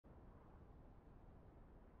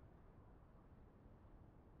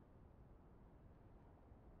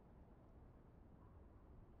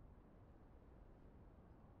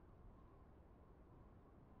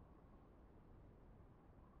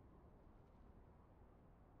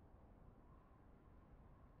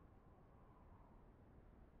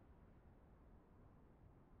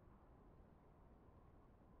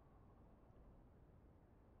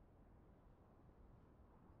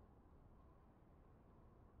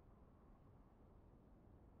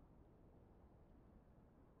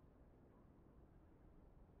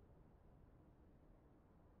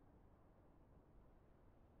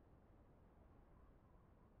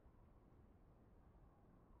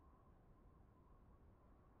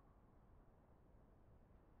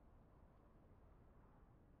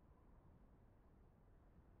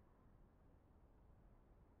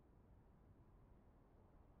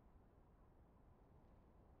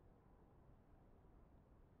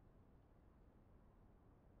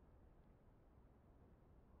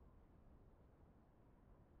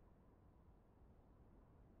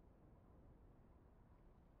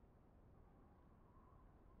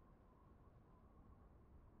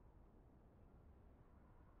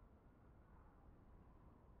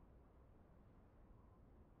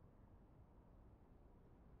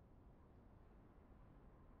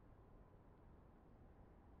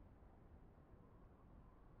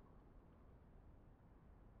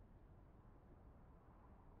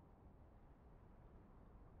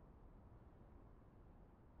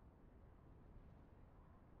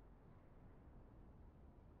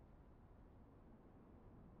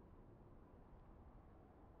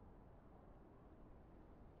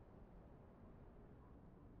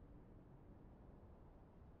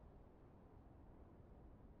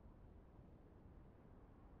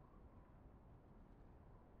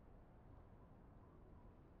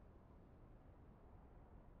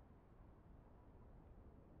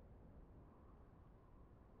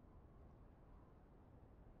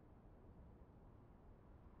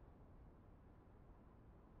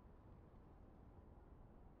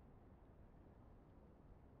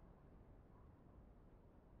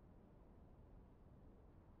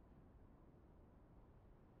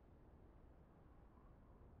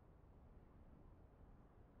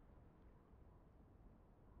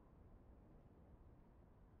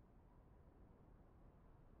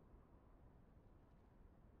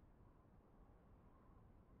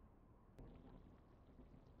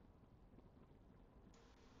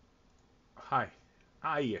Ay,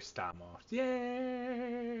 ahí estamos.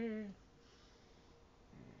 ¡Yeah!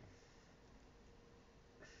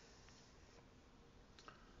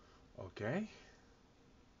 Ok.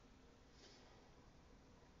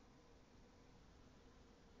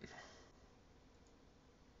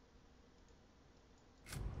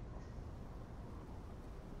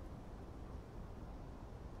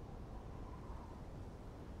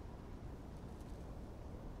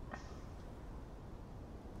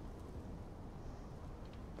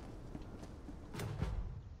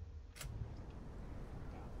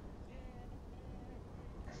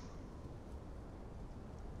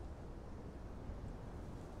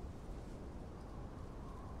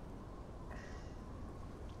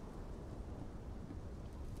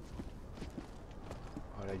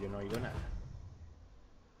 Ahora yo no oigo nada.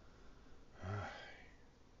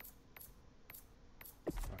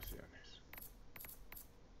 Opciones.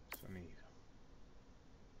 Sonido.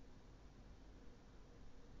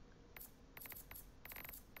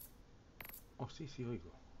 Oh, sí, sí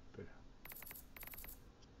oigo. Espera.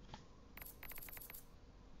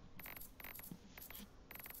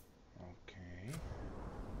 Ok.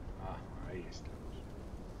 Ah, ahí estamos.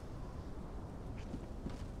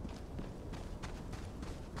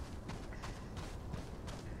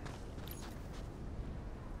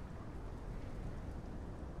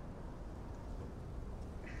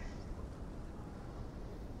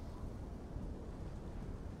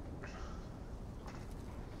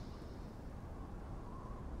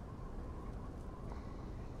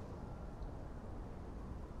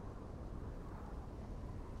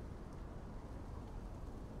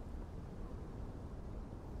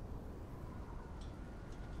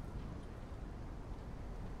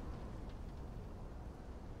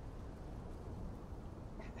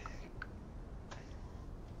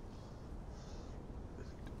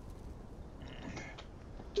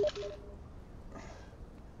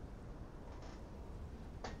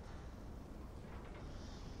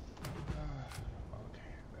 Ok,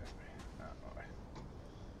 vamos a ver.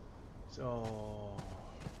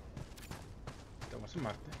 Estamos en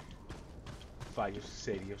Marte. Fallos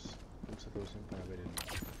serios. Vamos a producción para ver el mapa.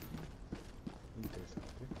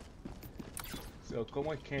 Interesante.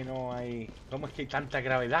 ¿Cómo es que no hay... ¿Cómo es que hay tanta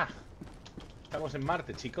gravedad? Estamos en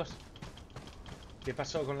Marte, chicos. ¿Qué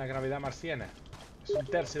pasó con la gravedad marciana? Es un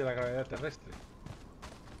tercio de la gravedad terrestre.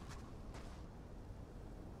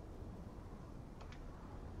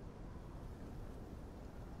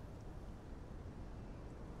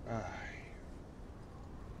 Ay,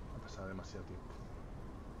 ha pasado demasiado tiempo.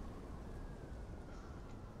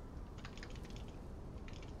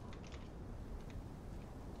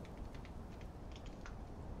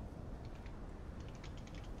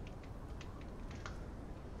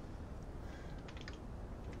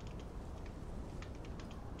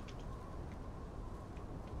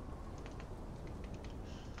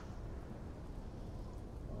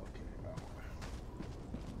 Ok, vamos a ver.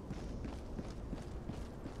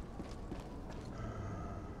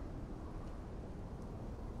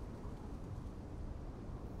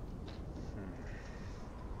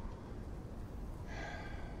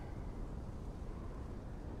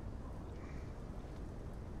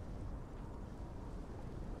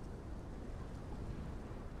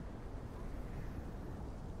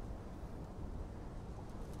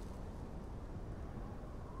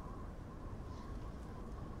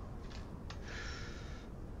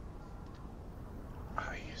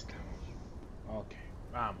 Ahí estamos. Ok,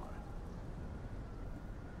 vamos a ver.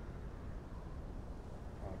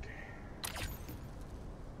 Ok.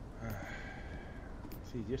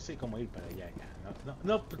 Sí, yo sé cómo ir para allá ya.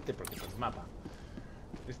 No te preocupes, mapa.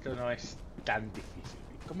 Esto no es tan difícil.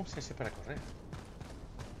 ¿Cómo se hace para correr?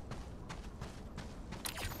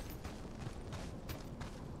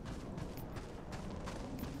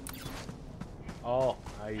 Oh,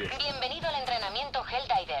 ahí está. Bienvenido al entrenamiento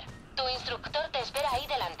Helldiver. Tu instructor te espera ahí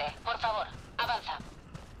delante. Por favor, avanza.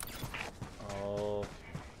 Ok.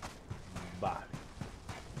 Vale.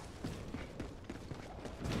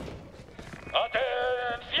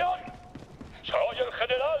 ¡Atención! Soy el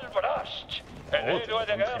general Brash, el héroe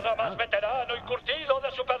de guerra más veterano y curtido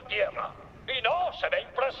de Supertierra. Y no se me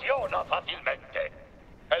impresiona fácilmente.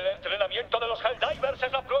 El entrenamiento de los Helldivers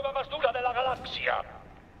es la prueba más dura de la galaxia.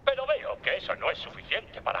 Pero veo que eso no es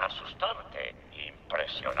suficiente para asustarte.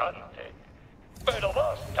 Impresionante. Pero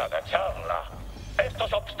basta de charla.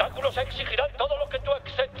 Estos obstáculos exigirán todo lo que tu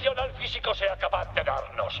excepcional físico sea capaz de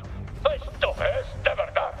darnos. Esto es, de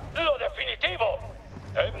verdad, lo definitivo.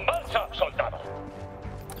 ¡En marcha, soldado!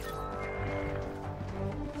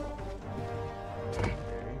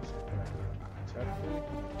 Agacharte.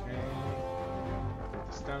 Ok.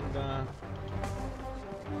 Estándar.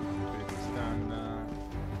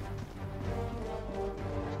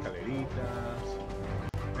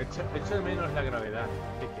 Echo de menos la gravedad.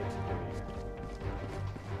 ¿Qué quieres que te diga?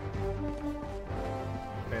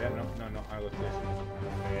 Espera, no, algo estoy haciendo.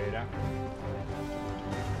 Espera.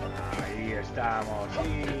 Ahí estamos,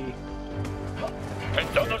 sí. En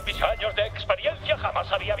todos mis años de experiencia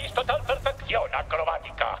jamás había visto tal perfección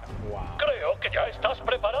acrobática. Wow. Creo que ya estás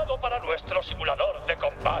preparado para nuestro simulador de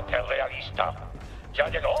combate realista. Ya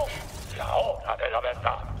llegó la hora de la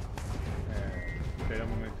verdad. Espera un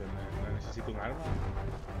momento, ¿no necesito un arma?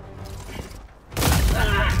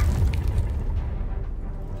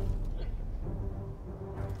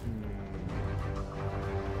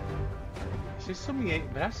 ¿Es eso mi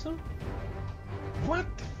brazo? What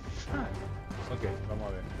the fuck? Ok, vamos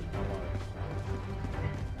a ver.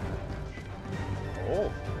 Oh.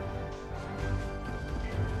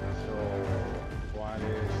 So, ¿cuál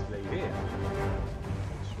es la idea?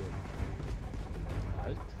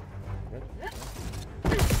 Alt.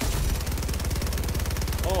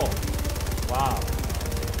 Oh. Wow.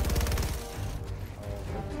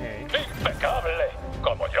 Okay. ¡Impecable!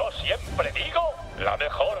 Como yo siempre digo, la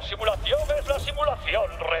mejor simulación es la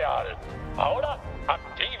simulación real. Ahora,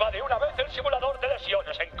 activa de una vez el simulador de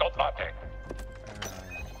lesiones en combate.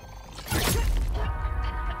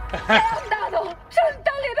 ¡Te han dado!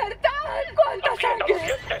 ¡Santa libertad! ¡Cuánta ¿Qué lo sangre!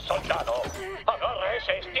 sientes, soldado? Agarra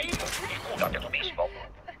ese Steam y cúrate tú mismo.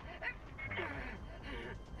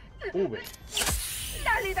 V.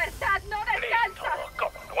 ¡La libertad no descansa! Listo,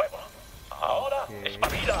 como nuevo. Ahora,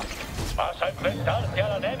 espabila. Vas a enfrentarte a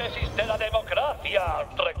la némesis de la democracia,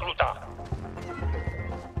 recluta.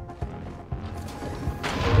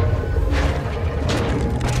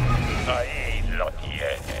 Ahí lo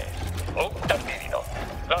tienes. Un término.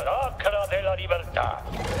 La lacra de la libertad.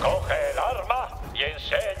 Coge el arma y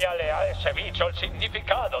enséñale a ese bicho el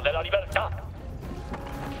significado de la libertad.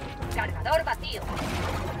 Cargador vacío.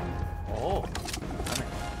 Oh.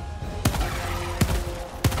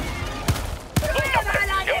 ¡Prueba la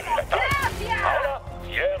Presión letal. democracia! Ahora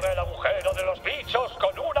cierra el agujero de los bichos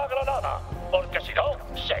con una granada, porque si no,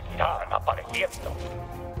 seguirán apareciendo.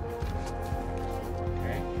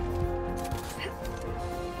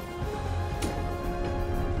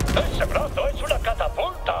 Ese brazo es una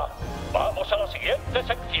catapulta. Vamos a la siguiente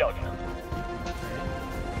sección.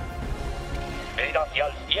 Mira hacia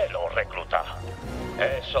el cielo, recluta.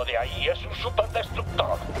 Eso de ahí es un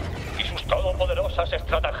superdestructor. Y sus todopoderosas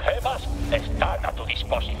estratagemas están a tu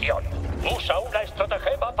disposición. Usa una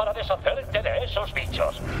estratagema para deshacerte de esos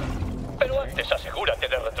bichos. Pero antes asegúrate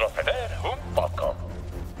de retroceder un poco.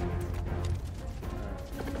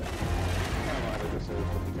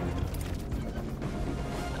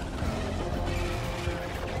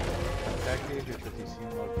 Ataque de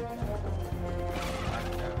precisión orbital.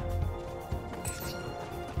 Marca.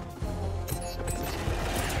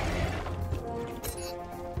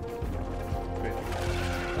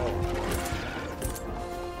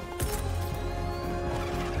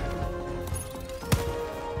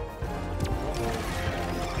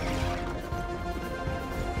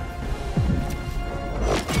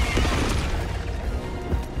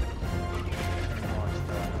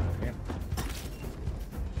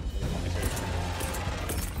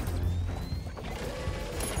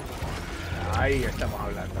 Ahí estamos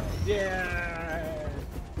hablando. Yeah.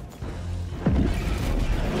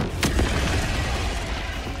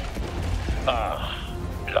 Ah,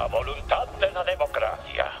 la voluntad de la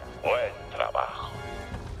democracia. Buen trabajo.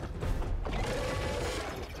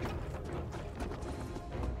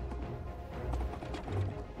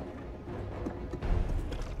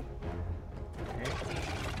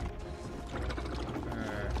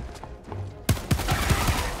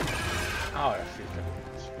 Ahora sí.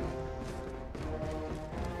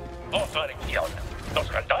 Otra lección. Los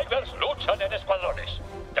Helldivers luchan en escuadrones.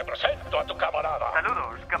 Te presento a tu camarada.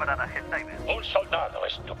 Saludos, camarada Helldiver. Un soldado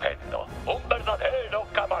estupendo. Un verdadero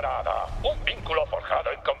camarada. Un vínculo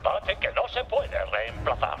forjado en combate que no se puede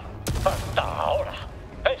reemplazar. Hasta ahora.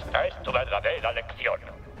 Esta es tu verdadera lección.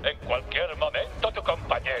 En cualquier momento tu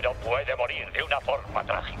compañero puede morir de una forma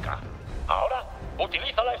trágica. Ahora,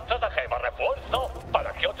 utiliza la estratagema refuerzo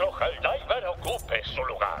para que otro Helldiver ocupe su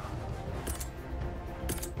lugar.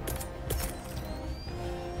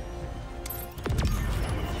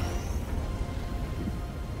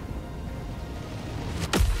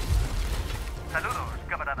 Saludos,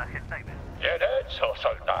 camarada Helldiver. Bien hecho,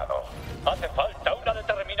 soldado. Hace falta una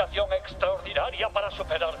determinación extraordinaria para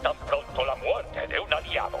superar tan pronto la muerte de un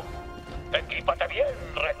aliado. Equípate bien,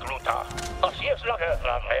 recluta. Así es la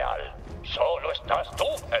guerra real. Solo estás tú,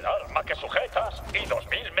 el arma que sujetas, y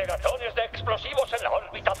 2000 megatones de explosivos en la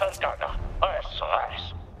órbita cercana. Eso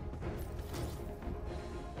es.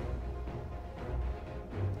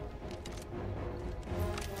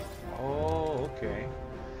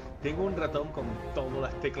 Tengo un ratón con todas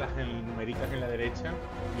las teclas numéricas en la derecha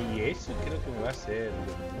y eso creo que me va a ser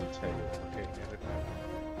de mucha ayuda. Okay,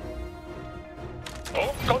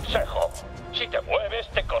 Un consejo. Si te mueves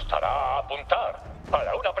te costará apuntar.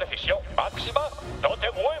 Para una precisión máxima, no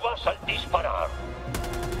te muevas al disparar.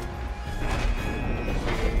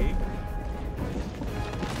 okay.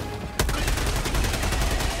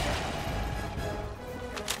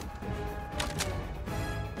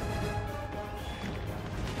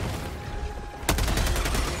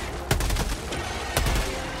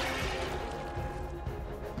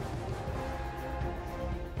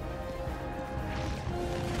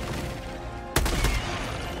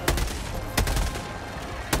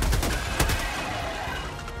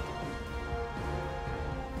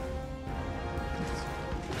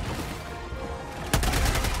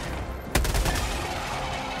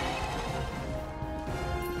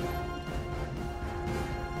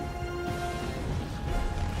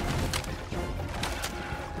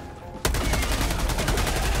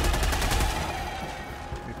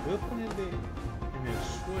 Puedo poner en el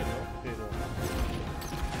suelo, pero...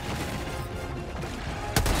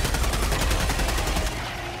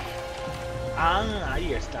 Ah,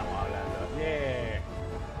 ahí estamos hablando. Yeah.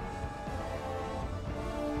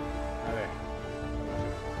 A ver.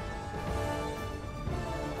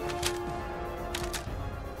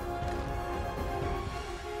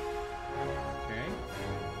 Ok.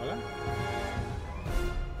 Hola.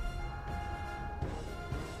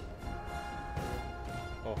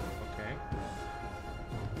 Oh, ok.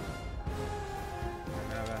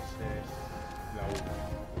 Granadas es la 1.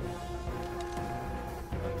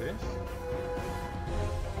 La 3.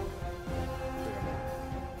 Pero no.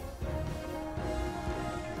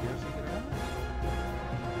 ¿Quiero sin granadas?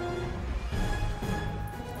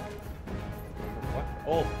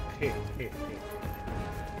 Oh, je.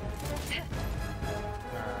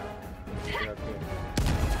 Creo que...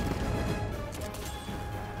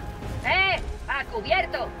 ¡A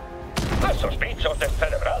cubierto! Esos bichos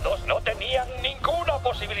descerebrados no tenían ninguna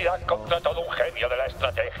posibilidad contra todo un genio de la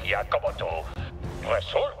estrategia como tú.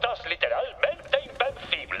 Resultas literalmente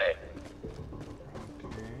invencible.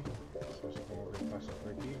 Ok, eso es como que paso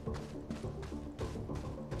por aquí.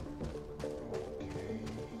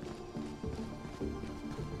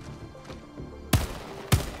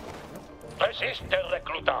 Ok. Resiste,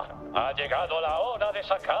 recluta. Ha llegado la hora de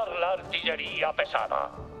sacar la artillería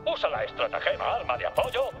pesada. Usa la estratagema arma de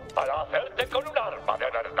apoyo para hacerte con un arma de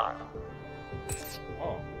verdad.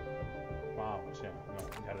 Oh. Wow, o sea, no,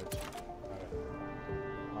 ya lo he hecho. A ver.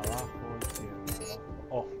 Abajo, izquierda, abajo.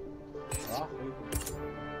 Oh. Abajo,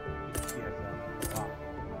 izquierda, abajo,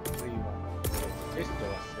 arriba. Esto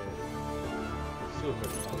va a ser súper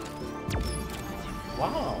fácil.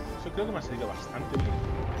 Wow, eso creo que me ha salido bastante bien.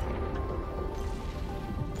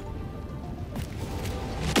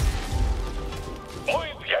 Muy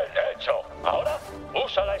bien hecho. Ahora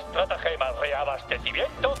usa la estratagema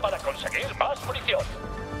reabastecimiento para conseguir más munición.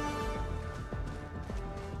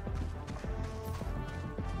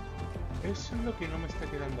 Eso es lo que no me está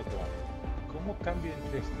quedando claro. ¿Cómo cambio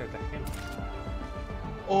entre estratagemas?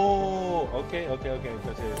 Oh, ok.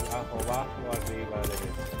 Entonces, abajo, arriba,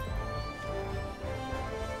 derecha.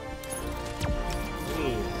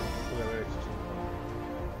 Pude haber hecho eso.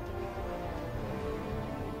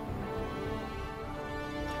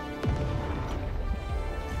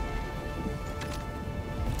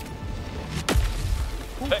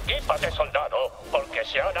 Equípate, soldado, porque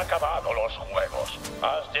se han acabado los juegos.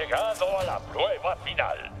 Has llegado a la prueba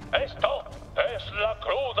final. Esto es la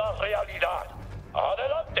cruda realidad.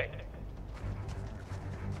 ¡Adelante!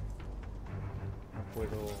 No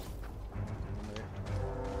puedo... No me deja.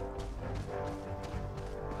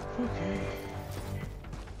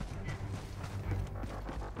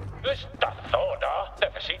 Esta zona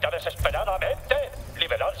necesita desesperadamente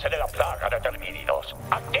liberarse de la plaga de termínidos.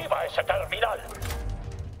 ¡Activa ese terminal!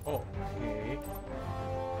 Oh, ok.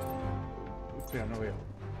 Espera, no veo.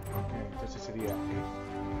 Ok, entonces sería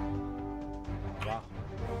abajo,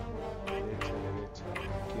 derecha,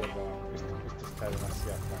 izquierda. Esto está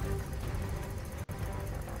demasiado fácil.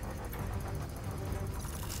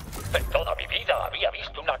 En toda mi vida había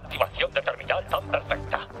visto una activación de terminal tan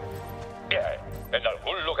perfecta. Bien, en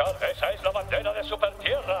algún lugar esa es la bandera de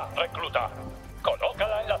Supertierra, recluta.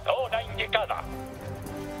 Colócala en la zona indicada.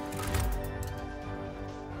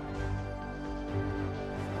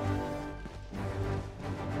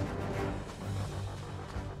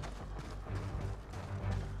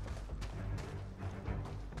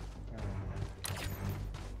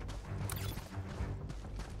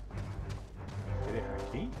 ¿Quieres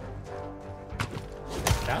aquí?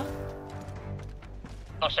 ¿Está?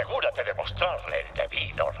 asegúrate de mostrarle el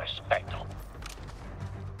debido respeto.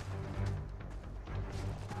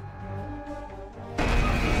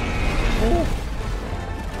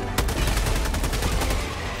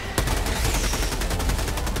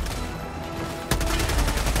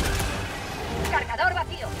 Cargador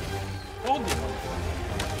vacío. ¡Oh, Dios!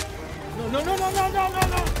 ¡No, no, no, no, no, no, no,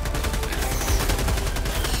 no!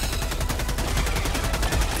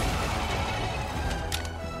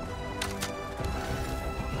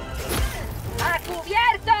 ¡A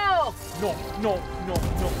cubierto! No, no, no,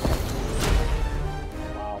 no.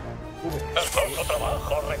 Vamos. Hermoso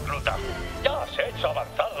trabajo, recluta. Ya has hecho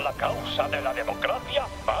avanzar la causa de la democracia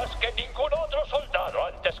más que ningún otro soldado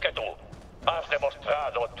antes que tú. Has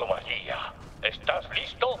demostrado tu valía. ¿Estás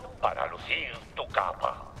listo para lucir tu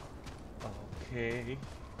capa? Ok.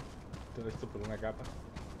 Todo esto por una capa.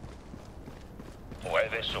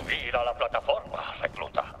 Puedes subir a la plataforma,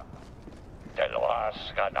 recluta. Te lo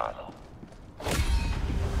has ganado.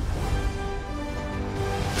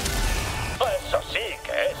 Eso sí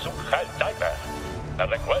que es un Helldiver. ¿Me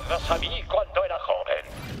recuerdas a mí cuando era joven?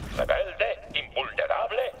 Rebelde,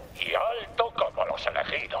 invulnerable y alto como los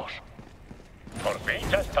elegidos. Por fin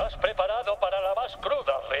ya estás preparado para la más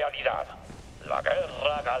cruda realidad. La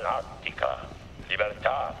guerra galáctica.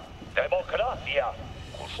 Libertad, democracia,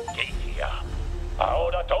 justicia.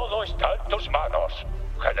 Ahora todo está en tus manos.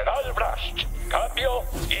 General Brash, cambio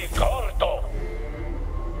y corto.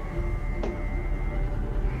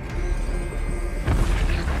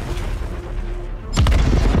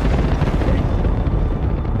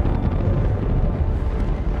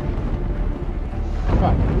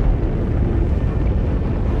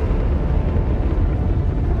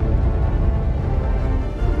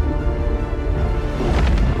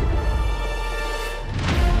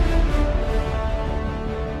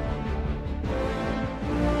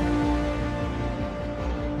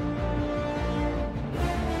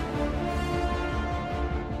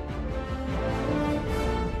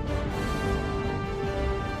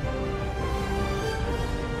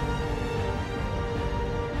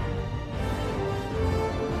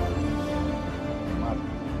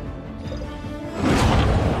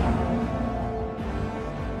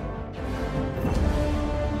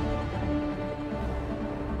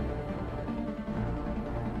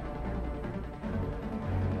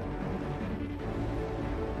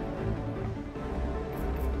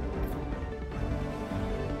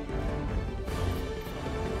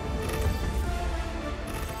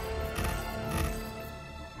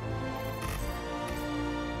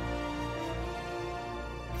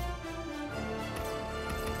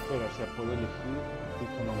 Pero se puede elegir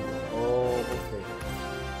dicho nombre. Oh, ok.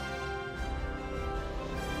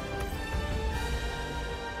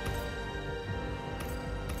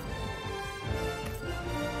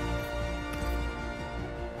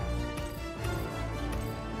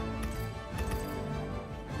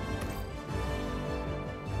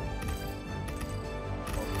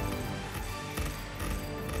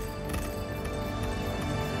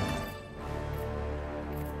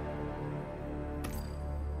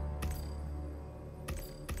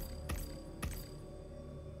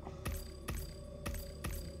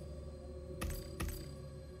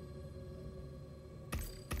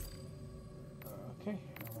 Ok,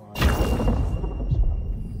 vamos a ver.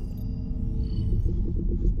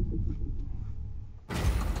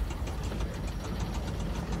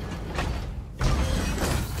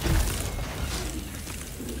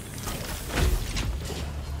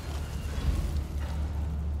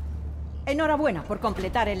 Enhorabuena por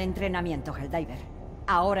completar el entrenamiento, Helldiver.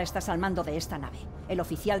 Ahora estás al mando de esta nave. El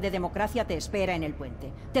oficial de democracia te espera en el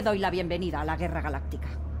puente. Te doy la bienvenida a la Guerra Galáctica.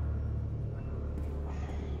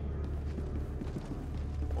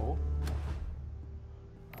 Oh.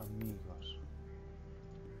 Amigos.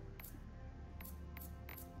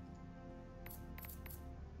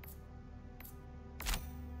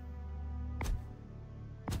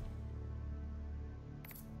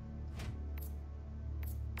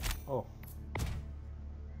 Oh.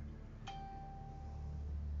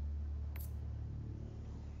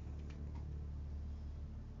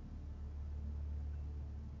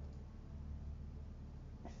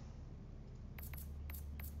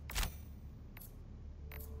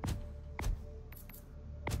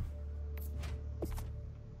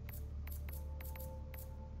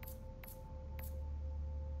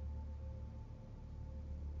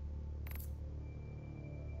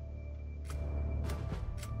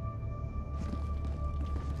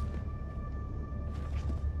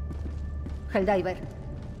 Helldiver,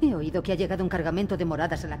 he oído que ha llegado un cargamento de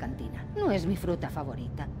moradas a la cantina. No es mi fruta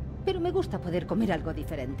favorita, pero me gusta poder comer algo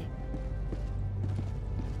diferente.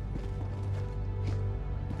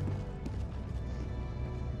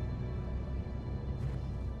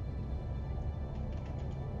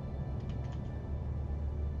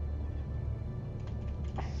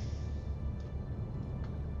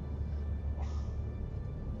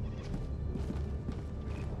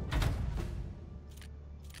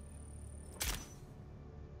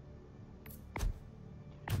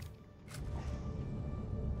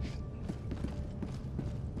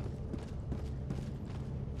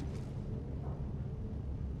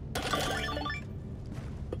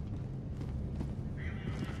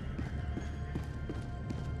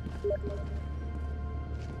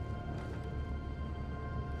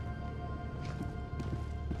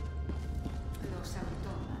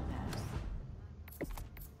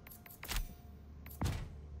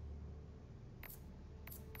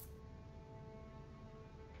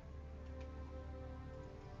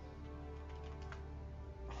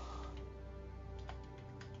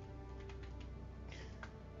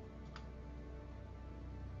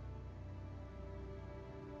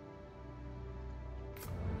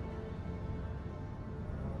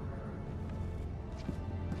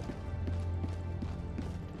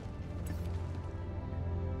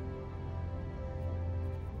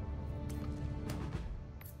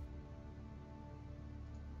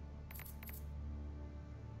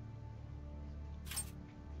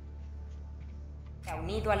 Se ha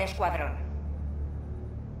unido al escuadrón.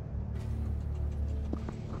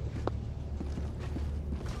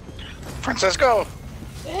 Francisco,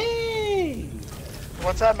 Hey!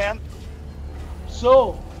 what's up, man?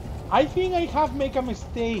 So, I think I have made a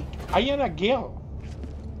mistake. I am a girl.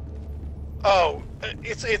 Oh,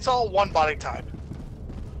 it's all one body type.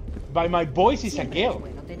 But my voice is a Siempre es girl.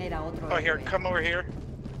 bueno tener a otro Oh, here, héroe. come over here.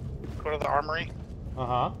 Go to the armory.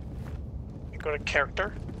 Uh-huh. You go to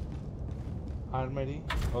character, Armory.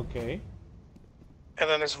 Okay. and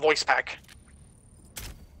then there's voice pack.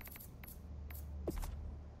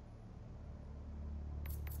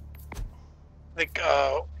 I think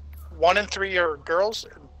 1 and 3 are girls,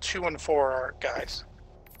 and 2 and 4 are guys.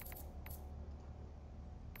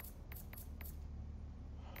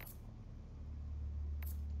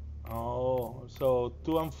 Oh, so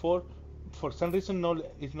 2 and 4. For some reason, no,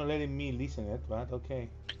 it's not letting me listen it, but okay.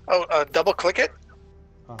 Oh, double click it.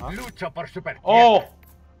 Uh-huh. Lucha por su tierra. Oh!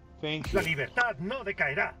 Thank La you. libertad no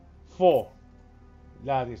decaerá. 4.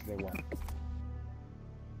 That is the one.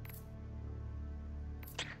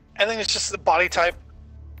 I think it's just the body type,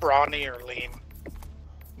 brawny or lean.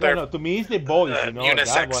 No, no, to me it's the voice, you know.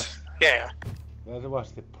 Unisex. That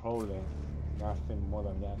was the problem. Nothing more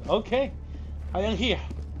than that. Okay. I am here.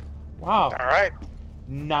 Wow. All right.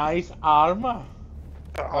 Nice armor.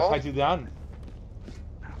 What Oh, have you done?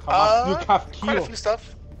 How much you have quite a killed? few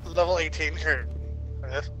stuff. Level 18 here.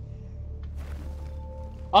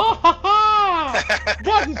 Oh, ha, ha!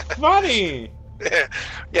 That is funny!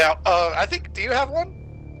 Yeah, I think, do you have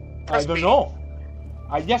one? I Press don't B. know.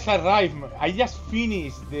 I just arrived. I just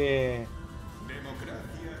finished the...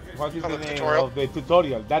 What is Oh, the the name tutorial? of the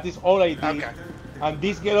tutorial? That is all I did. Okay. And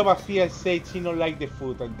this girl over here said she don't like the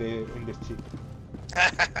food in the ship.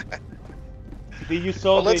 Did you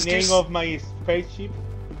saw Well, the let's do name of my spaceship?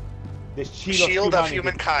 The Shield of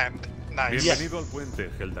Humankind. Nice. Bienvenido al puente,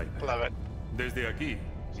 Helldiver. Love it. Desde aquí,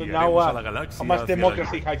 So guiaremos now a what? la galaxia How much hacia la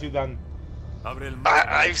democracy luz. have you done? Abre el mar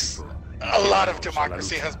I've mágico. a lot of Vamos a la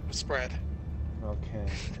democracy lucha. has spread. Okay.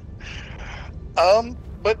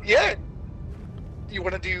 But yeah. You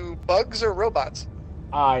want to do bugs or robots?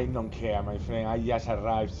 I don't care, my friend. I just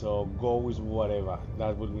arrived, so go with whatever.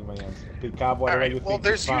 That would be my answer. Pick up All whatever you right. Well, think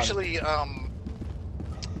there's is fun. usually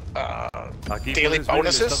Aquí daily puedes ver el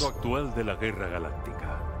bonuses. estado actual de la guerra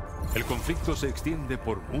galáctica. El conflicto se extiende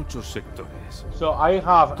por muchos sectores. So I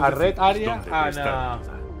have Tú a red decides area dónde and prestar a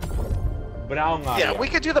ayuda. brown area. Yeah, we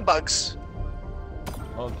could do the bugs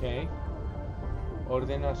Okay.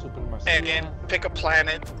 Ordena supremacía. and pick a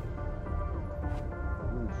planet.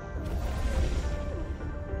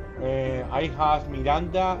 I have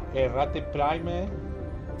Miranda, Errate Prime.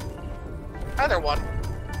 Either one.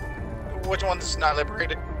 Which one's not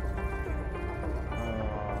liberated?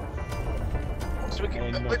 So we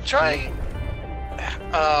can and let's try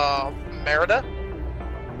Merida.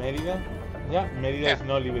 Mérida. Yeah, Mérida Yeah. is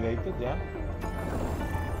not liberated, yeah.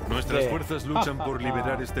 Nuestras Yeah. fuerzas luchan por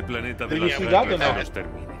liberar este planeta de Did you las see garras that or de not? los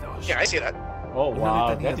termínidos. Yeah, I see that. Oh Una wow,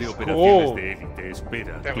 letanía that de is operaciones cool. de élite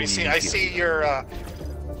espera Yeah, tu I see iniciativa. your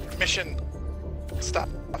mission stuff.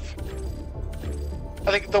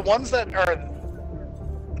 I think the ones that's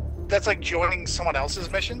like joining someone else's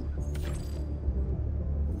mission.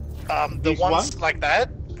 The This ones one? like that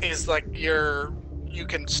is like you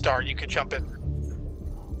can start, you can jump in.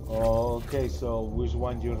 Okay, so which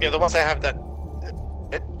one you Yeah, the ones I have that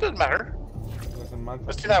it doesn't matter. doesn't matter.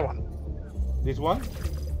 Let's do that one. This one?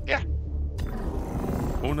 Yeah.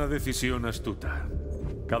 Una decisión astuta.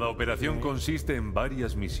 Cada operación consiste en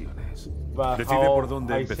varias misiones. But Decide how por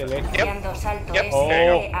dónde I empezar. select? Iniciando salto Yep.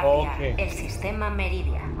 SE hacia okay. el sistema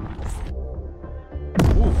Meridia.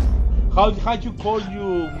 Oof. How you call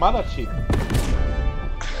you mothership?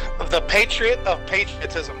 The Patriot of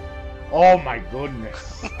Patriotism. Oh my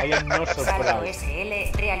goodness. I am not Salto surprised.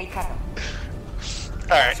 SL realizado.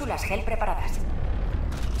 Alright, Cápsulas GEL preparadas.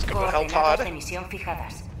 let's go with Coordenadas de Hellpod. misión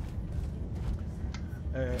fijadas.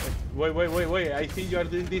 Wait. I think you are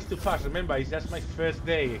doing this too fast. Remember, it's just my first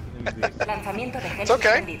day in this. Lanzamiento de gel It's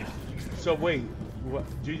okay. suspendido. So wait,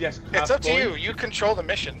 you just have It's up to you. points? You control the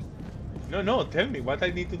mission. No, tell me what I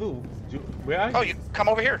need to do. Where are you? Oh, you come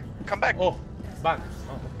over here. Come back. Oh, back.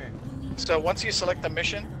 Oh, okay. So once you select the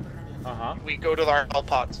mission, Uh-huh. we go to our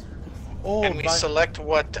Hellpods. Oh, And we select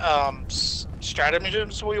what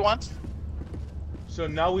stratagems we want. so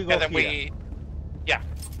now we go And then here. yeah.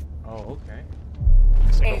 Oh, okay.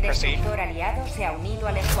 So El go press E. destructor aliado se ha unido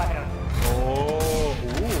al escuadrón. Oh,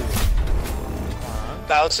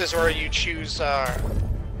 Now this is where you choose.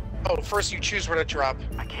 First you choose where to drop.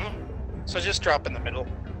 So just drop in the middle,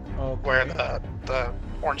 okay. where the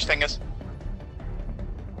orange thing is.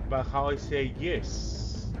 But how I say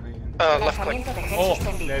yes? Left click. Lanzamiento de gel Oh,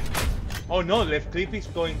 suspendido. left. Oh no, left click is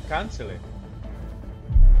going cancel it.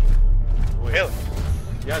 Wait. Really?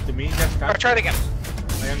 Yeah, to me just Or cancel. try it again.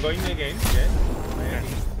 I am going again, yes. I am.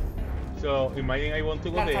 So imagine I want to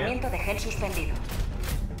go there. Lanzamiento de gel suspendido.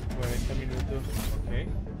 40 minutos, okay.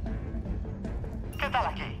 ¿Qué tal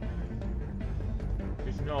aquí?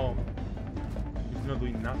 It's not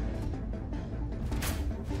doing nothing.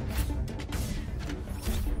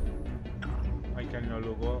 I cannot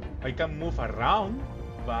look. I can move around,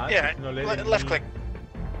 but Yeah, it's not letting left me. click.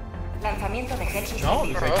 Lanzamiento de gel No,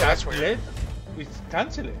 suspendido. if Oh, I that's touch weird. it, it's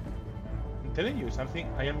cancel it. I'm telling you something.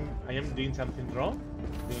 I am doing something wrong.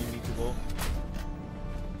 Do you need to go?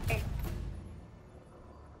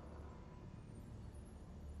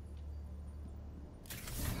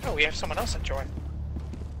 Oh, we have someone else that joined.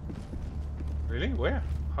 Really? Where?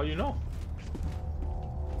 How you know?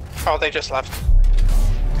 Oh, they just left.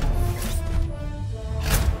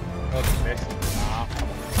 Okay, let's see. Come on.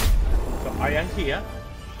 So I am here.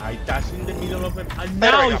 I touch in the middle of it, and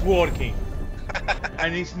There now we it's go. working.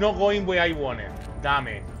 And it's not going where I want it. Damn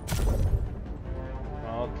it.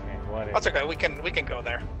 Okay, whatever. That's okay. We can go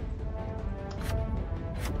there.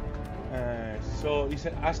 So it's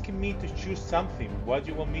asking me to choose something. What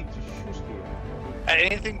do you want me to choose here?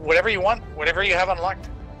 Anything, whatever you want, whatever you have unlocked.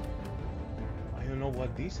 I don't know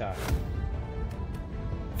what these are.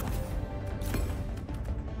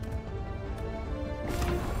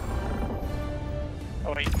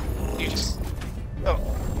 Oh wait, you just. Oh.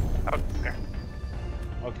 Okay.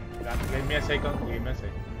 Okay, give me a second. Give me a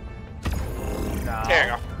second. Now. There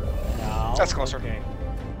you go. Now. That's closer. Okay.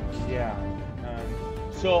 Yeah.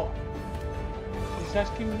 So it's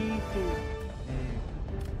asking me to.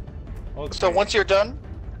 Okay. So once you're done,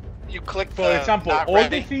 you click. For the example, not all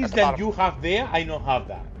ready the things at the that bottom. you have there, I don't have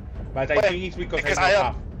that. But I Well, think it's because because I I don't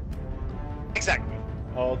have- have. Exactly.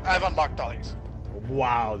 Okay. I've unlocked all these.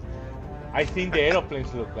 Wow. I think the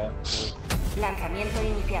aeroplanes look like. Lanzamiento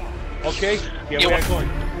iniciado. Okay, here You we are want- going.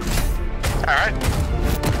 All right.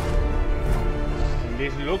 And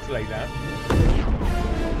this looks like that.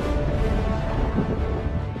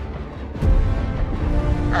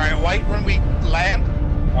 All right. White. When we land,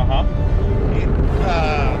 Uh-huh.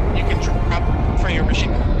 you can drop for your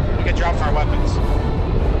machine. You can drop for our weapons.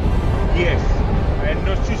 Yes. I'm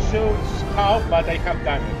not too sure how, but I have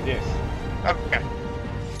done it, yes. Okay.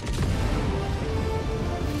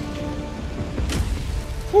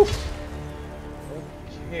 Oof.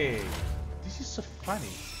 Okay. This is so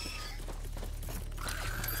funny.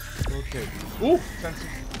 Okay. Oof.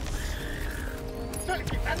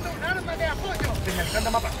 ¡Solicitando un arma de apoyo!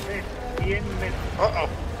 Señalizando mapa. 100 metros. Uh oh.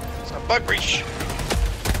 It's a bug breach.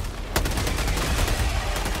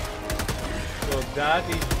 So that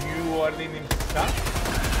is you ordering stuff?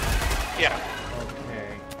 Yeah.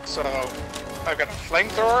 Okay. So I've got a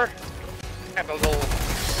flamethrower and a little.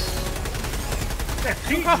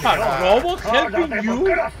 You have a robot helping you?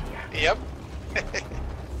 Yep.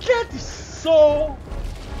 That is so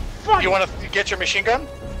funny. You want to get your machine gun?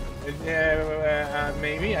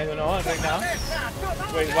 Maybe, I don't know right now.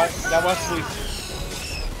 Wait, what? That was with.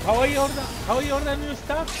 How I order new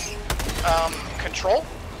stuff? Control.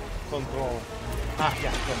 Control. Ah,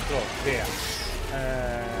 yeah, control. There.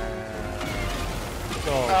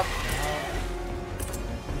 So.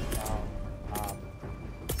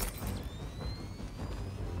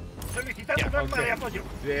 Solicitando un arma de apoyo.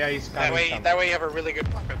 There is coming That way you have a really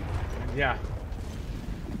good weapon. Yeah.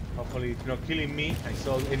 Hopefully it's not killing me. I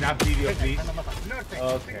saw enough video of this. Señalizando mapa. Norte.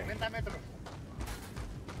 Okay. 50 metros.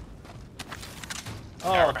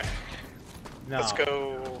 Oh, Alright. no. Let's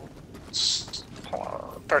go. Hold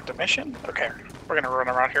on, start the mission. Okay, we're gonna run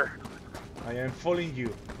around here. I am following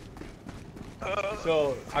you.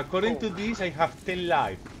 So, according to this, I have 10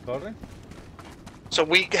 lives, correct? So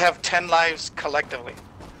we have 10 lives collectively.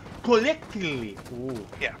 Collectively! Ooh.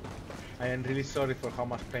 Yeah. I am really sorry for how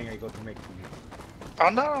much pain I got to make to you. Oh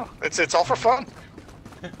no, it's all for fun.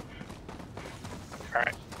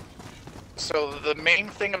 Alright. So the main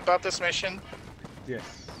thing about this mission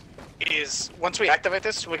Yes. is once we activate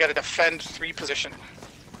this, we gotta defend 3 positions.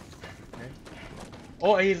 Okay.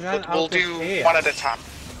 Oh, I ran But out we'll of do air. one at a time.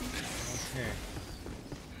 Okay.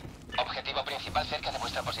 Objetivo principal cerca de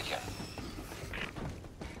vuestra posición.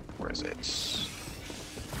 Where is it?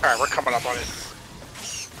 Alright, we're coming up on it.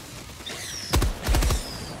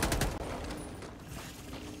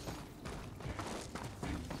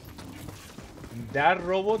 That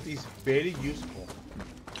robot is very useful.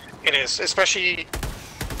 It is, especially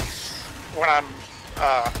when I'm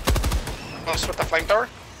close with the flamethrower.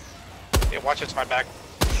 It watches my back.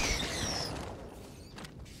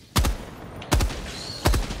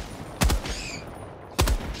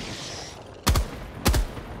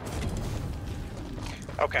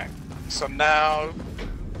 So now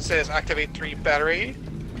it says activate 3 battery.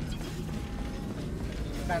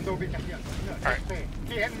 Dando ubicación. Alright.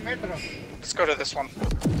 100 metros. Let's go to this one.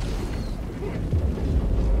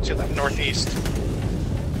 To the northeast.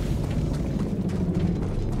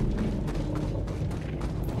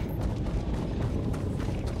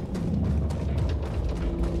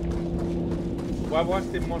 What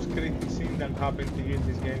was the most crazy thing that happened to you in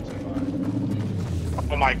this game so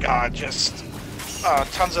far? Oh my god, just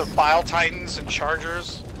tons of Bile Titans and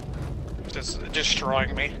Chargers. Just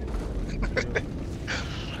destroying me.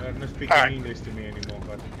 They're not speaking Alright. English to me anymore,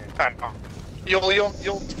 but okay. I know.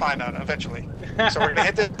 You'll find out eventually. So we're gonna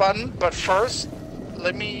hit this button, but first,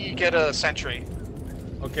 let me get a sentry.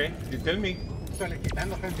 Okay, you tell me.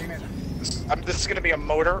 Solicitando centinela. This is gonna be a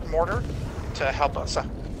mortar to help us. Okay.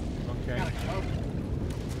 Cargador.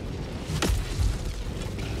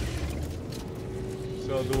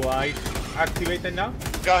 So do I activate it now?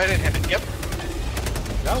 Go ahead and hit it. Yep.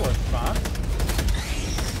 That was fast.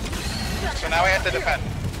 So now we have to defend.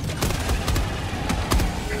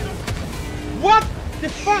 What the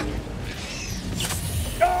fuck?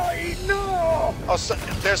 ¡Ay, no! Oh, so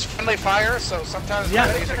there's friendly fire, so sometimes Yeah,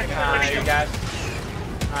 the laser can hit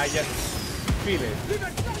I just feel it.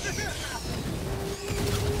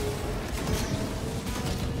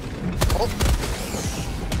 Oh.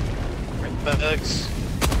 Right, bugs.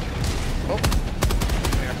 Oh.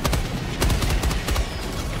 Yeah.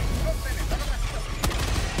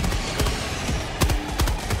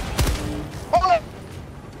 Oh!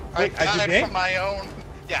 Wait, I are you died dead? from my own.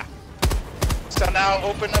 Yeah. So now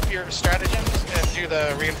open up your stratagems and do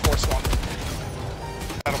the reinforced one.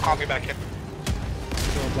 That'll calm me back in.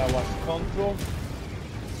 So that was control.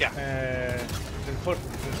 Yeah.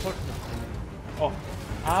 Reinforcement. Oh,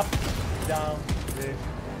 up, down,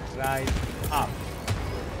 left, right, up.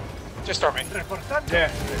 Just start me. Reforzando.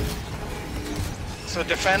 Yeah. So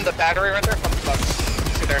defend the battery right there from the bugs.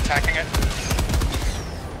 See, they're attacking it.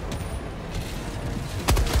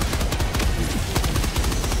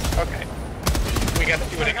 Okay. We gotta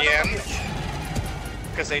do it again.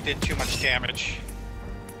 Because they did too much damage.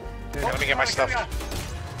 Okay, let me get my stuff.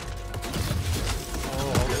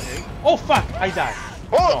 Oh, okay. Oh fuck! I died.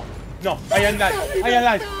 Oh! No, I am alive. I am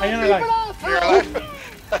alive. I am alive. You're alive?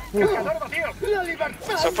 Cargador vacío. La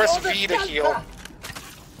libertad. So press V to heal.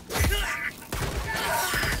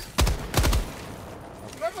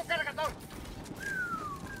 Nuevo cargador.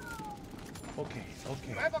 Okay,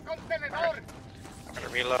 okay. Nuevo contenedor. I'm gonna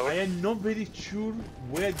I reload. am not very sure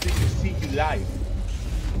where did you see you live.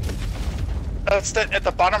 It's at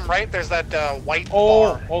the bottom right, there's that white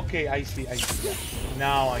Oh, bar. okay, I see. Yeah.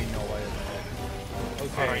 Now I know what it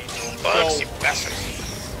is. Okay. Alright, bugs, you bastards.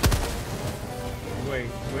 Wait,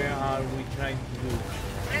 where are we trying to do?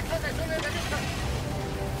 Eso de túnel de vista.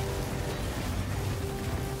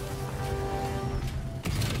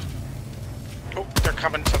 Oh, they're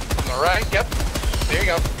coming from the right. Yep. There you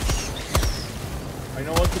go. I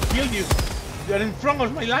know what to kill you. You're in front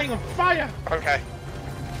of my line of fire. Okay.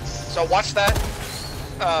 So watch that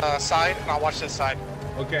side, and I'll watch this side.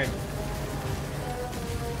 Okay.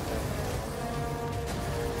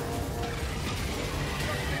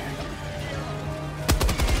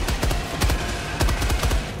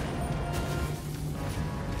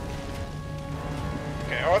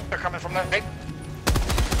 Okay, oh, they're coming from that right.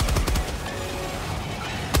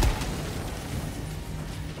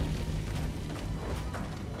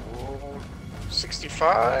 Oh,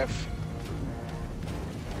 65.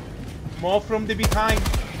 More from the behind.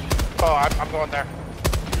 Oh, I'm going there.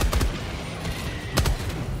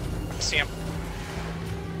 I see him.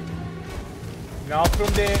 Now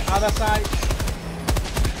from the other side.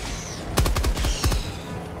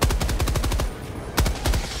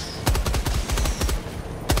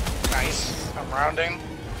 Nice. I'm rounding.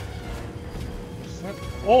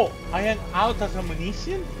 Oh, I am out of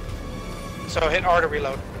ammunition? So hit R to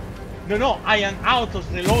reload. No, I am out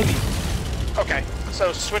of reloading. Okay,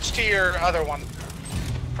 so switch to your other one.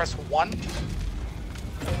 Press 1.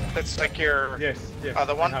 That's like your Yes.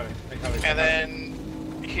 other one. I have it. And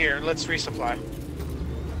then here, let's resupply.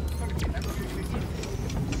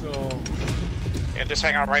 So Yeah, just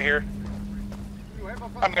hang out right here.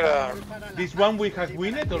 I'm gonna. this one we have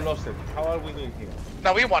win it or lost it? How are we doing here?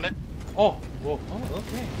 No, we won it. Oh, whoa, oh,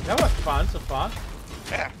 okay. That was fun so far.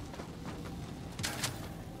 Yeah.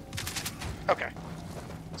 Okay.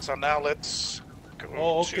 So now let's go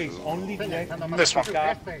Oh, okay. to It's only left. this one.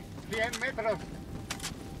 Este. 100 metros.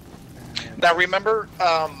 Now remember,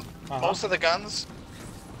 most of the guns,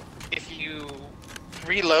 if you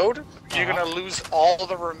reload, you're gonna lose all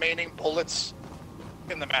the remaining bullets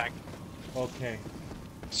in the mag. Okay.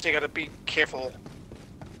 So you gotta be careful.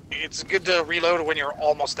 It's good to reload when you're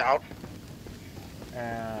almost out.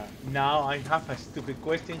 Now I have a stupid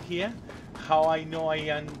question here. How I know I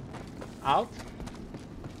am out?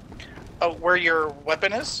 Oh, where your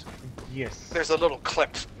weapon is? Yes. There's a little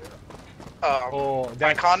clip that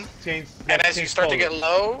icon, changed, and as you start to get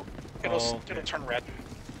low, it'll turn red.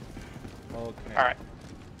 Okay. All right.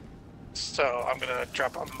 So I'm gonna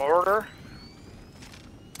drop a mortar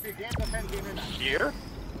here,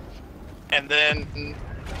 and then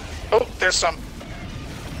oh, there's some.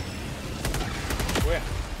 Where?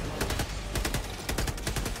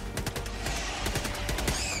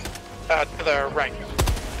 To the right.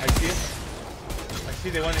 I see it. I see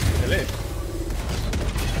the one to the left.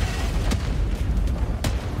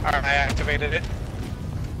 Alright, I activated it.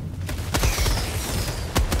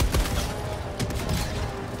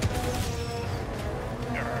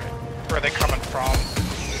 Alright. Where are they coming from?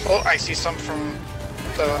 Oh, I see some from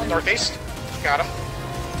the northeast. Got them.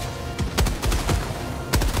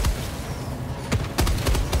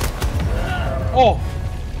 Oh!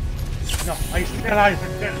 No, I still alive.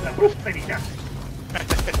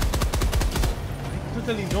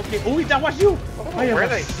 Totally no okay. Oh, that was you! Oh, I where are was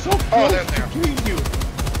they? so Oh, close they're to there. killing you.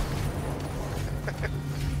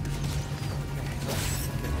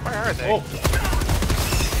 Where are they? Oh.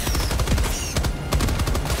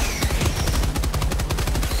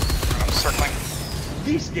 I'm circling.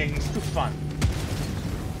 This game is too fun.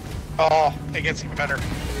 Oh, it gets even better.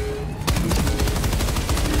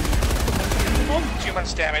 Too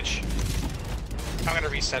much damage. I'm gonna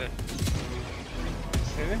reset it.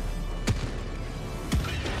 See it?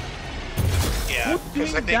 Yeah, Who's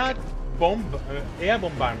because I doing think that bomb, air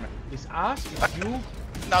bombardment? Is us? Is you?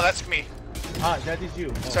 no, that's me. Ah, that is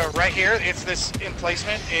you. Oh. So right here, it's this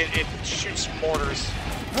emplacement. It shoots mortars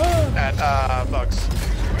Ah. at bugs.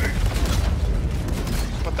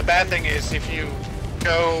 But the bad thing is, if you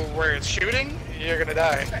go where it's shooting, you're gonna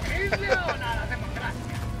die.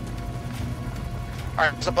 All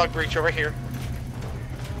right, there's a bug breach over here.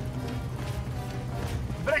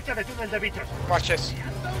 Brecha de túnel de bichos. Watch this.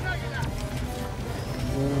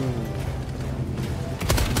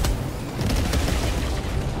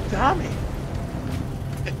 Damn it!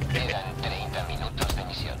 Quedan 30 minutos de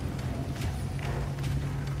misión.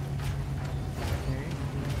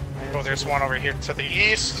 Oh, there's one over here to the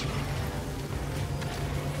east.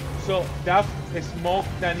 So that smoke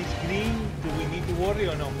that is green, do we need to worry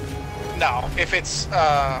or no? No, if it's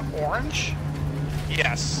orange,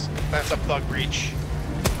 yes, that's a bug breach.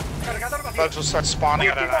 Bugs will start spawning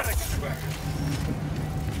out of that.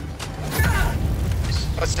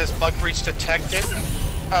 What's this bug breach detected?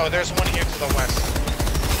 Oh, there's one here to the west.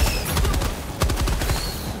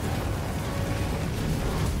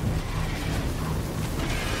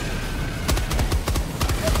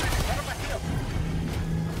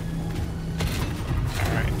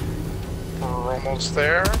 Alright. We're almost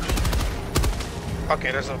there.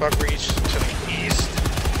 Okay, there's a bug breach to the east.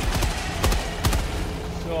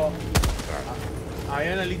 So I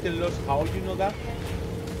am a little lost. How you know that?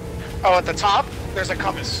 Oh, at the top, there's a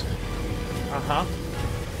compass. Uh-huh.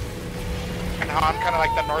 And how I'm kind of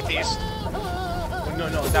like the northeast. Oh,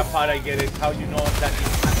 no, that part I get it. How you know that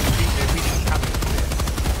it's coming?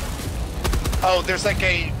 Oh, there's like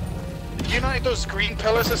a... You know like those green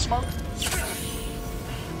pillars of smoke?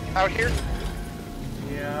 Out here?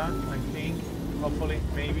 Yeah, I think. Hopefully,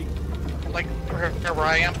 maybe. Like where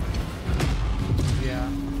I am? Yeah.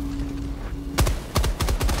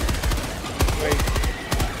 Wait.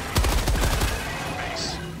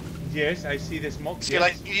 Nice. Yes, I see the smoke. See, yes.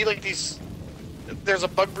 like, you like these... There's a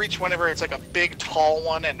bug breach whenever it's like a big, tall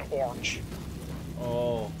one and orange.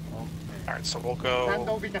 Oh, okay. Alright, so we'll go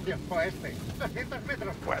Dando ubicación. Oeste. 200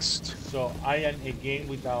 metros. west. So I am again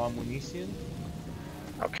with our ammunition.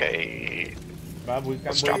 Okay. But we can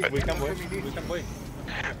Let's drop wait. it. We can wait. We can wait.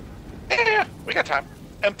 Yeah, we got time.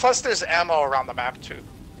 And plus there's ammo around the map too.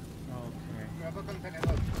 Okay. Nuevo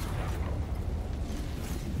contenedor.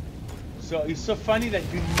 So it's so funny that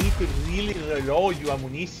you need to really reload your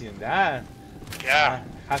ammunition. That Yeah.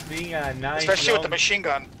 has been a nice. Especially with the long- machine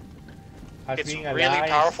gun. has It's been a really nice-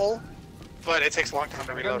 powerful, but it takes a long time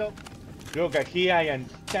to reload. Look, here I am.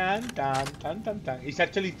 Tan, tan, tan, tan, tan. It's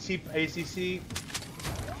actually cheap ACC.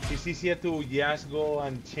 It's easier to just go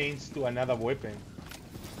and change to another weapon.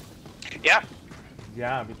 Yeah.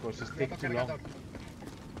 Yeah, because it takes too long.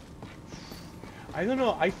 I don't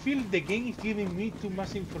know. I feel the game is giving me too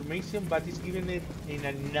much information, but it's giving it in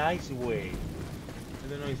a nice way. I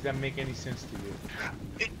don't know if that makes any sense to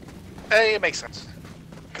you. It makes sense.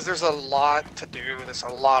 Because there's a lot to do. There's a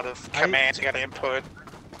lot of commands you gotta input.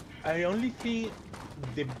 I only think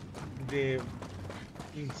the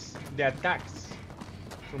attacks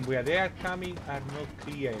from where they are coming are not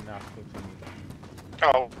clear enough for me.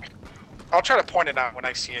 Oh, I'll try to point it out when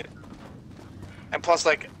I see it. And plus,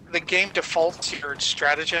 like, the game defaults your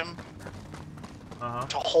stratagem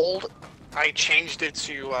to hold. I changed it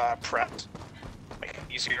to press, make it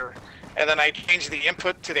easier. And then I changed the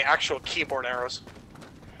input to the actual keyboard arrows.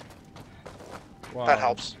 Well, that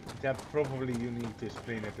helps. That probably you need to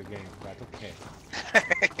explain it again, but okay.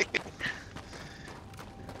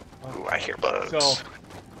 Ooh, I hear bugs. So,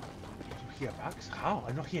 you hear bugs? How?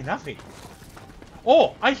 I don't hear nothing.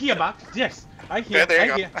 Oh, I hear bugs. Yes, I hear. Yeah, there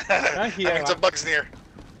you I go. hear. I hear. That means a bug's near.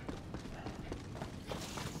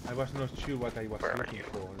 I was not sure what I was Where are looking you?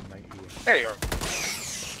 for in my ear. There you are.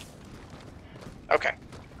 Okay.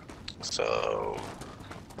 So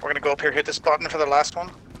we're gonna go up here, hit this button for the last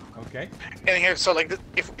one. Okay. And here, so like,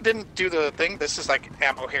 if we didn't do the thing, this is like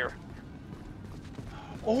ammo here.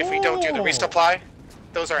 Oh. If we don't do the resupply,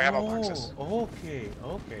 those are ammo boxes. Okay,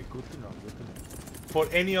 okay, good to know, good to know. For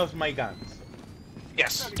any of my guns.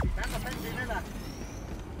 Yes.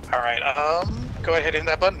 All right. Go ahead, hit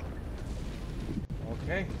that button.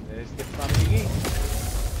 Okay, let's get family in.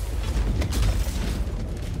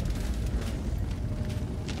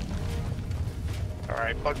 All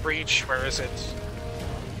right, bug breach. Where is it?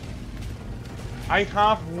 I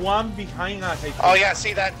have one behind us. I think. Oh yeah,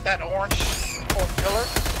 see that orange pillar?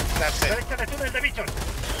 That's it.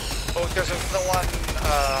 Oh, there's another one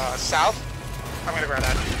south. I'm gonna grab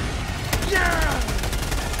that. ¡Ya!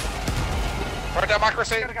 For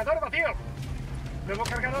democracy. Cargador vacío. Nuevo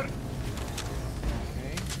cargador.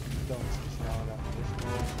 Okay, entonces ahora esto.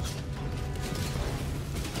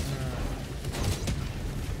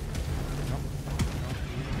 No,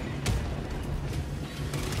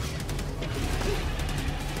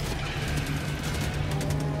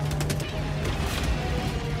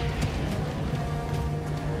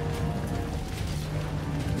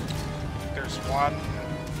 There's one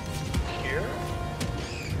here.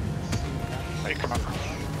 Hey, come on.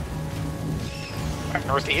 I'm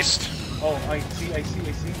northeast. Oh, I see.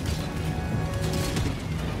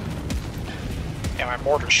 Yeah, my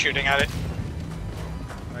mortar's shooting at it.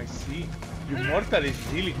 I see. Your mortar is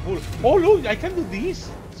really cool. Oh look, I can do this.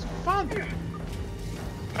 It's fun.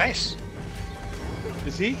 Nice.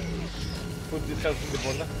 You see? Put yourself in the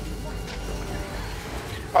border.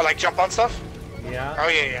 Oh, like jump on stuff? Yeah. Oh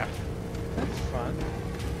yeah. That's fun.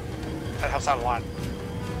 That helps out a lot.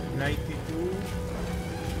 92.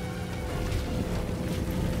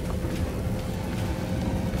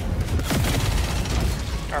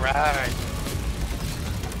 All right.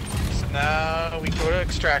 So now we go to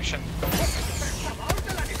extraction.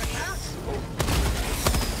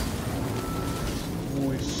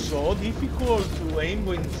 Oh, it's so difficult to aim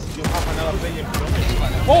when you have another player in front of you.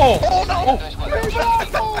 Oh! Oh no!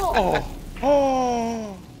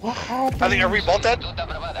 Oh! What happened? I think, are we both dead? No,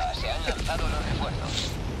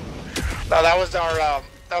 that was our,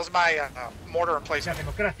 that was my mortar La replacement.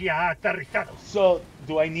 democracia ha aterrizado. So,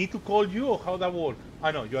 do I need to call you or how that works? Ah,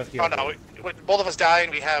 no, you are here. Oh no, when both of us die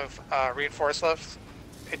and we have reinforced left,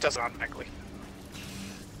 it does it automatically.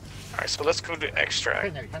 Alright, so let's go to extract.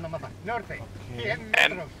 Señalizando mapa. Norte. 100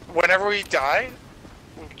 And metros. whenever we die,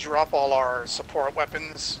 we drop all our support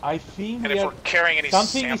weapons. I think And we if are... we're carrying any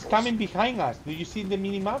Something samples, is coming behind us. Do you see the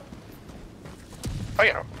mini-map? Oh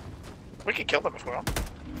yeah, we can kill them if we want.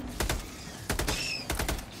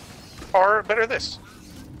 Or better this.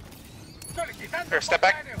 Solicitando Here, step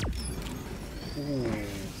back. Ooh.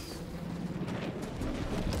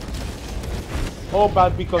 Oh,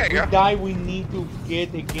 but because There we you go. die, we need to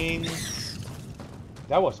get again.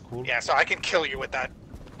 That was cool. Yeah, so I can kill you with that.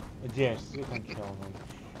 Yes, you can kill me.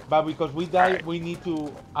 But because we die, Alright. we need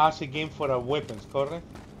to ask again for our weapons, correct?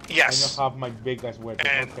 Yes. I don't have my biggest weapon.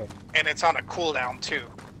 And, Okay. and it's on a cooldown too.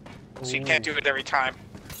 So you can't do it every time.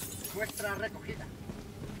 Muestra recogida.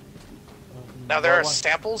 Now there are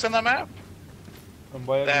samples in the map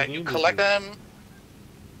that you collect them.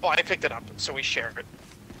 Oh, I picked it up, so we share it.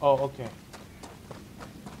 Oh, okay.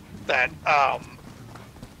 That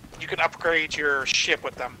you can upgrade your ship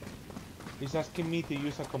with them. It's asking me to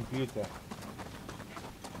use a computer.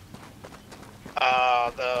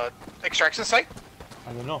 The extraction site.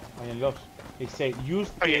 I don't know. I am lost. It said use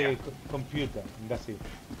Oh, the yeah. computer, and that's it.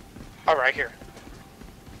 All right, here.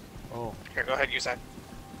 Oh. Here, go ahead, use that.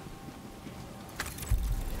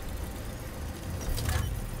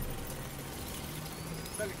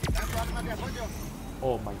 Solicitando armas de apoyo.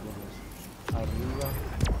 Oh my goodness. Arriba,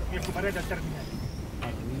 Me ocuparé del terminal.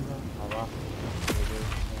 arriba, abajo,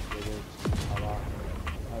 derecha, abajo,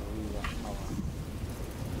 arriba, abajo.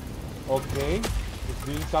 Okay.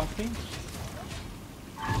 doing something?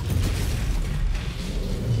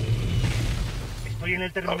 Estoy en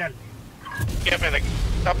el terminal. Yep,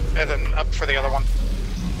 and then up for the other one.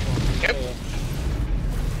 Yep.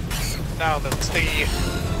 Now that's the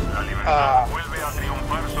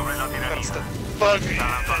bug.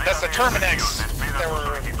 That's the Terminex that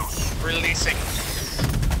we're releasing.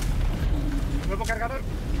 Nuevo cargador.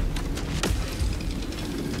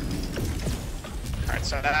 Alright,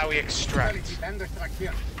 so now we extract. Solicitando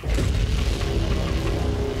extracción.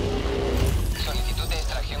 Solicitud de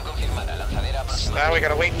extracción confirmada. Lanzadera So próxima. now we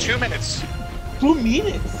gotta wait 2 minutes. 2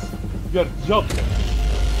 minutes? You're joking.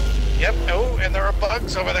 Yep, oh, and there are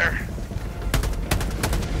bugs over there.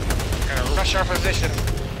 We're gonna rush our position.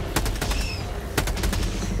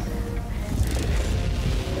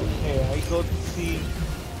 Okay, I go to see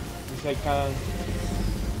if I can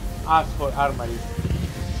ask for armory.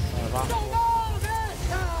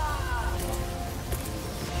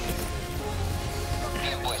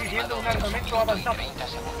 Tiempo Siguiendo estimado un menos armamento minuto y avanzado. 30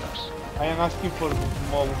 segundos. I am asking for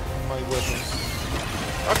more my weapons.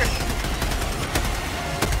 Okay.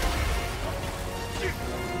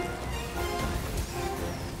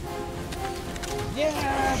 Yeah!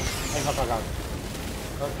 I have a gun.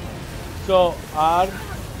 Okay. So, are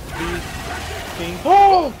these things...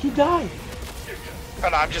 Oh! You died! Oh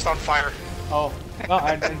no, I'm just on fire. Oh, oh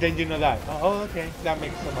and then you know that. Oh, okay. That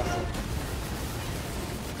makes so much sense.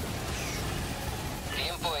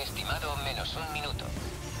 Tiempo estimado menos un minuto.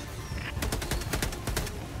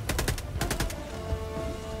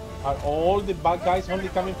 Are all the bad guys only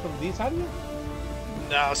coming from this area?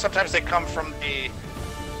 No, sometimes they come from the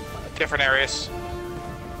different areas.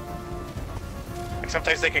 Like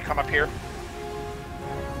sometimes they can come up here.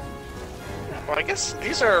 Well, I guess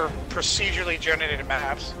these are procedurally generated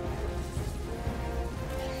maps.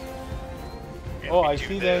 And Oh, we I do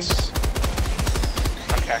see them. this.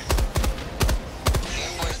 Okay.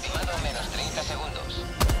 Tiempo estimado menos 30 segundos.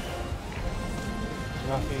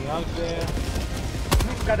 Nothing out there.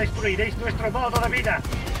 Nunca destruiréis nuestro modo de vida.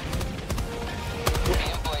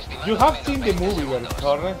 Tiempo estimado You have menos seen the 20 movie, segundos.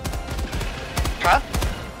 correct? Huh?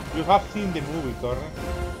 You have seen the movie, correct?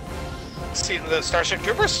 See the Starship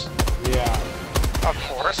Troopers? Yeah. Of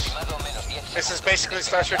course. Estimado menos 10 This is segundos. basically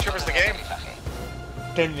Starship Troopers the game.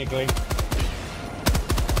 Aterrizaje. Technically.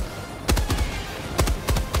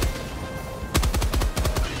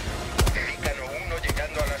 Pelícano 1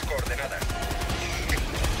 llegando a las coordenadas.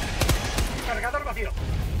 Cargador vacío.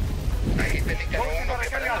 Ahí, Pelícano 1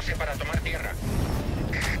 preparándose para tomar tierra.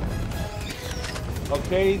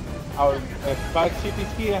 Okay, our flagship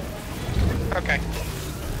is here. Okay.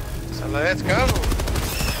 So let's go. Okay.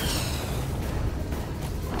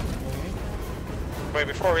 Wait,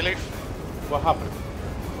 before we leave, What happened?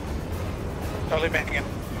 don't leave me hanging.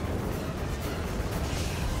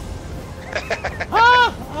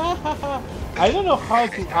 I don't know how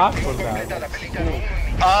to ask for Completa la that. Pelícano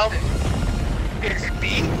 1 It's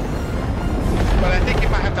B, but I think you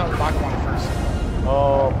might have to unlock one first.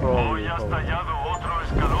 Oh, probably. Hoy has probably. tallado otro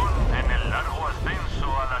escalón en el largo ascenso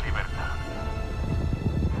a la libertad.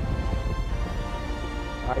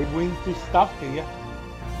 I win to stuff here.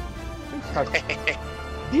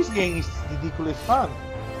 This game is ridiculous fun.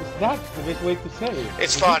 Is that the best way to say it?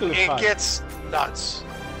 It's fun. Ridiculous It fun. gets nuts.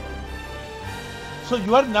 So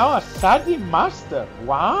you are now a Sergeant Master.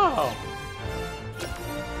 Wow.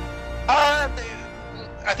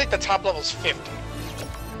 I think the top level is 50.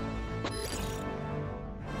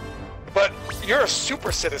 But you're a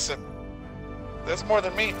super citizen. That's more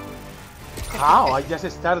than me. How? I just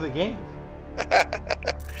started the game.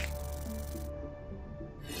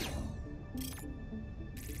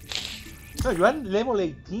 No, you are level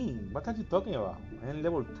 18. What are you talking about? I'm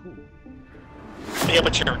level 2. Yeah,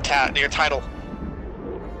 but your title.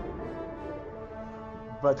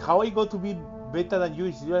 But how I go to be better than you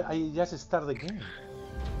is I just start the game.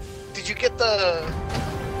 Did you get the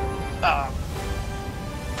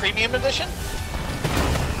premium edition?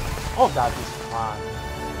 Oh, that is fun.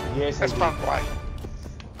 Yes, That's I did. probably why.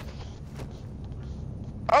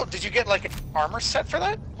 Oh, did you get like an armor set for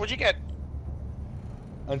that? What'd you get?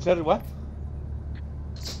 I'm sorry, what?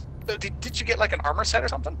 Did you get like an armor set or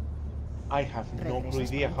something? I have no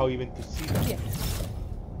idea how even to see that.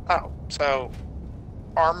 Oh, so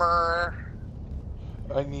armor.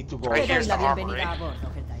 I need to go. Right Te doy here's la the armory. bienvenida a bordo,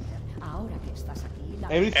 Helldiver. Ahora que estás aquí, la...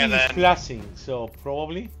 Everything And is then- flashing, so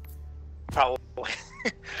probably. Probably.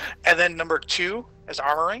 And then number 2 is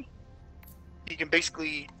armory. You can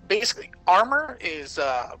basically armor is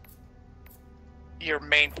your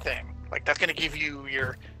main thing. Like that's gonna give you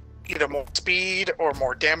your either more speed or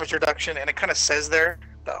more damage reduction, and it kind of says there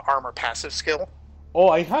the armor passive skill. Oh,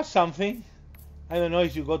 I have something. I don't know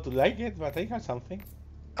if you got to like it, but I have something.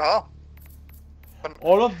 Oh.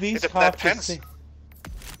 All of these That have the depends. same.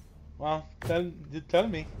 Well, tell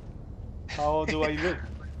me. How do I look?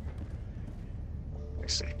 Let me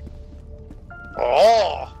see.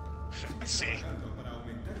 Oh! Let's see.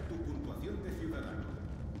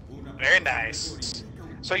 Very nice.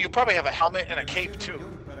 So you probably have a helmet and a cape too.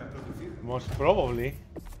 Most probably.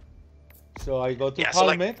 So I go to Yeah, so,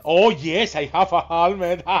 like- helmet. Oh yes, I have a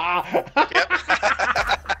helmet.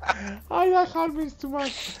 I like helmets too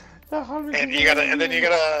much. The helmet And is you gotta, really and then you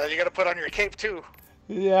good. gotta put on your cape too.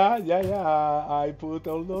 Yeah. I put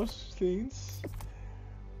all those things.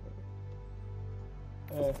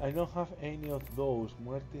 I don't have any of those.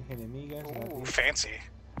 Muertes enemigas. Ooh, nothing. fancy.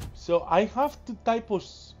 So I have two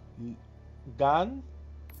types of gun.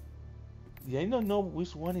 Yeah, I don't know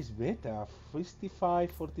which one is better.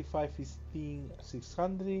 55, 45, 15,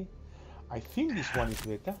 600. I think this one is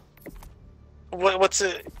better. What's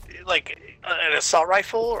it like? An assault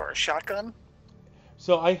rifle or a shotgun?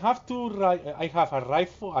 So I have I have a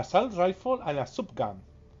rifle, assault rifle, and a subgun.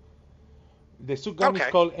 The subgun is Okay.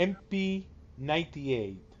 called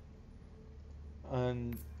MP98,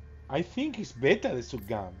 and I think it's better the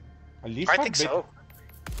subgun. At least I have think better. so.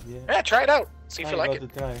 Yeah. Yeah, try it out. See if I you like got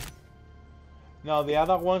it. to try. No, the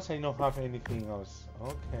other ones I don't have anything else.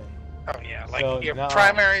 Okay. Oh yeah, like So your now-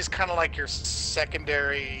 primary is kind of like your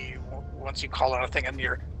secondary. Once you call it a thing, and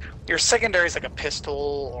your secondary is like a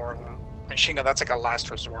pistol or a machine gun. That's like a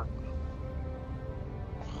last resort.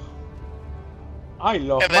 I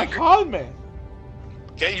love And my then- helmet.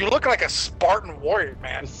 Yeah, you look like a Spartan warrior,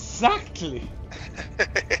 man. Exactly.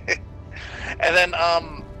 And then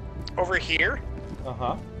over here,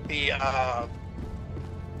 Uh-huh.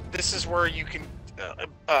 this is where you can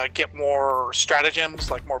get more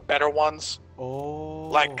stratagems, like more better ones, Oh.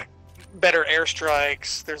 like better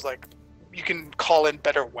airstrikes. There's like you can call in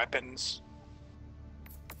better weapons.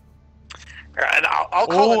 And I'll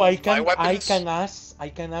call Oh, in I can my weapons. I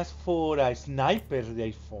can ask for a sniper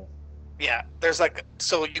rifle. Yeah, there's like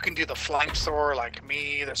so you can do the flamethrower like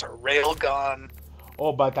me. There's a rail gun.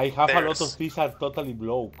 Oh, but I have a lot There's- of these are totally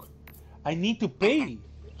broke. I need to pay.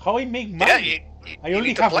 How I make money? Yeah, you I only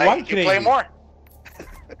need to have play. one You play credit. more.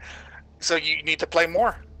 So you need to play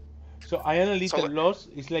more. So I am a little So- lost.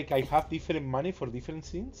 It's like I have different money for different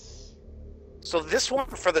things. So this one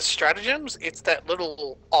for the stratagems, it's that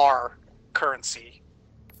little R currency.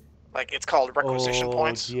 Like it's called requisition Oh,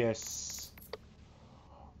 points. yes.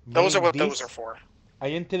 Those are Man, what those this- are for. I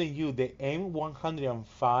am telling you, the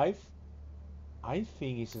M105, I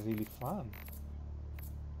think it's really fun.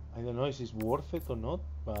 I don't know if it's worth it or not,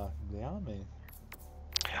 but yeah, man.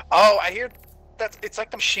 Oh, I hear that it's like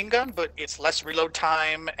the machine gun, but it's less reload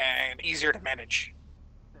time and easier to manage.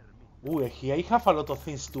 Ooh, here I have a lot of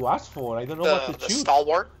things to ask for. I don't know what to The choose.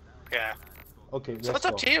 stalwart. Yeah. Okay, So let's it's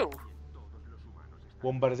up go. to you.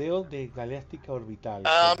 Bombardeo de Galáctica Orbital.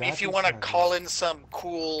 So If that you is want to nice. call in some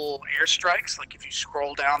cool airstrikes, like if you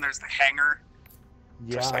scroll down, there's the hangar.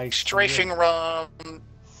 Yeah, There's I like see strafing it. run.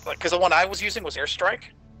 Like, because the one I was using was airstrike.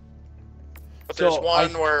 But there's So,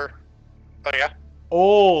 one where. Oh yeah.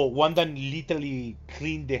 Oh, one that literally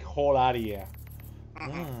cleaned the whole area.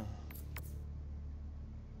 Mhm. Ah.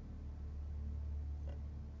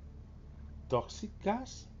 Toxic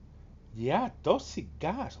gas? Yeah, toxic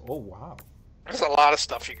gas. Oh, wow. There's a lot of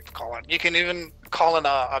stuff you can call in. You can even call in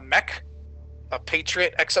a mech, a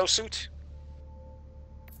Patriot exosuit.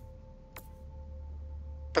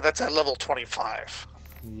 But that's at level 25.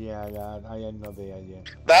 Yeah, I am not there yet.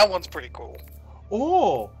 That one's pretty cool.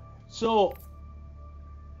 Oh, so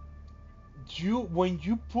when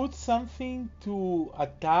you put something to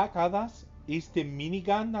attack others, is the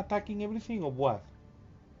minigun attacking everything or what?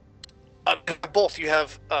 Both. You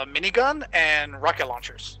have a minigun and rocket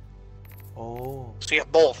launchers. Oh, So you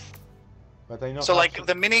have both. but I know. So how like to-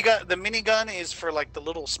 the minigun is for like the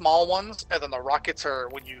little small ones, and then the rockets are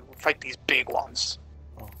when you fight these big ones.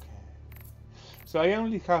 Okay. So I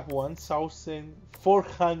only have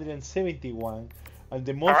 1,471, and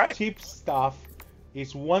the most Alright. cheap stuff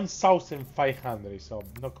is 1,500. So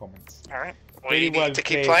no comments. All right. Well, Very you well need to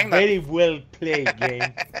keep played. playing that. Very well played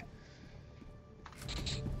game.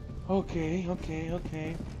 Okay.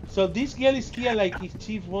 So this girl is here like if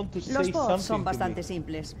she want to Los say bots something son to bastante me.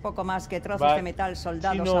 simples, poco más que trozos But de metal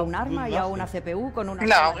soldados she a no un arma do y a una nothing. CPU con una No,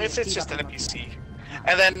 sala it's directiva just an primitiva. NPC.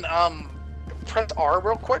 And then press R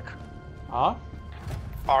real quick. Ah,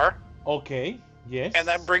 R. okay. Yes. And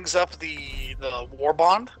that brings up the war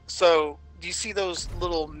bond. So do you see those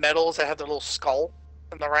little medals that have the little skull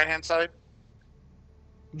on the right hand side?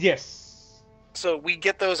 Yes. So we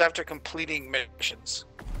get those after completing missions.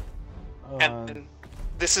 And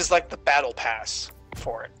this is like the battle pass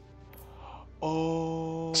for it.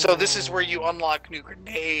 Oh. So this is where you unlock new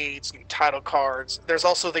grenades, new title cards. There's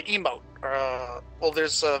also the emote. Well,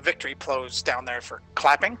 there's victory pose down there for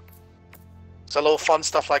clapping. So a little fun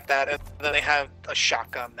stuff like that. And then they have a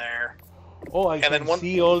shotgun there. Oh, I can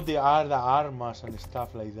see all the armas and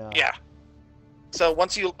stuff like that. Yeah. So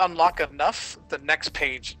once you unlock enough, the next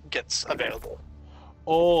page gets available.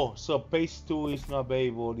 Oh, so page 2 is not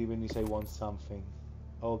available even if I want something.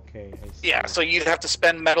 Okay, I see. Yeah, so you have to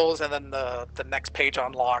spend medals, and then the next page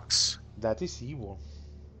unlocks. That is evil.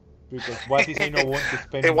 Because what is I not want to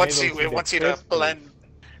spend it wants medals you to place? blend.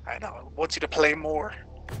 I know. It wants you to play more.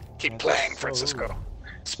 Keep playing, Francisco.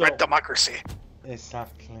 Spread democracy.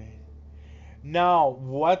 Exactly. Now,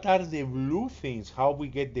 what are the blue things? How we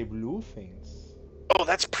get the blue things? Oh,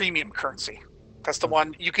 that's premium currency. That's the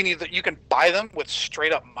one you can buy them with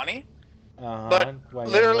straight up money. But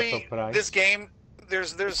literally, this game,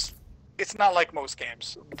 it's not like most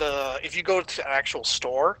games. If you go to an actual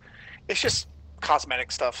store, it's just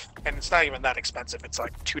cosmetic stuff, and it's not even that expensive. It's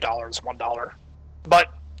like $2, $1.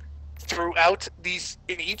 But throughout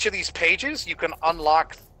in each of these pages, you can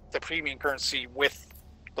unlock the premium currency with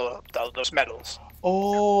those medals.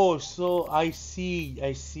 Oh, so I see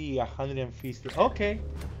 150. Okay.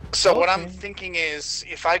 So what I'm thinking is,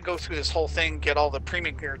 if I go through this whole thing, get all the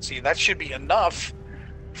premium currency, that should be enough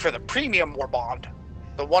for the premium war bond,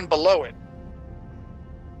 the one below it.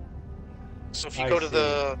 So if you go to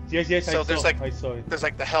the so there's like there's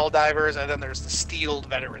like the Helldivers, and then there's the Steeled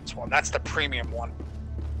Veterans one. That's the premium one.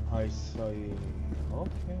 I see.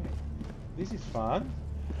 Okay, this is fun.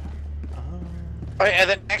 And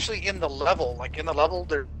then actually in the level,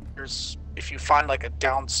 there's if you find like a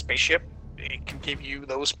downed spaceship, it can give you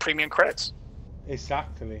those premium credits.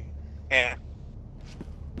 Exactly. Yeah.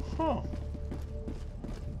 Huh.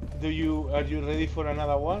 Are you ready for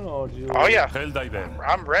another one, or do you... Oh yeah. Helldiver.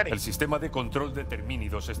 I'm ready. El sistema de control de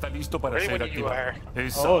Termínidos está listo para Ready ser when you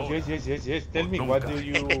activado. Yes. Tell me,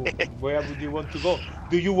 where would you want to go?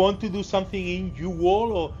 Do you want to do something in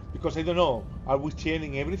U-Wall, or because I don't know, are we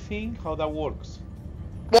sharing everything? How that works?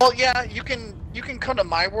 Well, yeah, you can come to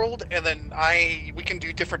my world, and then we can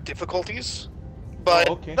do different difficulties. But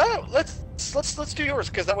no, let's do yours,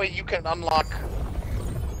 because that way you can unlock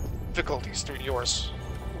difficulties through yours.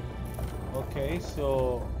 Okay,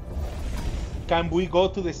 so can we go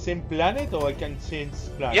to the same planet, or I can change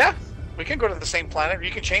planets? Yeah, we can go to the same planet.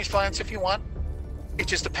 You can change planets if you want. It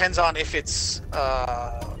just depends on if it's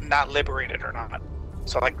not liberated or not.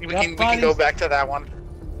 So like we can go back to that one.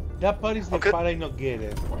 That part is the part I not get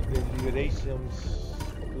it. The Liberations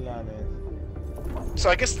planet. So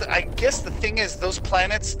I guess the thing is, those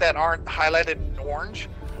planets that aren't highlighted in orange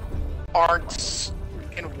aren't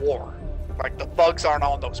in war. Like the bugs aren't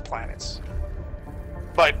on those planets.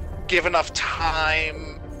 But give enough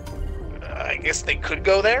time, I guess they could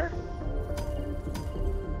go there.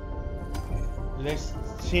 Let's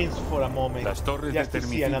change for a moment. Las torres de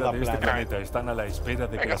termicidad de este planeta están a la espera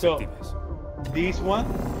de que las actives. This one?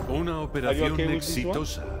 Una operación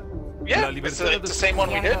exitosa. Yeah, La libertad it's the same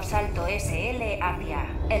one we did. Salto SL hacia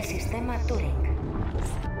el sistema Turing.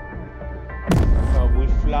 So we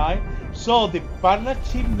fly. So the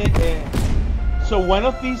partnership. So one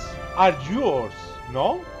of these are yours,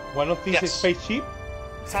 no? One of these spaceship.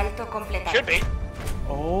 Salto completado. Should be.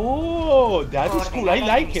 Oh, that is cool. I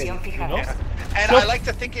like it. You know? Yeah. And I like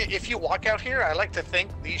to think, if you walk out here, I like to think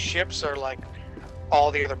these ships are like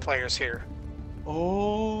all the other players here.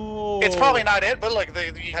 Oh. It's probably not it, but like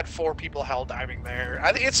you had 4 people hell diving there.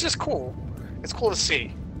 It's just cool. It's cool to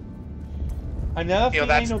see. Another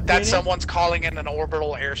thing that's someone's calling in an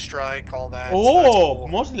orbital airstrike, all that. Oh, so cool.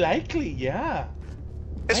 Most likely, yeah.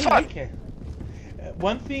 It's fun. Like it.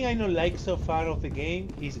 One thing I don't like so far of the game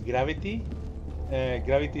is gravity.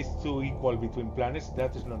 Gravity is too equal between planets.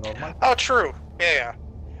 That is not normal. Oh, true. Yeah.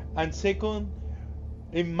 And second,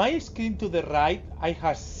 in my screen to the right, I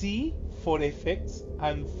have C for effects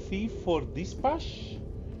and C for dispatch.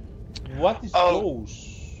 What is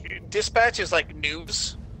those? Dispatch is like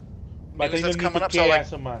news. But news I that's don't coming need up. to So care like,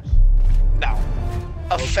 so much. No.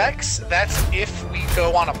 Effects, that's if we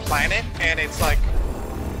go on a planet and it's like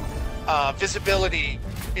visibility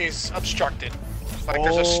is obstructed. Like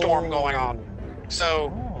there's a storm going on.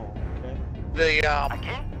 So the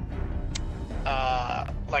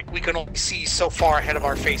like we can only see so far ahead of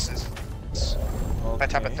our faces. That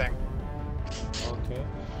type of thing. Okay.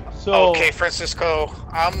 So okay, Francisco,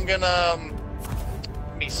 I'm gonna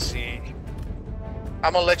let me see.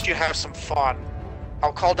 I'm gonna let you have some fun.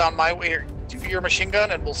 I'll call down my way here. Do your machine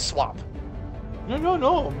gun and we'll swap.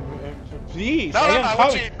 No. Please. No, I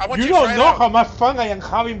want you You to don't try it know out. how much fun I am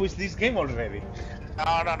having with this game already. No.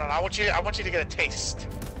 I want you to get a taste.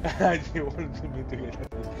 You want me to get it.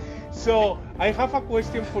 So I have a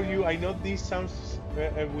question for you. I know this sounds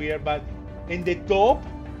weird, but in the top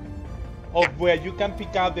of where you can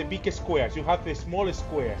pick out the big squares, you have the small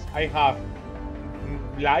squares. I have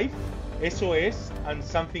life, SOS, and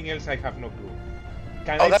something else I have no clue.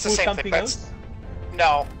 Can I That's put the same something thing. else?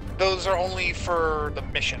 No, those are only for the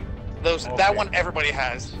mission. That one everybody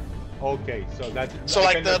has. Okay, so that. So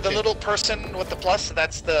like the little person with the plus,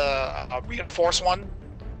 that's the reinforced one.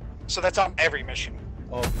 So that's on every mission.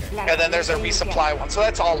 Okay. And then there's a resupply one. So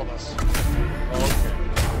that's all of us. Okay.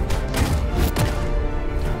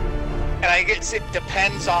 And I guess it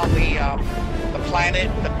depends on the planet,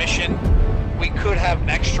 the mission. We could have an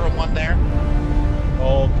extra one there.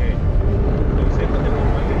 Okay.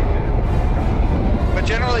 But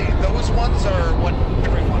generally, those ones are what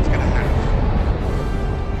everyone's gonna have.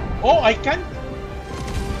 Oh, I can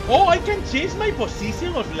change my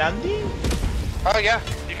position of landing? Oh yeah,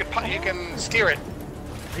 you can steer it.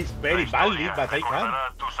 It's very badly, but I can.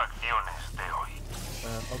 tus acciones de hoy.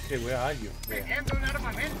 Okay, where are you? There.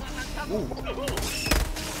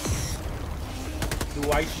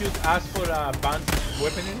 Do I should ask for advanced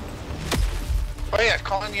weaponry? Oh yeah,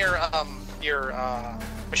 call in your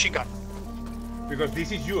machine gun. Because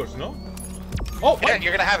this is yours, no? Oh, yeah,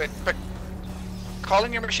 you're gonna have it, but call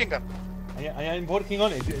in your machine gun. I am working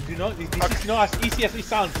on it. You know, this is not as easy as it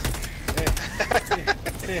sounds.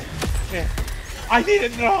 I did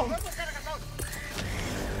it wrong.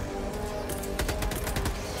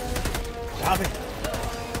 Damn it.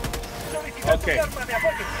 Okay.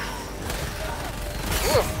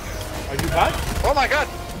 Are you back? Oh my god!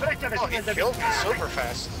 Oh, he killed me super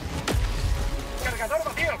fast.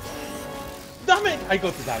 Damn it! I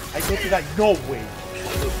got to die. No way.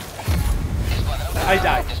 I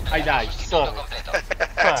died. Sorry.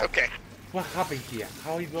 That's okay. What happened here?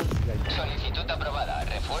 How it was like? Solicitud aprobada.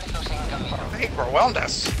 Refuerzos en camino. They overwhelmed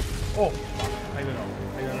us. Oh, fuck. I don't know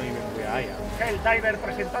even where I am. Helldiver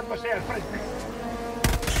presentándose al frente.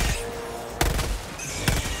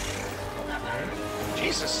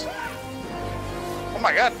 Jesus. Oh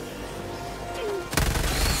my god.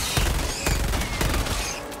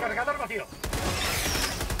 Cargador vacío.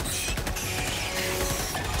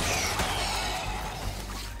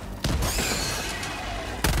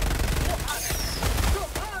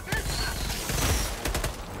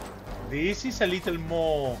 This is a little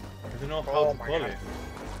more. I don't know how to call it.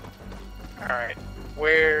 Alright.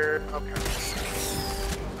 Where. Okay.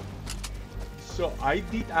 So I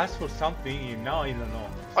did ask for something, and now I don't know.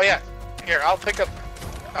 Oh yeah. Here, I'll pick up.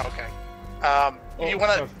 Oh, okay. You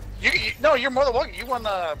wanna? No, you're more than welcome. You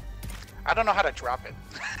wanna? I don't know how to drop it.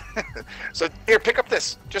 So here, pick up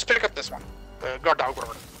this. Just pick up this one. The guard dog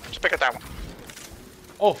whatever. Just pick up that one.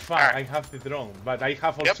 Oh, fine. Right. I have the drone, but I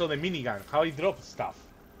have also the minigun. How I drop stuff?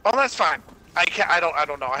 Oh, that's fine. I can't. I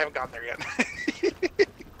don't know. I haven't gotten there yet.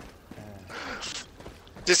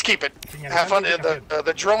 Just keep it. Have fun.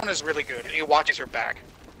 The drone is really good. It watches your back.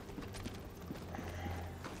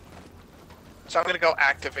 So I'm gonna go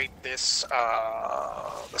activate this.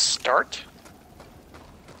 The start.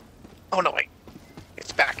 Oh no! Wait.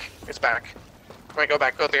 It's back. It's back. Wait, go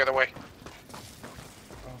back. Go the other way.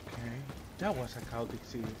 Okay. That was a chaotic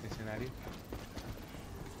scenario.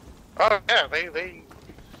 Oh yeah, they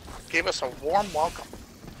gave us a warm welcome.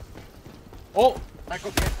 Oh!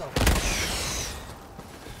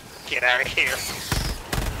 Get out of here.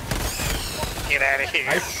 Get out of here.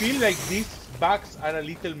 I feel like these bugs are a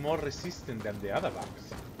little more resistant than the other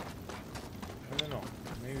bugs. I don't know.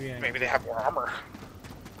 Maybe they have more armor.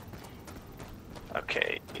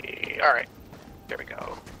 Okay. Alright. There we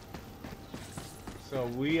go. So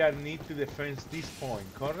we need to defend this point,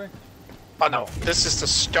 correct? Oh no. This is the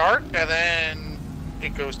start, and then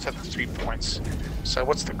it goes to the 3 points. So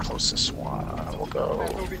what's the closest one? We'll go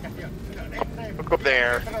up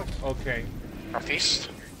there. Okay. Northeast.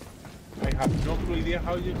 I have no clue idea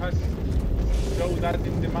how you have show that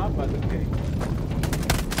in the map, but okay.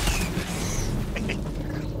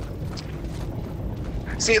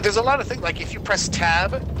 See, there's a lot of things like if you press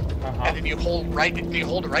tab and then you hold right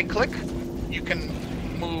click, you can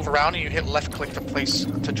move around and you hit left click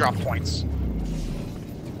to drop points.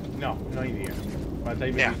 No idea. But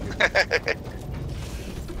I believe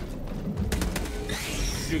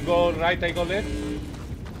you go right, I go left?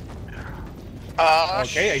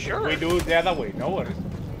 Okay, sure. We do it the other way, no worries.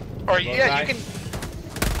 Or yeah, you can...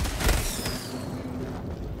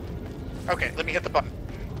 Okay, let me hit the button.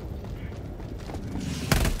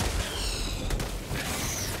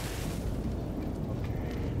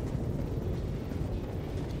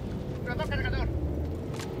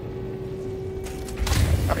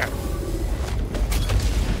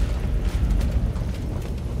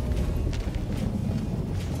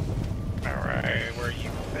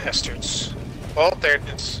 Oh, there it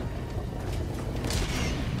is.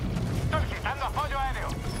 Solicitando apoyo aéreo.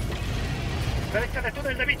 Derecha de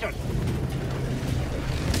túnel de bichos.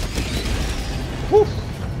 Uf.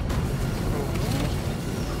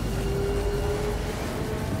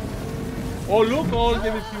 Oh, look, all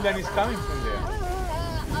the machine gun is coming from there.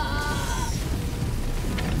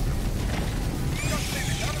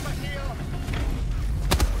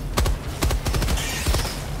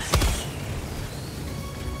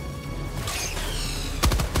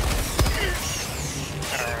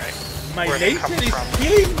 My laser is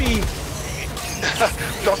killing me!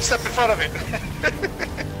 Don't step in front of it.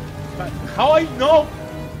 But how I know?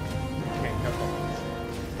 Okay, no problem.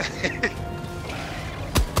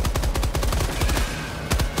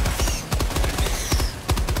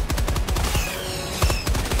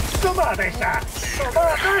 ¡Toma esa! ¡Toma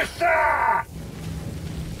esa!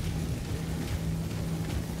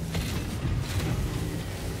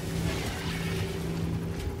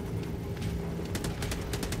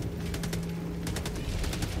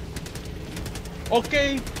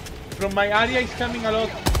 Okay, from my area is coming a lot.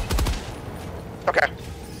 Okay.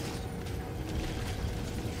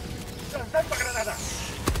 ¡Lanzando granada!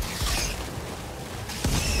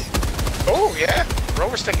 Oh, yeah.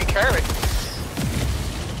 Rover's taking care of it.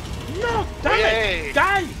 No, damn Yay. it!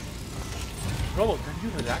 Die! Robo, can you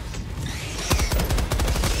relax?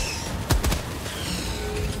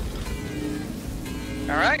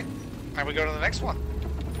 Alright. Now we go to the next one.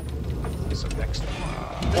 What's the next one?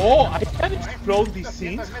 Oh, I can explode these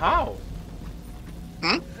things? How?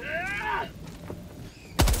 Hmm?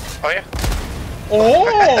 Oh, yeah.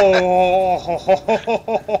 Oh!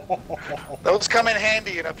 Those come in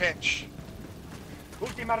handy in a pinch.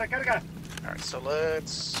 Última recarga. Alright, so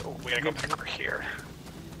let's... Oh, we gotta go back over here.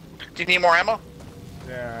 Do you need more ammo?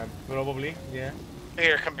 Probably, yeah.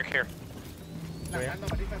 Here, come back here. Lanzando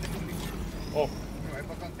balizas de munición. Oh.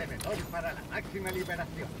 Nuevo contenedor para la máxima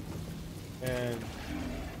liberación. And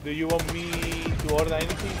do you want me to order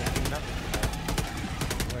anything? Nothing.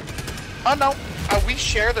 Oh, no. We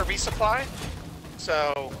share the resupply.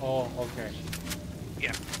 So... Oh, okay.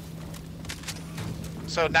 Yeah.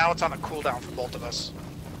 So now it's on a cooldown for both of us.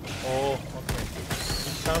 Oh, okay. It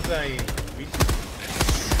sounds like bitches.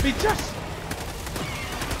 Bitches!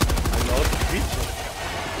 I love bitches.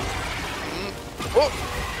 Whoa.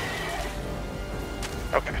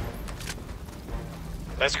 Okay.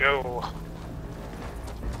 Let's go.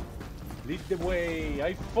 Lead the way.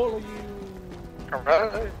 I follow you.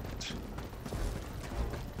 Alright.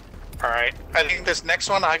 Alright. I think this next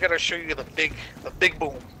one I gotta show you the big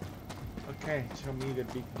boom. Okay, show me the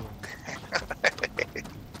big boom.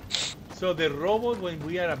 So the robot, when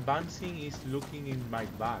we are advancing, is looking in my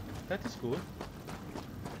back. That is good.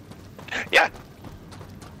 Yeah.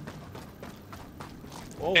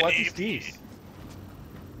 Oh, what is this?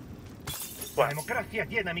 La democracia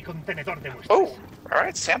llena mi contenedor de muestras. Oh,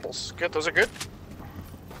 alright, samples. Good, those are good.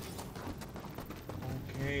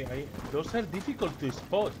 Okay, those are difficult to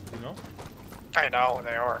spot, you know? I know,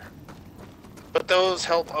 they are. But those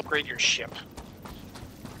help upgrade your ship.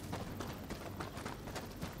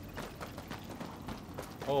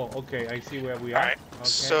 Oh, okay, I see where we are. Alright, Okay.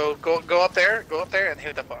 so go up there and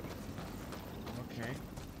hit the button. Okay.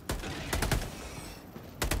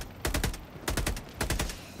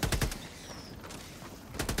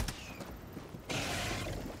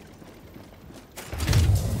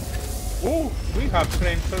 Oh, we have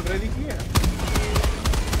friends already here.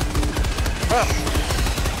 Oh.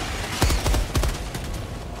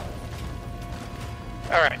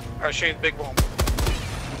 Alright, I'll show you the big boom.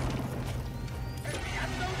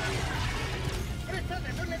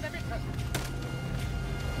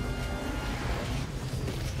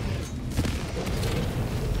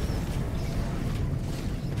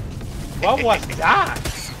 What was that?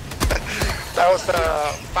 That was the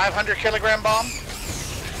 500 kilogram bomb.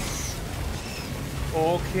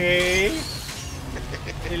 Okay.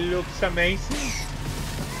 It looks amazing.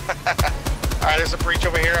 Alright, there's a breach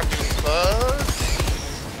over here. I'm doing buzz.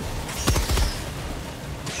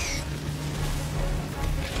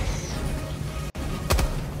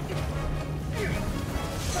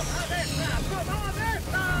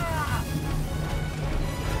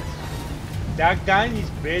 That gun is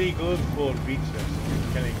very good for beaches,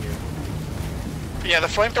 I'm telling you. Yeah, the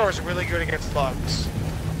flamethrower is really good against bugs.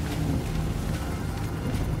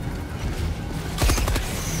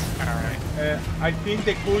 Alright. I think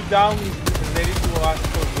the cooldown is ready to ask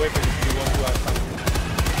for weapons if you want to ask something.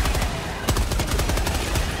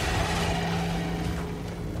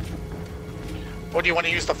 What, do you want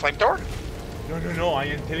to use the flamethrower? No, I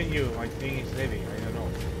am telling you, I think it's ready. I don't know.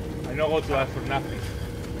 I don't go to ask for nothing.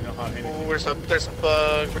 You know? don't have anything. Ooh, there's a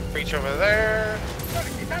bug breach over there.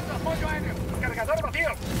 Solicitando apoyo aéreo. Cargador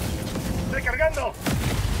vacío. Recargando.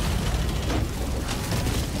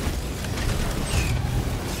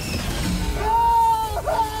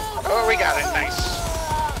 Oh, we got it. Nice.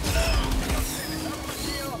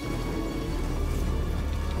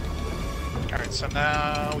 Alright, so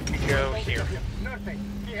now we can go here. Norte,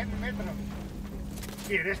 100 metros.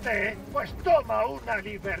 ¿Quieres té? Pues toma una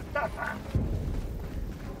libertaza.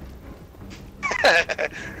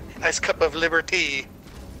 Nice cup of liberty.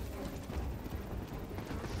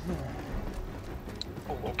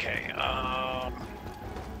 Oh, okay.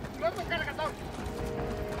 Nuevo cargador.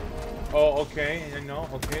 Oh, okay. No.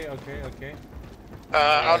 Okay.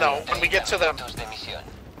 Oh no. When we get to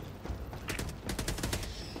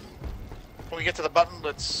the button,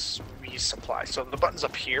 let's resupply. So the button's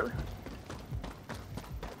up here.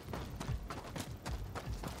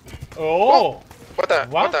 Oh! What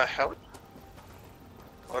the hell?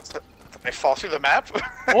 What's that? Did I fall through the map?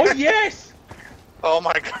 Oh yes! Oh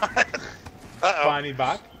my god. Uh-oh. Funny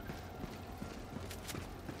back.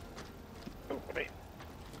 Oh, wait.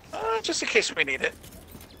 Just in case we need it.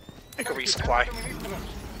 I can resupply.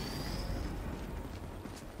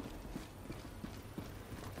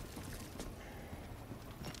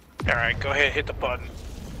 Alright, go ahead, hit the button.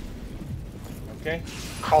 Okay.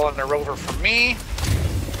 Calling a rover for me.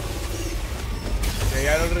 They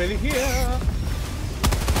are already here.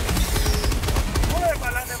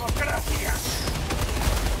 ¡Mueva la democracia!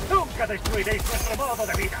 Nunca destruiréis nuestro modo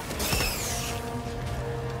de vida.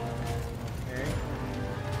 Okay.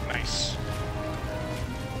 Nice.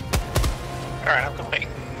 Alright, I'm going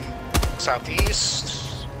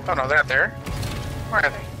southeast. Oh no, they're not there. Where are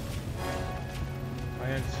they? I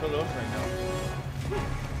am so lost right now.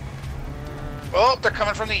 Oh, they're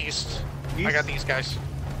coming from the east. I East? got these guys.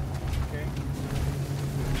 Okay.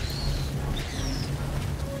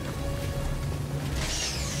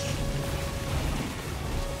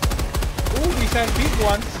 Ooh, these are big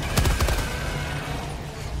ones.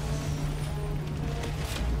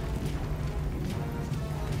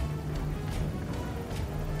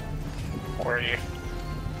 Where are you?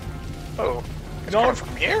 Oh, it's No. coming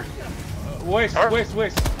from here? West.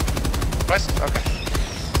 West? Okay.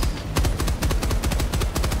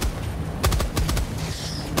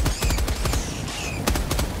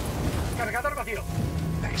 Cargador vacío.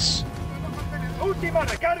 Nice. Última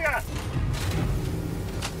recarga.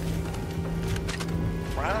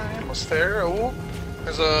 Right, almost there. Oh,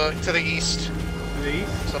 there's a to the east. To the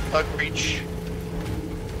east. There's a bug breach.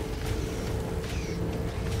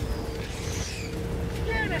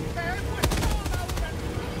 ¿Quieres té? Pues toma una.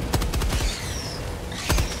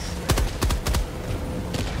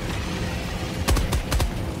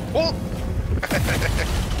 Oh!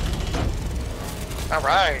 All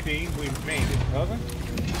right. I think we made it, haven't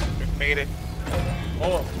We made it.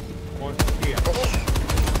 Oh, one here. Oh.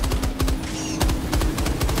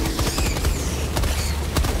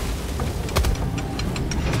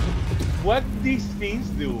 What these things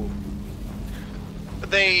do?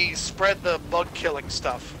 They spread the bug killing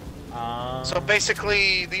stuff. So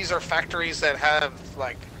basically, these are factories that have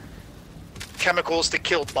like chemicals to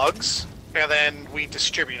kill bugs, and then we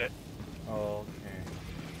distribute it. Okay.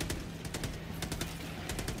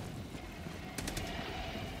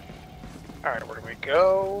 All right, where do we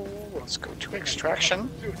go? Let's go to extraction.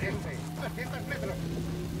 Sureste, 200 metros.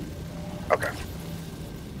 Okay.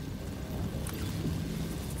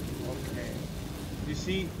 Okay. You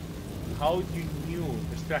see how you knew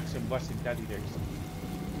extraction was in that direction?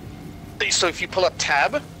 So if you pull up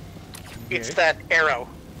tab, it's Yes. that arrow.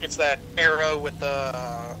 It's that arrow with the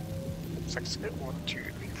 1, 2,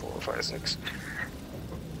 3, 4, 5, 6.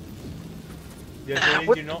 Just letting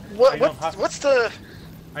What, you know, what, I what, don't have, what's the?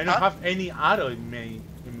 I don't huh? have any arrow in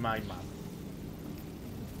my map.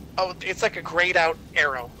 Oh, it's like a grayed out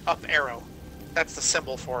arrow, up arrow. That's the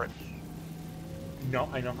symbol for it. No,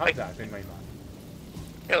 I don't have Like- that in my map.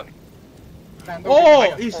 Really?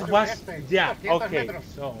 Oh, Sureste, it was, yeah, 200 okay. metros.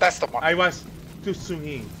 So That's the one. I was too soon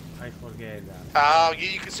in. I forget that. Oh,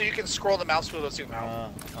 you can, so you can scroll the mouse wheel to zoom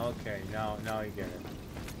out. Okay, now I get it.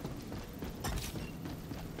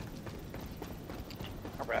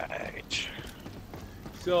 All right.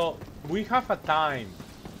 So we have a time.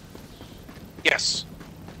 Yes.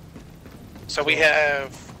 So we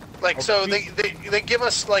have, like, so Okay. they give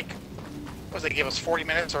us like, what does they give us? 40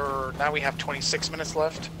 minutes, or now we have 26 minutes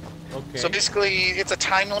left. Okay. So basically, it's a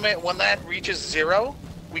time limit. When that reaches 0,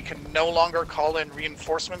 we can no longer call in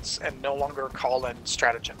reinforcements and no longer call in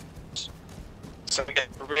stratagems. So we get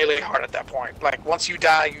really hard at that point. Like, once you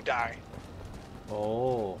die, you die.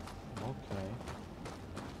 Oh, okay.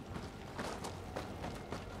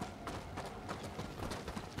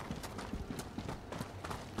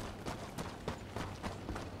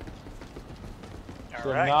 So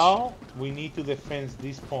Alright. now we need to defend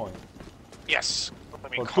this point. Yes.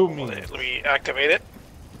 Let me For call 2 minutes. it. Let me activate it.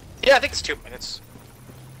 Yeah, I think it's 2 minutes.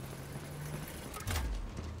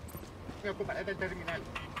 Me ocuparé del terminal.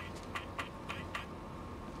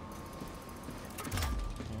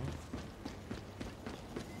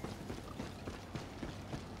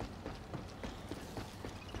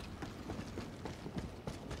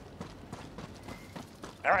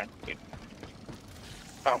 Alright.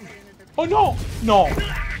 Oh. Oh no! No!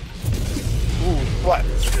 Ooh, What?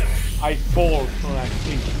 I fall from a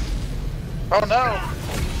cliff. Oh no!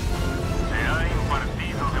 Se ha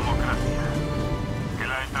impartido democracia. Que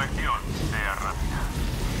la extracción sea rápida.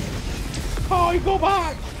 Oh, I go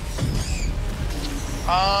back!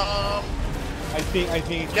 I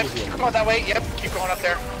think it's Yep, good keep here. going that way. Yep, keep going up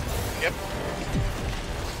there. Yep.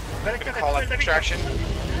 Call that extraction.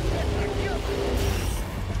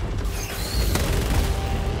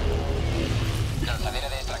 Lanzadera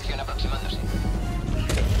de extracción aproximándose.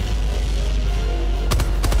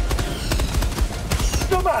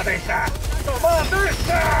 ¡Tomad esa! ¡Tomad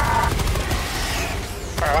esa!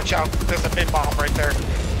 Alright, watch out. There's a mid bomb right there.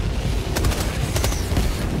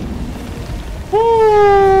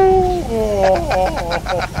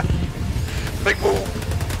 Big move.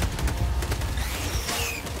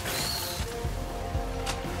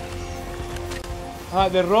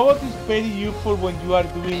 The robot is very useful when you are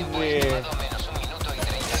doing the...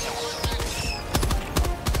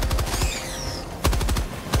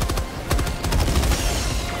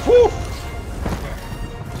 Whew!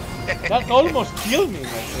 That almost killed me, my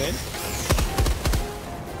friend.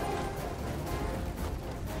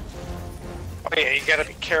 Oh yeah, you gotta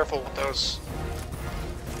be careful with those.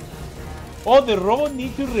 Oh, the robot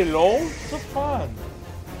needs to reload? So fun.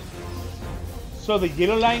 So the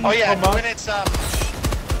yellow line Oh yeah, come up. when it's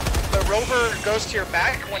the rover goes to your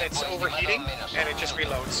back when it's overheating and it just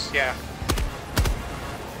reloads. Yeah.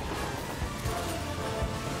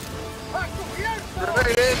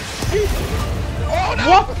 Grenade. Oh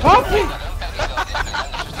no! What happened?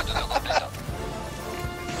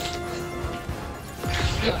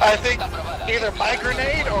 I think either my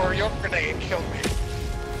grenade or your grenade killed me.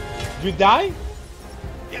 You die?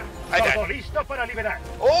 Yeah, I died. Todo listo para liberar.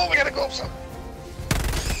 Oh, we gotta go up some.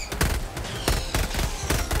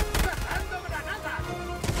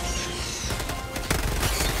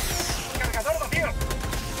 Cargador vacío.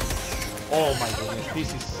 Oh my goodness,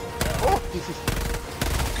 this is...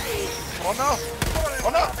 Oh no! Oh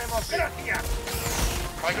no! Democracia.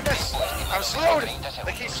 My goodness! I'm slowed!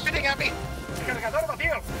 They keep spitting at me! Cargador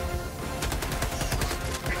vacío.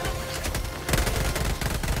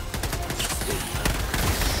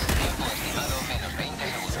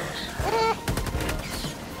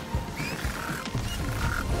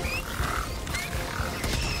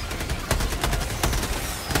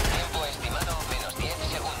 Tiempo estimado menos 10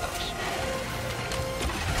 segundos.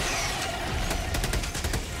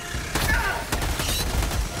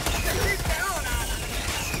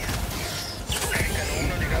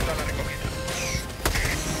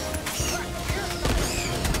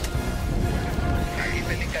 Aquí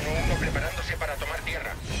Pelícano 1 preparándose para tomar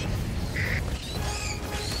tierra.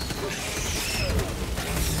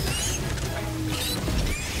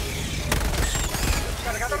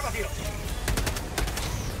 Cargador vacío.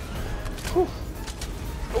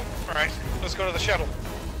 Alright, let's go to the shuttle.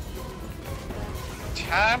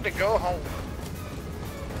 Time to go home.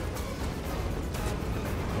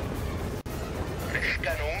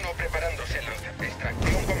 Pelícano 1 preparándose.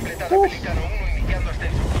 Extracción completada. Pelícano 1 iniciando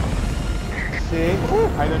ascenso. Say,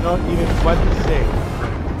 I don't know even what to say.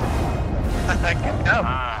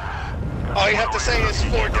 All you have to say is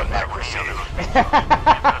for democracy.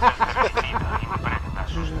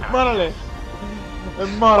 Morales.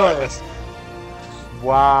 Morales.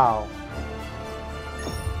 Wow.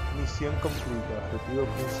 Misión cumplida. Objetivo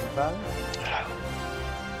principal.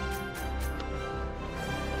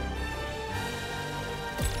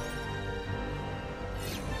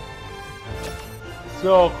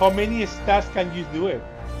 So, how many stars can you do it?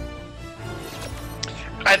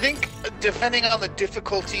 I think, depending on the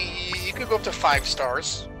difficulty, you could go up to 5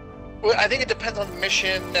 stars. Well, I think it depends on the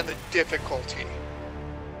mission and the difficulty.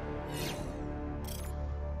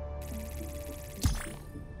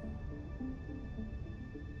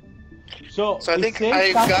 So I it think says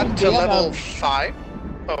I've something gotten to there level that- 5.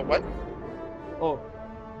 Oh, what? Oh,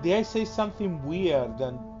 did I say something weird?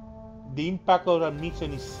 That the impact of a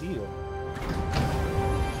mission is 0.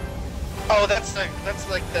 Oh, that's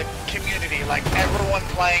like the community, like everyone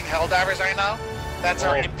playing Helldivers right now. That's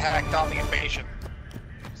our Oh. impact on the invasion.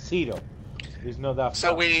 0. It's not that.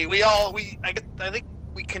 So far. I think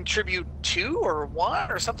we contribute 2 or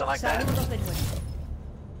 1 or something like that. Saludos de nuevo.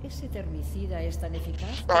 Ese termicida es tan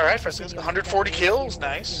eficaz. All right, for instance, 140 kills,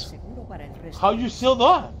 nice. How you seal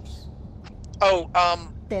that? Oh,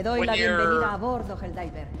 Te doy when la you're bienvenida a bordo,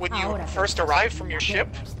 Helldiver. when you Ahora first que arrive estás from en your la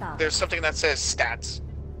ship, tierra está. there's something that says stats.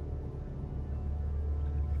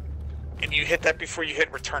 And you hit that before you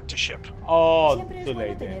hit return to ship. Oh, Siempre es too bueno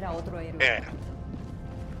late. tener a otro héroe. Yeah.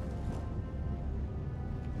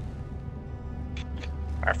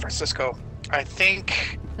 Alright, Francisco, I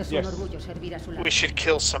think Es Yes. un orgullo servir a su lado. we should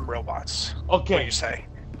kill some robots. Okay. What do you say?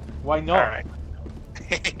 Why not? Alright.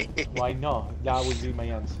 Why not? That would be my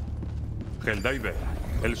answer. Helldiver,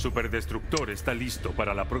 el superdestructor está listo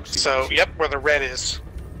para la próxima. So, yep, where the red is.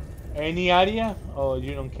 Any area, or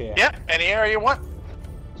you don't care? Yeah, any area you want.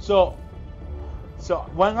 So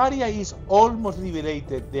one area is almost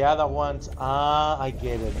liberated. The other ones, I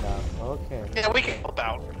get it now. Okay. Yeah, we can help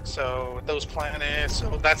out. So, those planets,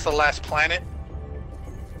 so that's the last planet.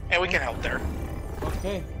 And we can help there.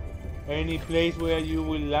 Okay. Any place where you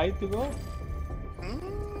would like to go?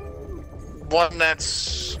 One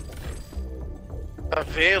that's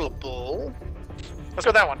available. Let's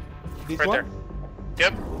go that one. This right one?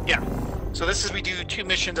 there. Yep. Yeah. So this is we do 2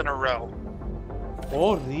 missions in a row.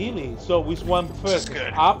 Oh, really? So which one is first?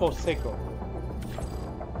 good. Up or second?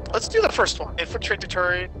 Let's do the first one. Infiltrate the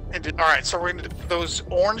turret. All right. So we're gonna do those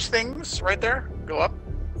orange things right there. Go up.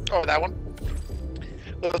 Oh, that one.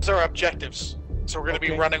 Those are objectives. So we're gonna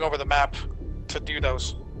be Okay. running over the map to do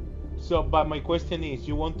those. So, but my question is,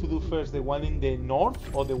 you want to do first the one in the north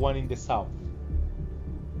or the one in the south?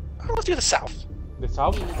 Let's do the south. The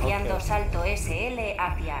south? Iniciando Okay. salto SL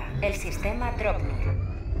hacia el sistema Dropnir.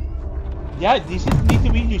 Yeah, this is need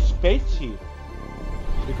to be your spaceship.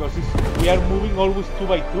 Because we are moving always 2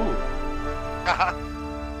 by 2. Uh-huh.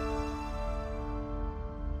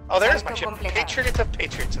 Oh, there's my Salto ship. completado. Patriot of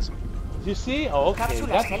patriotism. You see? Oh, okay, Cápsulas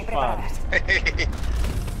that's gel fun. preparadas.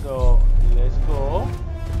 So, let's go.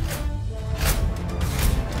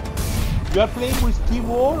 You are playing with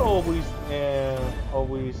keyboard or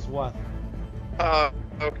with what?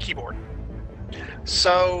 Keyboard.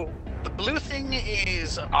 So the blue thing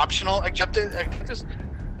is optional objectives.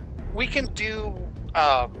 We can do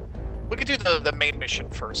the main mission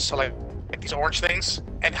first. So like these orange things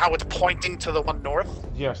and how it's pointing to the one north.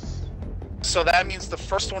 Yes. So that means the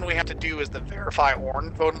first one we have to do is the verify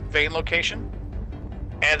orange vein location,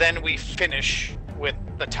 and then we finish with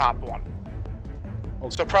the top one.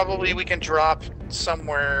 Okay. So probably we can drop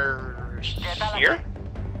somewhere here.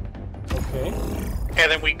 Okay. And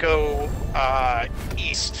then we go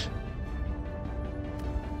east.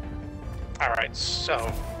 Alright,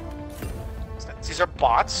 so these are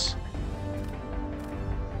bots.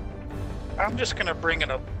 I'm just gonna bring in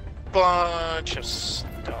a bunch of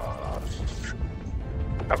stuff.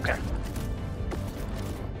 Okay.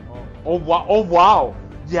 Oh wow! Oh wow!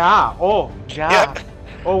 Yeah! Oh yeah! Yep.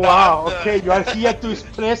 Oh wow! Okay, you are here to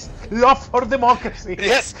express love for democracy.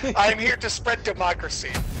 Yes, I'm here to spread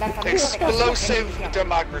democracy. Explosive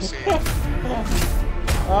democracy.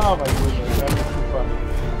 Oh my goodness, that is too funny.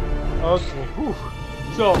 Okay. Whew.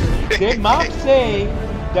 So the map say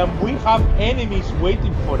that we have enemies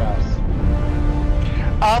waiting for us.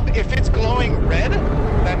 If it's glowing red,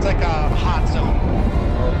 that's like a hot zone.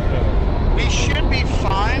 Okay. We should be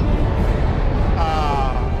fine.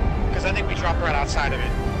 Because I think we dropped right outside of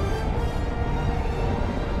it.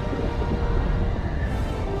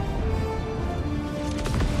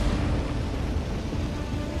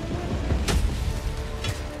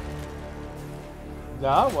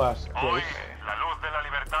 That was Hoy, close. la luz de la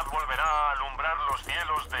libertad volverá a alumbrar los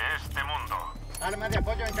cielos de este mundo. Arma de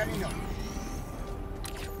apoyo en camino.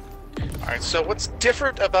 Alright, so what's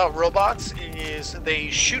different about robots is they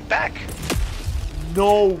shoot back.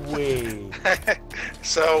 No way.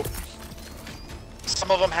 So, some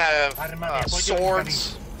of them have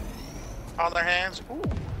swords on their hands. Ooh,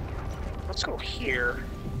 let's go here.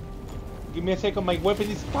 Give me a second, my weapon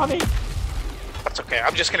is coming. That's okay,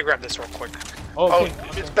 I'm just gonna grab this real quick. Okay.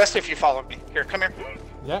 Oh, it's best if you follow me. Here, come here.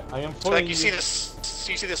 Yeah, I am So, following like, you see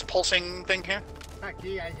this pulsing thing here?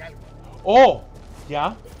 Aquí hay algo. Oh,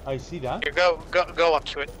 yeah, I see that. Here, go up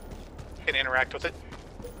to it and interact with it.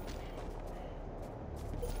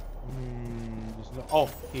 There's no, oh,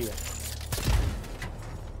 here.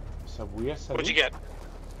 It's a weird salute. What'd you get?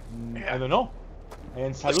 I don't know.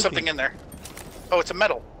 And There's saluting. something in there. Oh, it's a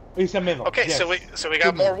medal. It's a medal. Okay, yes. so we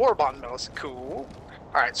got more warbot medals. Cool.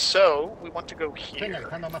 All right, so we want to go here.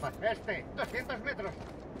 Señalizando mapa. Este, 200 metros.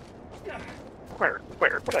 Where?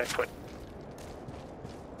 What did I put?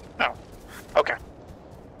 Oh, okay.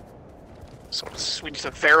 So we need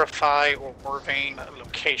to verify Orvane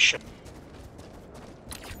location.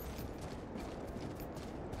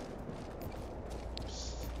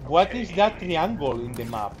 What is that triangle in the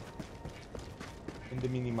map? In the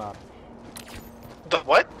mini-map? The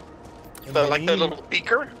what? Like the little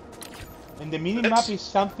beaker? In the mini-map is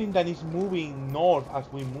something that is moving north as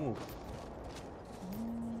we move.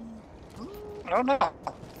 I don't know.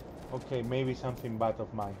 Okay, maybe something bad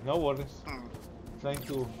of mine. No worries. Trying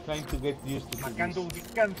to get used to this.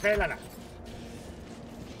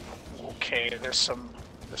 Okay, there's some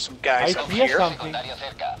guys up hear here. Something.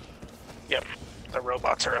 Yep, the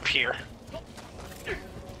robots are up here.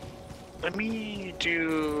 Let me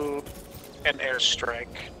do an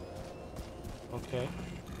airstrike. Okay.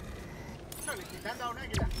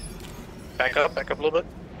 Back up a little bit.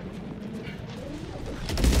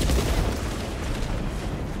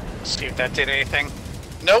 See if that did anything.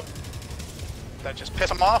 Nope. That just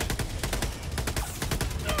pissed him off.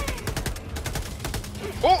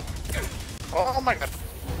 Oh! Oh my god.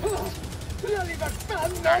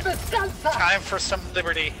 Time for some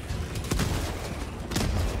liberty.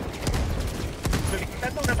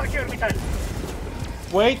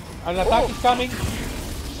 Wait, an attack is coming.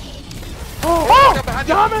 Oh,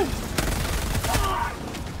 damn it!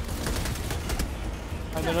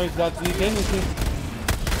 I don't know if that did anything.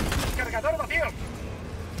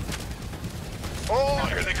 Oh,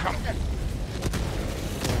 here they come. I'm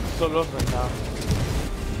so lost right now.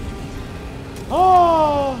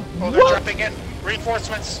 Oh, they're dropping in.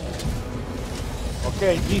 Reinforcements.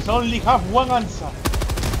 Okay, these only have one answer.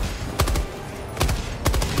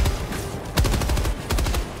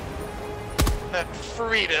 That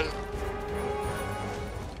freedom.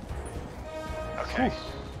 Okay. Oof.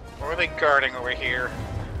 What are they guarding over here?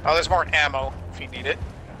 Oh, there's more ammo if you need it.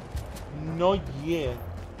 Not yet.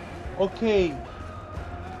 Okay.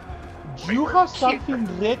 You have something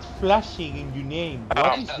red flashing in your name.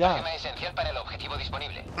 What is that?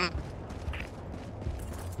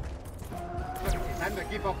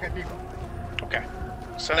 Okay.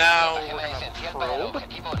 So now we're gonna probe,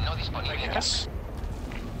 I guess.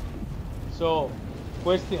 So,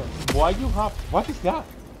 question, why you have, what is that?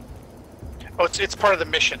 Oh, it's part of the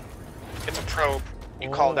mission. It's a probe. You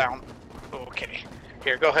call down. Okay.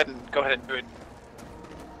 Here, go ahead and do it.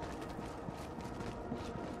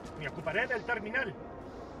 Me ocuparé del terminal.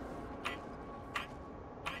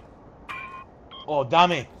 Oh,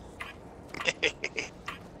 damn it.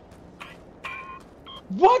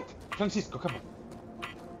 What? Francisco, come on.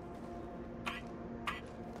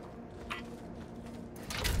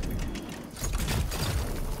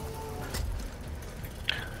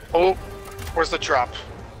 Oh, where's the drop?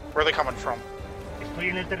 Where are they coming from? Estoy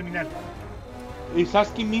en el terminal. It's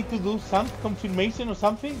asking me to do some confirmation or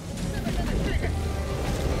something?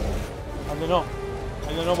 I don't know.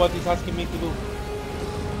 I don't know what it's asking me to do.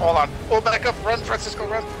 Hold on. Oh, back up. Run, Francisco,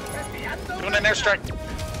 run. Doing an airstrike.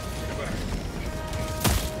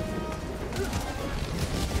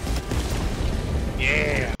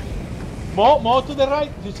 Yeah. More to the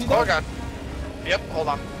right. You see that? Oh, God. Yep, hold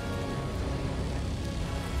on.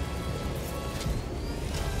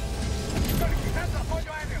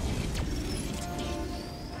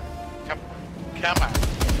 Come on.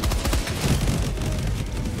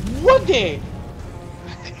 What the?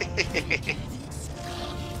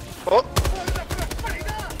 Oh.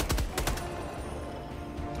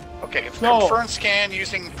 Okay, confirm scan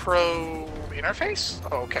using Pro interface?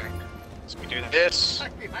 Oh, okay. So we do this.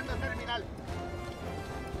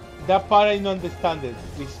 That part I don't understand it.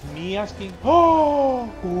 It's me asking. Oh!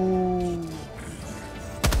 Ooh.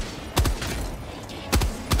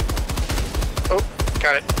 Oh,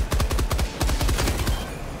 got it.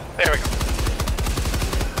 There we go.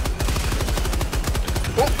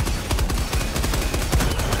 Oh.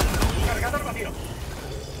 Cargador vacío.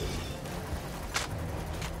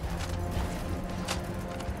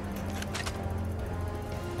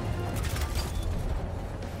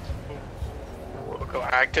 We'll go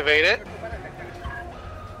activate it.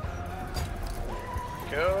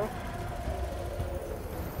 Go.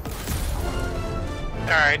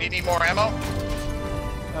 Alright, you need more ammo?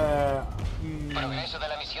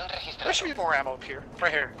 There should be more ammo up here.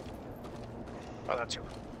 Right here. Oh, that's you.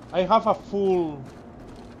 I have a full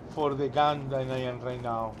for the gun that I am right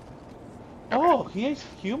now. Okay. Oh, here's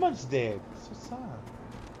humans dead. So sad.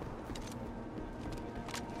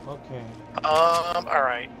 Okay.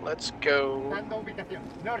 Alright, let's go.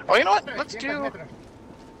 Oh, you know what? Let's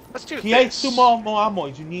do Here this. is two more ammo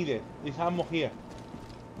if you need it. There's ammo here.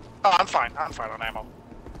 Oh, I'm fine. I'm fine on ammo.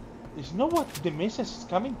 It's not what the message is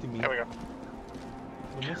coming to me. There we go.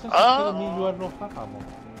 The message is telling me you are not have ammo.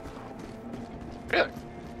 Really?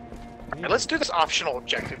 Alright, let's do this optional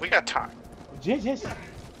objective. We got time. Yes, yes.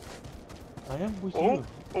 I am with Oh, you.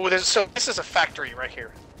 oh, so this is a factory right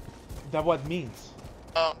here. That what means?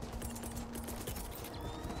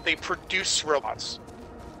 They produce robots.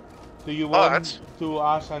 Do you want to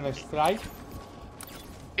ask an strike?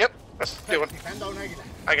 Yep, let's do it.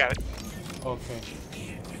 I got it. Okay.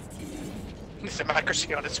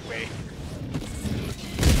 Democracy on its way.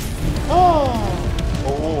 Oh!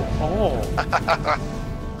 Oh!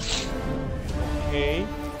 Okay.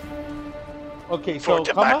 Okay, For so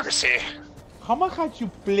democracy. how much had you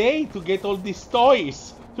played to get all these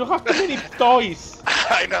toys? You have too many toys.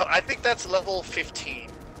 I know. I think that's level 15.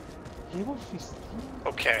 Level 15.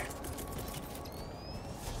 Okay.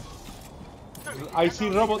 I see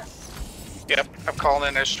robots. Yep, I'm calling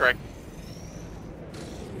in a strike.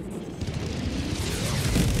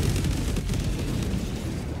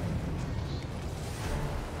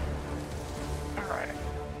 Alright.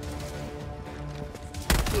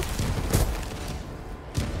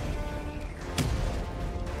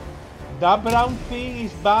 That brown thing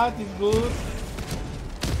is bad, is good.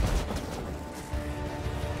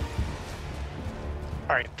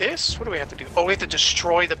 Alright, this? What do we have to do? Oh, we have to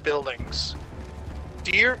destroy the buildings.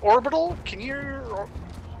 Do your orbital? Can you...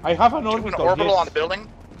 I have an do orbital, an orbital yes. on the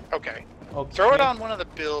building? Okay. Okay. Throw it on one of the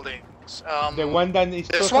buildings. The one that is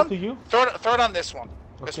this closer one? to you? Throw it on this one.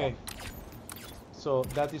 This Okay. one. So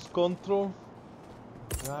that is control.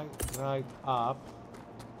 Right up.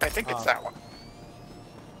 I think it's that one.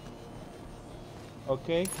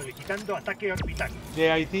 Okay. Solicitando ataque orbital.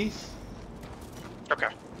 There it is. Okay.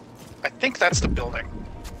 I think that's the building.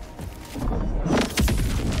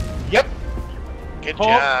 Yep. Good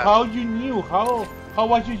job. How you knew? How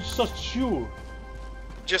was you so sure?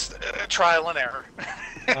 Just trial and error.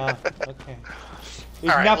 Okay.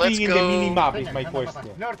 There's Alright, nothing let's in go. the mini-map is my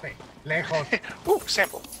question. Norte, lejos. Ooh,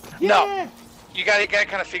 sample. Yeah. No. You gotta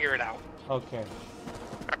kind of figure it out. Okay.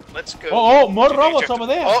 Alright, let's go. Oh, more to the robots objective. over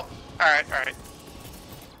there. Oh, alright.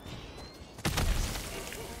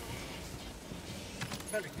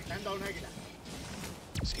 Solicitando un águila.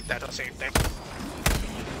 See, that does the same thing.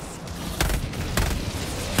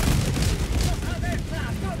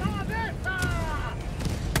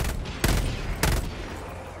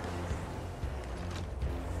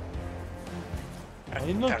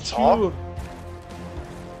 I'm not That's sure. all? I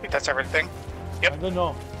think that's everything. Yep. I don't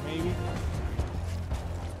know. Maybe.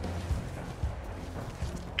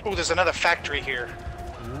 Oh, there's another factory here.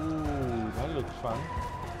 Ooh, that looks fun.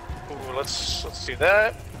 Ooh, let's do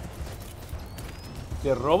that.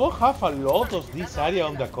 The robots have a lot of this area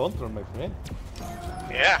under control, my friend.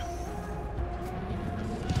 Yeah.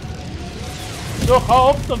 So how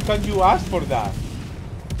often can you ask for that?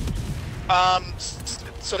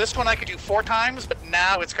 So this one I could do 4 times, but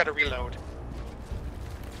now it's got to reload.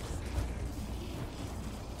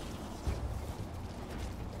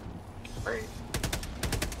 Great.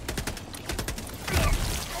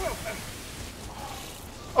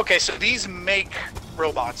 Okay, so these make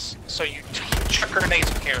robots. So you chuck grenades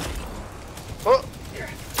in here. Oh!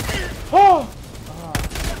 Oh!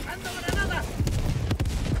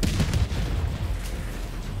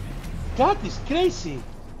 That is crazy.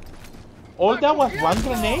 All that was one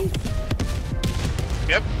grenade?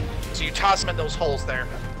 Yep. So you toss them in those holes there.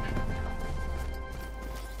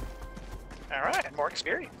 Alright, more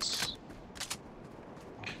experience.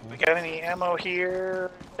 We got any ammo here?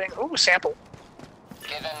 Thing? Ooh, sample.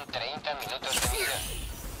 Quedan 30 minutos de misión.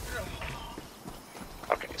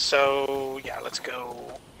 Okay, so yeah, let's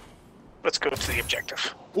go to the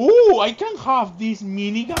objective. Ooh, I can have this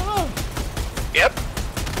minigun. Yep.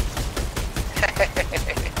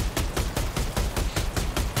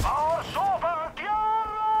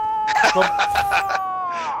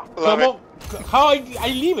 How I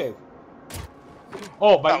leave it?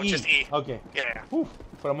 Oh, by E. Just E. Okay. Yeah. Oof.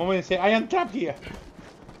 For a moment, I say I am trapped here.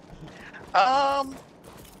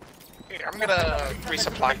 Here, I'm gonna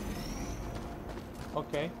resupply.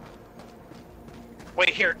 Okay. Wait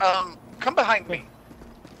here. Come behind me.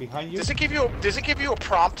 Behind you? Does it give you a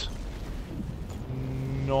prompt?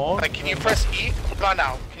 No. Like, can you press E? No,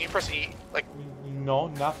 now. Can you press E? Like, no,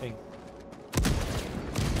 nothing.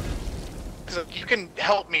 because you can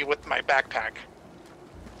help me with my backpack.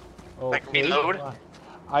 Okay. Like reload.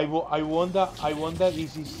 I wonder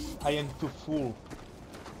if I am too full.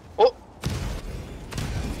 Oh.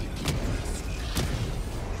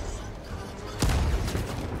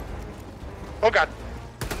 Oh god.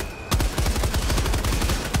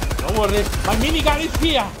 Don't worry, my minigun is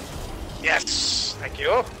here. Yes. Thank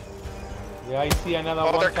you. Yeah, I see another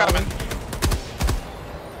Oh, one they're coming.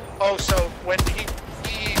 Oh, so when he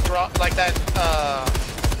drop, like that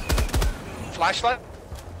flashlight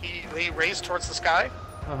he raised towards the sky.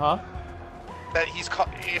 That he's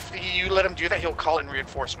if you let him do that, he'll call in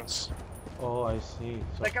reinforcements. Oh, I see.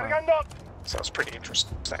 Recargando. So it's pretty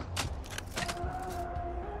interesting.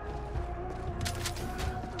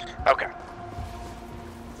 Okay.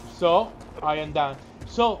 So I am done.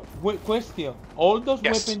 So question: all those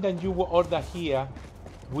Yes. weapons that you order here,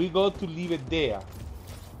 we got to leave it there.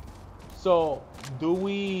 So do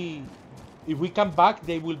we? If we come back,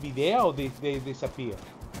 they will be there, or they disappear?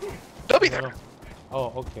 They'll be there.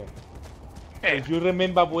 Oh, okay. Hey. If you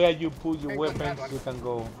remember where you put your weapons, you can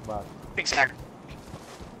go back. Exactly.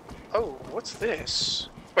 Oh, what's this?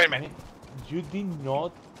 Wait a minute. You did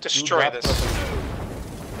not Destroy do that this. properly.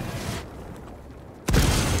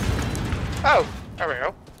 Oh, there we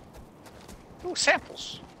go. Ooh,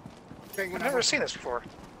 samples. Tengo I've una never seen this before.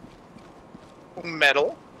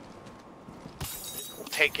 Metal. We'll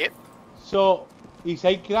take it. So, if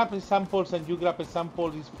I grab a samples and you grab a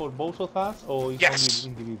sample, is for both of us, or is Yes.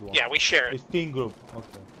 only individual? Yeah, we share it. It's team group.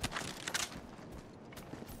 Okay.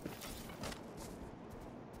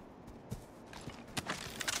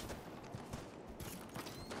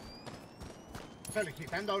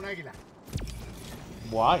 Solicitando a un águila.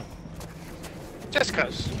 Why? Just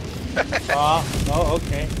cause. Oh,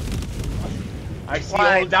 okay. I see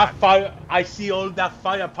Why all that fire. I see all that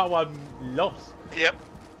firepower lost. Yep.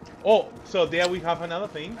 Oh, so there we have another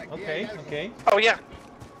thing. Okay, okay. Oh yeah.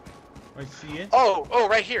 I see it. Oh,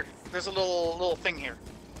 right here. There's a little thing here.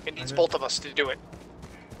 It needs both of us to do it.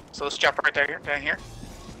 So let's jump right down here.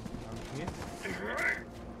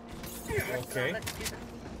 Okay.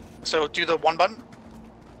 So do the one button.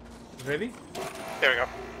 Ready? There we go.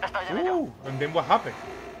 Ooh, and then what happened?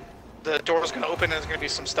 The door's gonna open and there's gonna be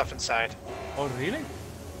some stuff inside. Oh, really?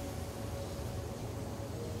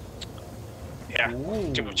 Yeah.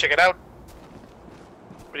 Ooh. Check it out.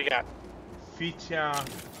 What do you got? Feature.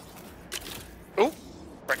 Ooh,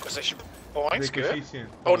 requisition points. Good. Requisition.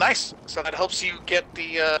 Oh, nice. So that helps you get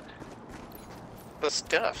the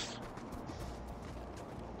stuff.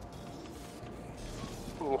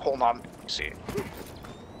 Ooh, hold on. Let me see.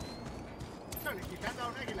 Solicitando a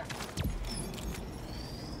un águila.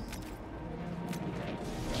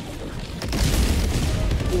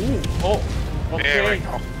 Ooh, oh, okay. There we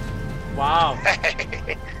go. Wow.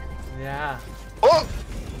 Yeah. Oh!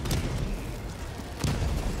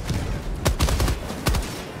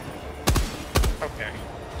 Okay.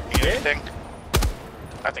 Need anything?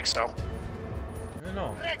 I think so. I don't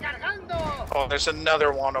know. Recargando. Oh, there's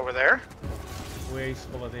another one over there. Where is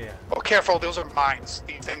over there? Oh, careful, those are mines.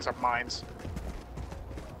 These things are mines.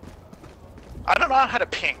 I don't know how to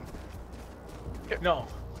ping. No.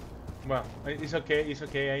 Well, it's okay. It's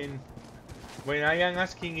okay. When I am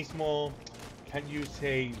asking, it's more. Can you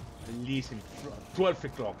say listen? 12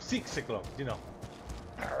 o'clock, 6 o'clock. You know.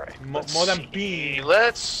 All right. More than ping.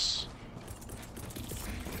 Let's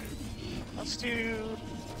do.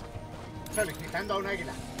 Solicitando a un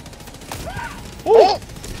águila. Oh!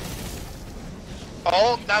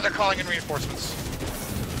 Oh, now they're calling in reinforcements.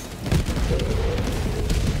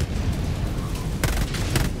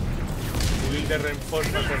 Will the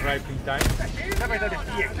reinforcements arrive in time?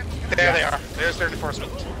 There they are. There's their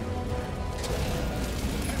reinforcement.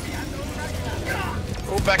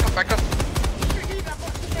 Oh, back up, back up.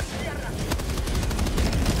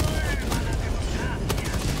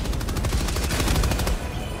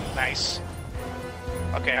 Nice.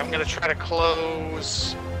 Okay, I'm gonna try to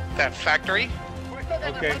close that factory.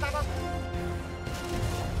 Okay.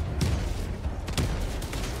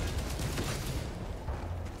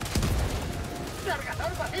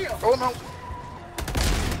 Oh no!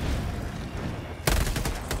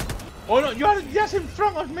 Oh no! You are just in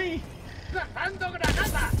front of me. Lanzando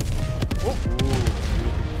granada. Oh.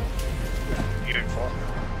 Beautiful.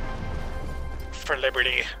 For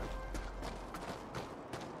liberty.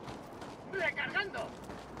 Recargando.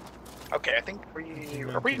 Okay, I think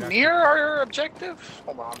are we near our objective?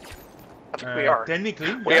 Hold on. I think we are.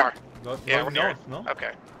 Technically, We yeah. are. Yeah, we're near it. No?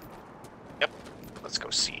 Okay. Yep. Let's go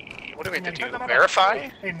see. What do we have to do? Verify?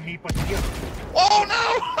 En mi posición. Oh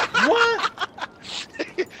no! What?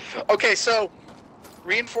 Okay, so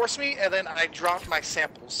reinforce me, and then I drop my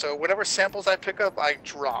samples. So whatever samples I pick up, I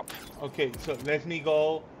drop. Okay, so let me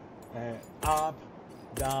go up,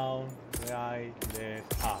 down, right,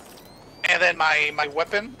 left, up. And then my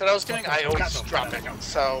weapon that I was doing, I always drop it.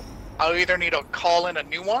 So I'll either need to call in a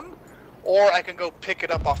new one, or I can go pick it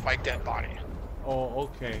up off my dead body. Oh,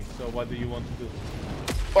 okay. So what do you want to do?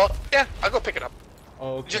 Well, yeah, I'll go pick it up.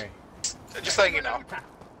 Oh, okay. Just letting you know.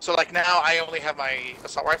 So like now I only have my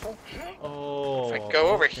assault rifle. Oh. If I go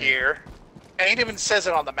over okay. here, and it even says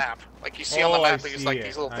it on the map. Like you see on the Oh, map, I there's see like it.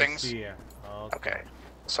 these little I things. see it. Okay.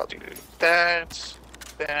 So I'll do that,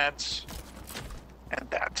 that, and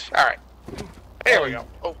that. All right. There we go.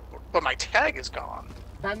 Oh, but my tag is gone.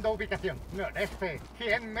 Dando ubicación. Noreste.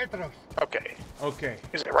 100 metros. Okay. Okay.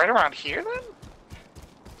 Is it right around here then?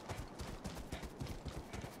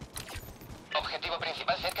 Objetivo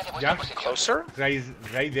principal cerca de vuestra Yeah. posición. Closer?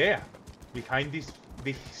 Right there. Behind this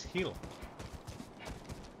hill.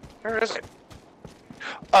 Where is it?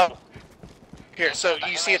 Oh. Here, so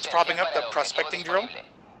you see it's propping up the prospecting drill?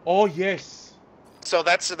 Oh, yes. So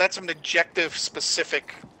that's an objective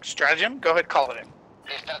specific stratagem. Go ahead, call it in.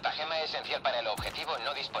 Estratagema esencial para el objetivo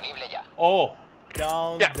no disponible ya. Oh.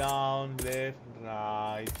 Down, Yeah. down, left,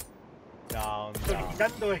 right. Down, down.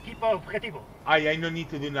 Solicitando equipo objetivo. I no need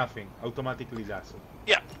to do nothing. Automatically does it.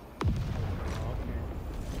 Yeah. Okay.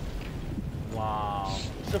 Wow.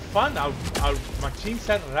 So fun. Our machines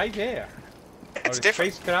are right there. It's Our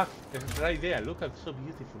different. spacecraft is right there. Look at so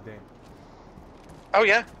beautiful there. Oh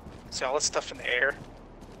yeah. See all that stuff in the air.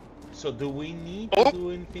 So do we need Oh. to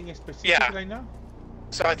do anything specific Yeah. right now?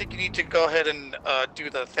 So I think you need to go ahead and do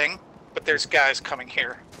the thing. But there's guys coming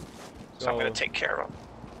here. So I'm gonna take care of them.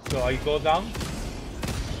 So I go down.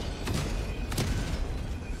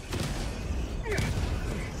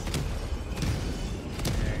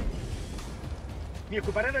 Me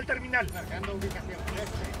ocuparé del terminal. Marcando ubicación.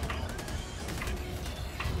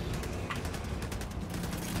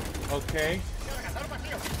 Okay. Cargador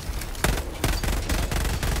vacío.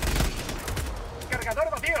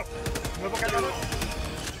 Cargador vacío. Nuevo cargador.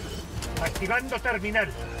 Activando terminal.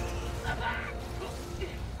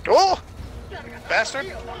 Oh! Bastard!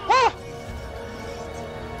 Oh!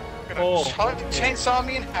 Gonna Oh, chainsaw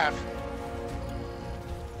me in half.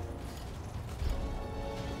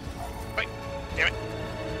 Wait, damn it.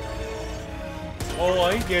 Oh,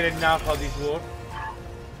 I get it now how this works.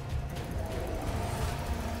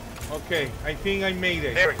 Okay, I think I made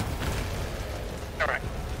it. There we go. Alright.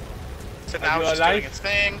 So now you it's just alive? doing its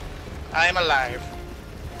thing. I am alive.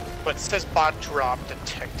 But it says bot drop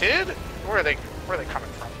detected. Where are they coming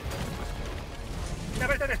from?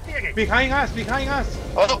 Nave de despliegue. Behind us, behind us.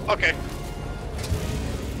 Oh, okay.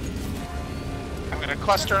 I'm gonna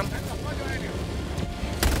cluster them.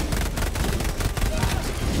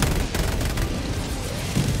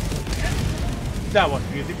 That was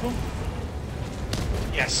beautiful.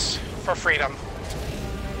 Yes, for freedom.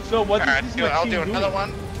 So what Alright, is this I'll machine do another doing?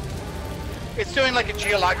 one. It's doing like a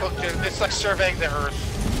geological, it's like surveying the Earth.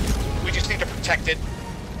 We just need to protect it.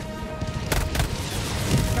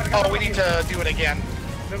 Oh, we need to do it again.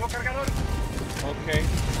 Nuevo cargador. Okay.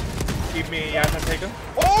 Give me a second.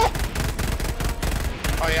 Oh!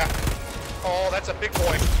 Oh yeah. Oh, that's a big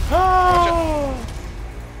boy. Oh!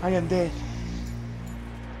 I am dead.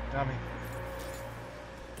 Damn it.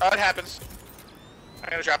 Oh, it happens. I'm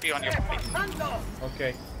gonna drop you on your body.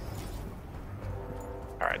 Okay.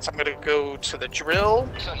 Alright, so I'm gonna go to the drill.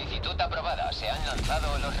 Solicitud aprobada. Se han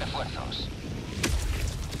lanzado los refuerzos.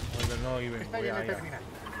 I don't know even Está where en I el am. terminal.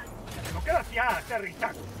 La democracia ha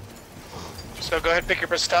aterrizado. So go ahead, pick up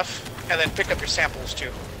your stuff, and then pick up your samples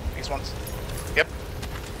too. These ones. Yep.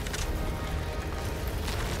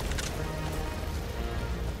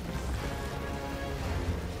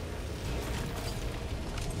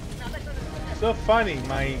 So funny,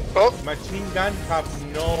 my machine gun have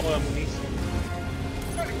no ammunition.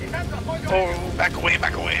 Oh, back away,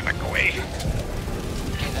 back away, back away.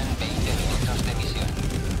 Quedan 20 minutos de misión.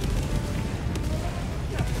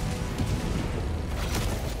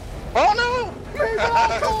 Oh no!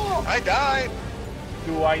 I died!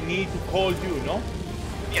 Do I need to call you, no?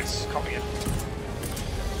 Yes, call me in.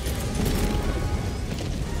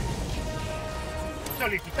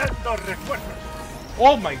 Solicitando refuerzos.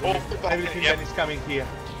 Oh my god, Oh, everything yep. that is coming here.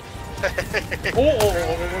 Oh.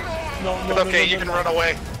 No, It's no, okay, no, you no, can no. run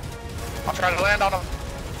away. I'll try to land on him.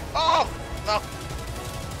 Oh! No.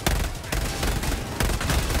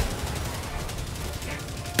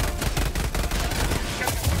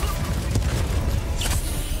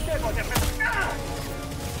 Debo de refrescar.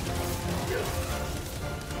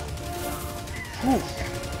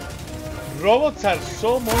 Robots are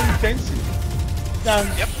so more intensive than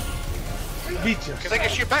Yep. bichos. Because I can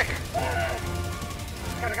shoot back.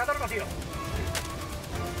 Cargador vacío.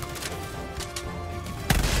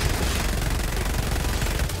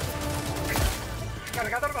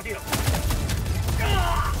 Cargador vacío.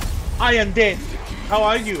 I am dead. How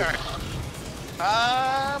are you? Alright.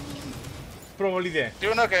 Probably dead.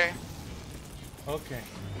 Doing okay. Okay.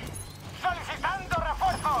 Solicitando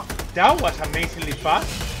refuerzos. That was amazingly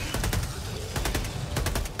fast.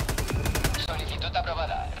 Ruta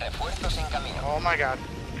aprobada. Refuerzos en camino. Oh my god.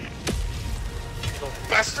 Little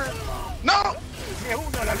bastard. No! Me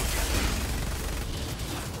uno a la lucha.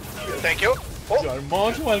 Thank you. Oh. You are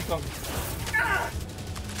most welcome.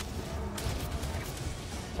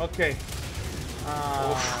 Okay. I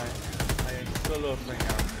am so lost right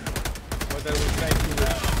now. What are we trying to do?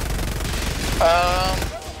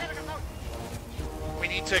 We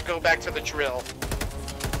need to go back to the drill.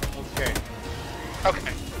 Okay.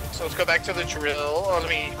 Okay. So let's go back to the drill. Oh, let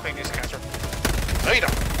me clean these cans. No, you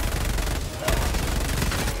don't.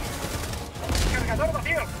 Cargador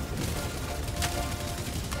vacío.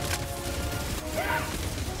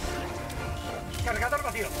 Cargador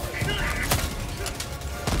vacío.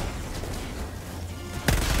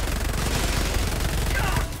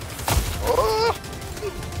 Oh,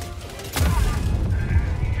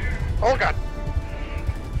 oh god.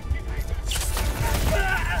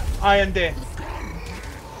 I am dead.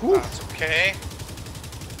 That's okay.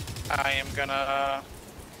 I am gonna...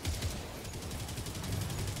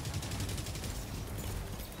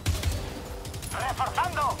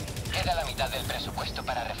 ¡Reforzando! Queda la mitad del presupuesto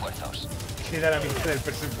para refuerzos. Queda la mitad del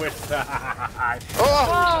presupuesto.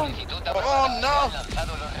 Oh! Solicitud aprobada. Oh no! Se han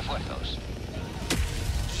lanzado los refuerzos.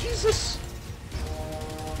 Jesus!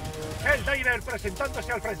 Helldiver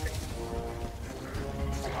presentándose al frente.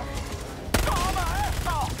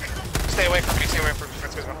 Stay away from me, stay away from me.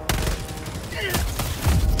 Let's go.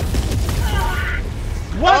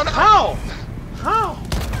 What? Oh, no. How? How?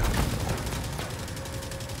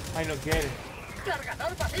 I don't get it.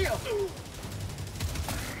 Cargador vacío.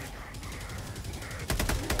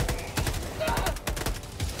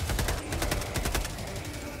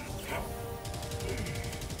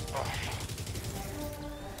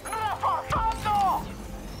 ¡Reforzando!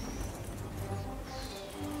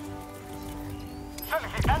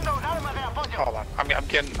 Solicitando un arma de apoyo. Hold on.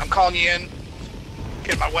 I'm calling you in.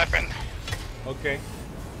 Get my weapon. Okay.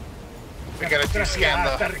 We gotta de-scan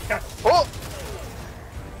the... Aterrizar. Oh!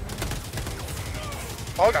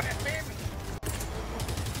 Oh god.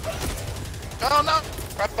 Oh no!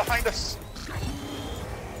 Right behind us.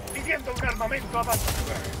 Pidiendo un armamento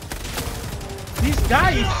avanzado. This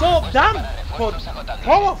guy is so damn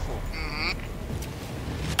powerful.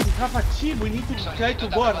 We have a chip. We need to try to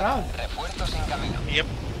go around. Refuerzos en camino. Yep.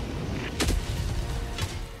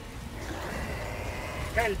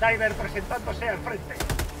 Helldiver presentándose al frente.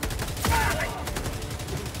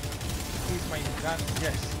 Here's my gun.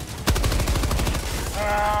 Yes.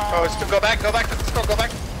 Oh, it's to go back, let's go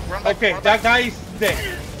back. Run back, Okay, run that back. guy is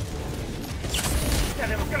dead. La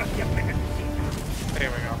democracia me necesita.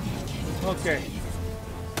 There we go. Okay.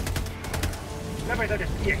 Nave de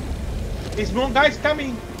despliegue. Is more guys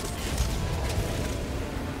coming?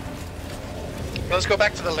 Let's go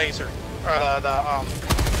back to the laser. The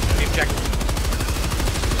objective.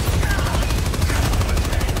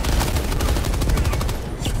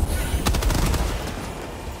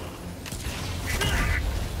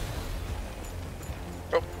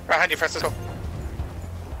 Oh, behind you, Francisco.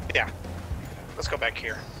 Yeah. Let's go back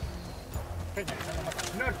here.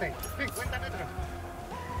 Norte, 50 metros.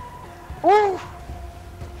 Woo!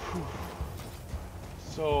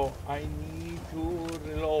 So I need to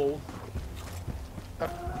reload.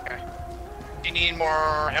 Okay. Do you need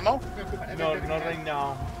more ammo? No, not right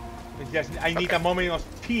now. It's just I need a moment of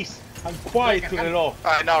peace and quiet to reload.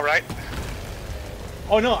 I know, right?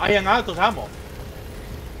 Oh no, I am out of ammo.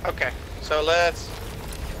 Okay, so let's...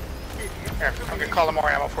 Here, I'm gonna call them more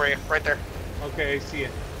ammo for you, right there. Okay, I see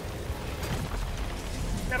it.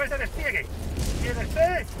 Nave de despliegue. ¿Tienes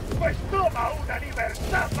sed? Pues toma una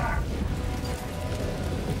libertad.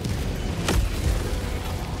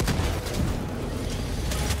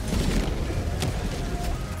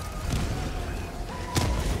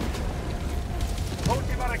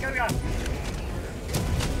 Última recarga.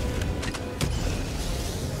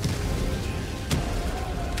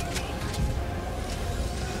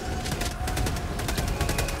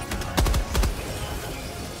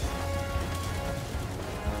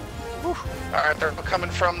 Alright, they're coming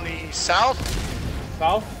from the south.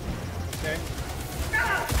 South? Okay.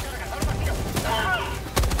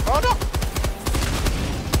 Oh no!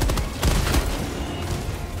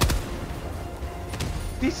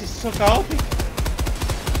 This is so chaotic.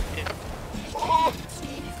 Yep. Oh!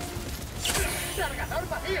 Cargador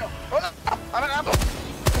vacío. Oh no! I'm an ammo!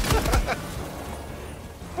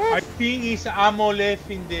 I think it's ammo left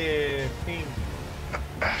in the thing.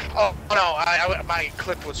 Oh no, my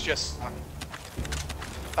clip was just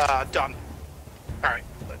done. Alright,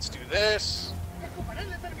 let's do this.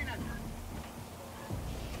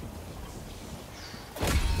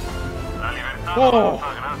 La libertad Oh.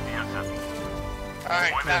 avanza gracias a ti.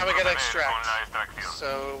 Alright, now we gotta extract.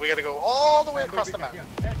 So we gotta go all the way across the map.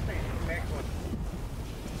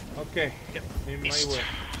 Okay, in my way.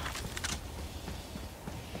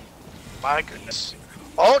 My goodness.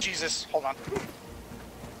 Oh, Jesus. Hold on.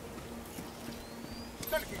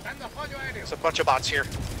 There's a bunch of bots here.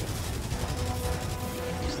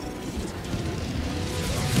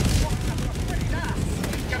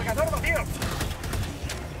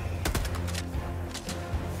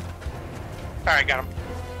 Alright, got him.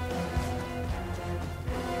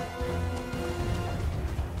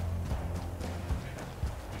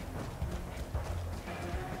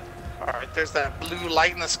 Alright, there's that blue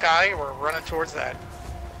light in the sky. We're running towards that.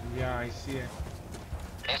 Yeah, I see it.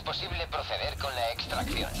 Es posible proceder con la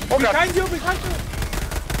extracción. Oh, God. Behind you, behind you!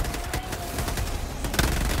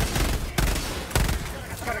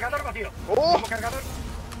 Cargador vacío. Oh. Cargador.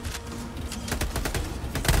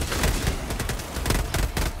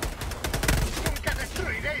 Nunca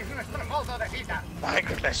destruiréis nuestro modo de vida. My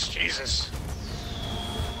goodness, Jesus.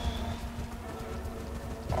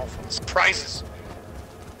 Awful surprises.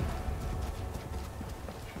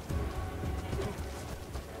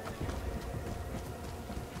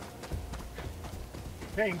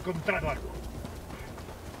 He encontrado algo.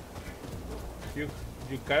 Your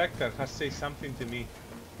character has said something to me.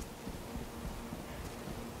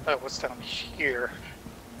 Oh, what's down here?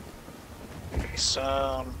 Okay,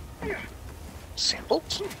 some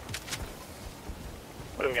samples.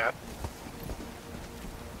 What do we got?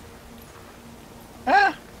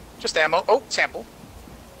 Ah, just ammo. Oh, sample.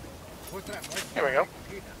 Here we go.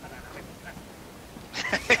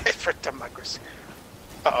 For democracy.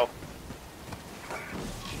 Uh-oh.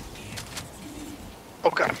 Oh,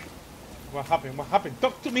 God. What happened? What happened?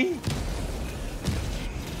 Talk to me!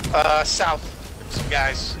 South. Some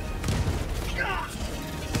guys.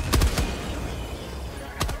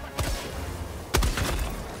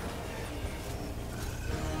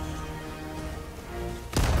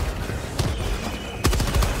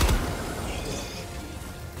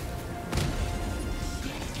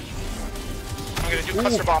 I'm gonna do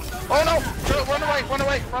cluster bomb. Oh no! Run away! Run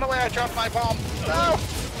away! Run away! I dropped my bomb. No!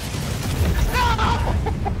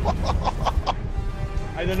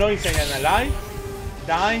 I don't know if I am alive,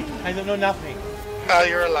 dying, I don't know nothing. Oh,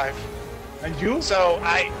 you're alive. And you? So,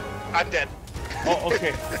 I'm dead. Oh,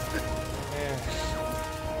 okay.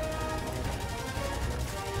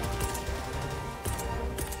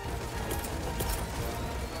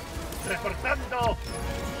 Reportando.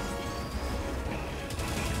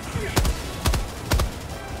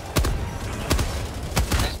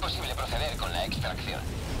 Es posible proceder con la extracción.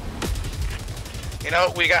 You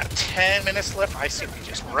know, we got 10 minutes left. I say we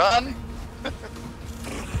just run.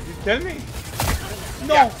 You tell me?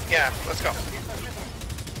 No! Yeah, let's go.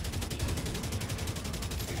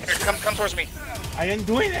 Here, come towards me. I am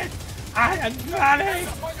doing it! I am running!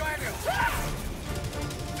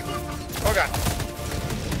 Oh, God.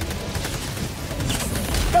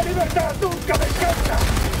 La libertad nunca descansa.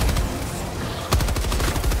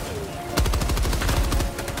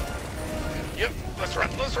 Yep, let's run,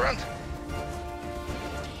 let's run.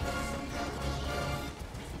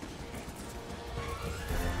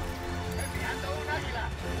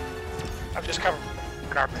 I'm just covering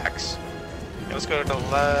our backs. Okay, let's go to the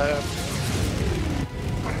left.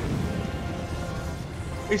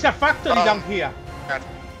 It's a factory down here. God,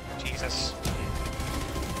 Jesus.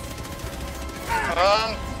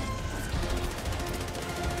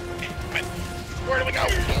 Where do we go?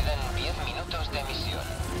 Quedan 10 minutos de misión.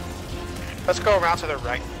 Let's go around to the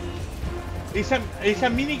right. It's a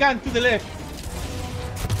minigun to the left.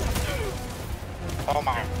 Oh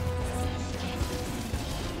my.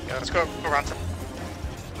 Yeah, let's go around to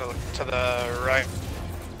the right.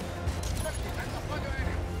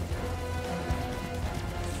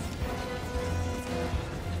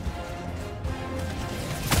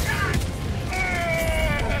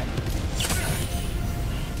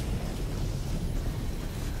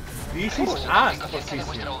 This is us. Cerca de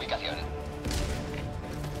vuestra ubicación.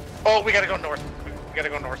 Oh, we gotta go north. We gotta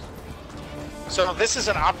go north. So this is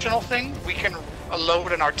an optional thing. We can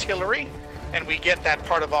load an artillery, and we get that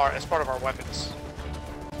part of as part of our weapons.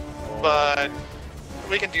 But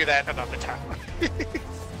we can do that another time.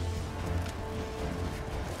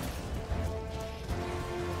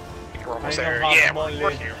 We're almost there. Yeah,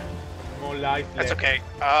 we're here. More life That's left. okay.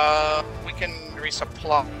 We can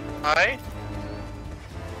resupply.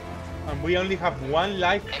 And we only have one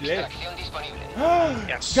life left. Extracción disponible.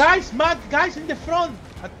 Yes. Guys, Matt, guys in the front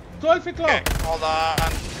at 12 o'clock. Okay, hold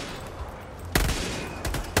on.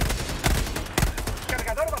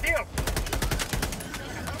 Cargador vacío.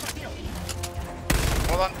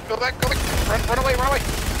 Hold on. Go back. Go back. Run away, run away!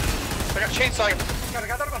 I got chainsaw you.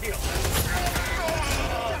 Cargador vacío.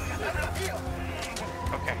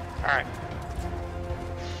 Okay, alright.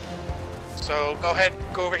 So go ahead,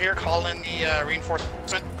 go over here, call in the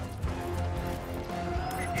reinforcement.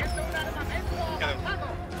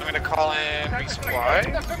 I'm gonna call in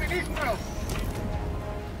resupply.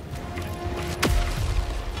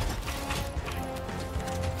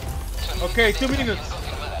 Okay, 2 minutes.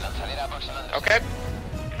 Okay.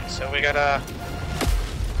 So we gotta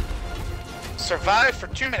survive for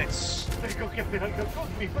 2 minutes.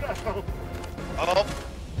 Oh,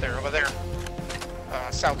 they're over there.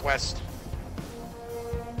 Southwest.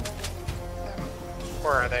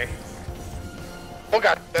 Where are they? Oh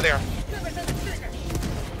god, there they are.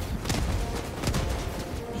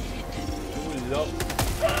 Look.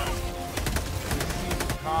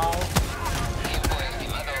 How? Tiempo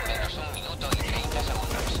estimado menos 1 minuto y 30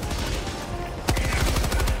 segundos.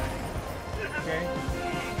 Okay.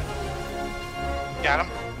 Got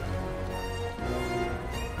him.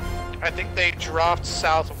 I think they dropped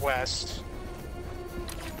southwest.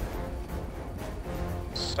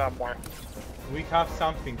 Somewhere. We have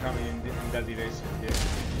something coming in that direction, yeah.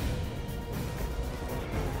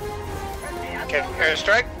 Okay,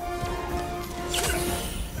 airstrike.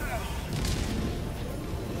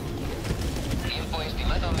 Tiempo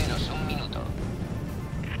estimado menos 1 minuto.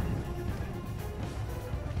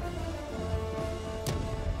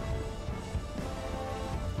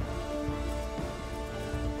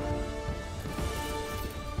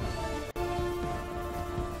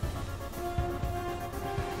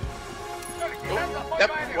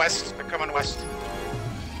 Yep, west. They're coming west.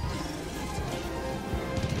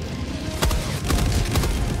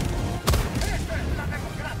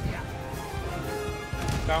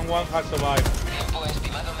 Someone has survived. Tiempo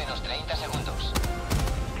estimado menos 30 segundos.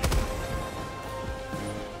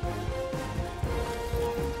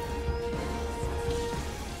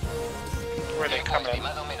 Where are they Tiempo coming?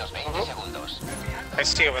 estimado menos 20 segundos. I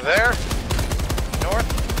see over there. North.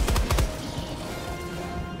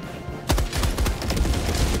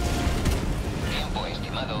 Tiempo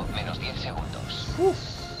estimado menos 10 segundos.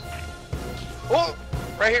 Oh,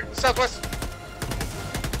 right here, southwest.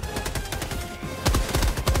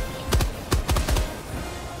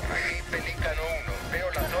 Pelícano 1, veo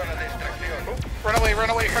la zona de extracción. Run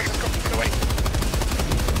away, Francisco, get away.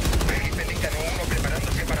 Pelícano 1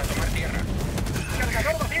 preparándose para tomar tierra.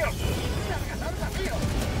 Cargador vacío. Cargador vacío.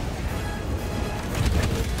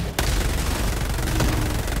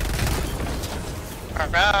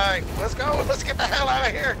 Alright, let's go, let's get the hell out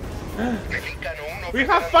of here. We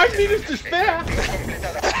have 5 minutes to spare.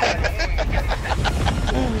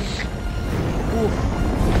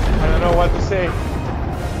 I don't know what to say.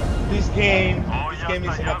 This game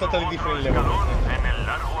is in a totally different level.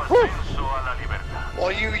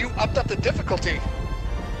 Well, you upped up the difficulty.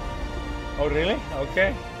 Oh really?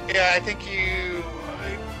 Okay. Yeah, I think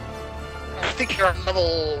you're on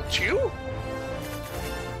level 2?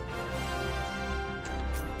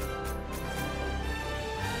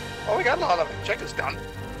 Oh, we got a lot of objectives done.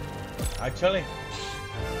 Actually,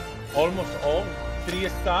 almost all. 3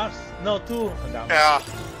 stars. No, 2. Down. Yeah.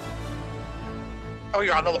 Oh,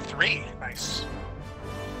 you're on level 3. Nice.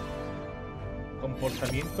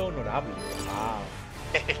 Comportamiento honorable. Wow.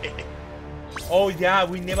 Oh yeah,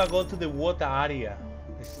 we never go to the water area.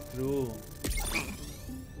 It's true.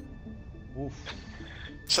 Oof.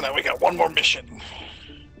 So now we got one more mission.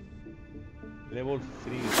 Level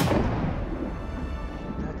 3.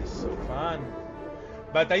 That is so fun.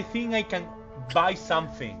 But I think I can buy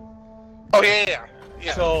something. Oh yeah.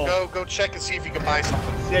 So, go check and see if you can buy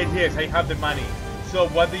something. Yes, I have the money. So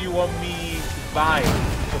what do you want me to buy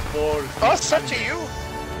for? Oh, it's up to you.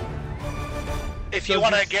 If you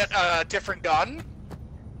want to get a different gun,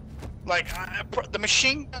 like the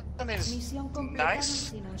machine gun is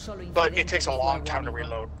nice, but it takes a long time to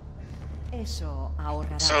reload. So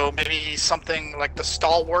maybe something like the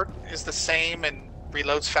Stalwart is the same and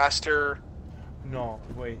reloads faster. No,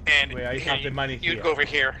 wait, I have the money here. You'd go over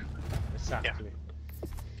here. Exactly. Yeah.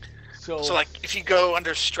 So like if you go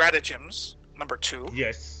under stratagems, number 2.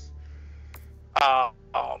 Yes.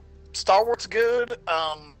 Stalwart's good.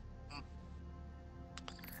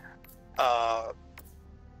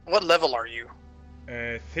 What level are you?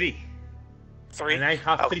 3. 3? And I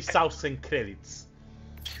have 3,000 credits.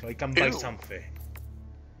 So I can buy something.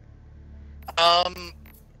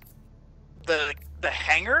 The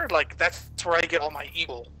hangar, like that's where I get all my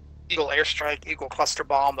Eagle airstrike, Eagle cluster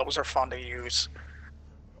bomb. Those are fun to use.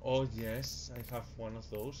 Oh yes, I have one of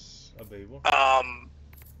those available. Up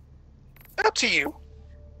to you.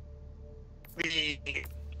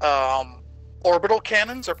 orbital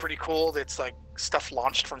cannons are pretty cool. It's like stuff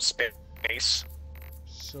launched from space.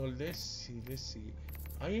 So let's see.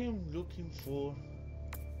 I am looking for.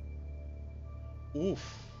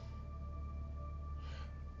 Oof.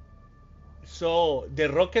 So the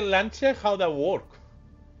rocket launcher, how that work?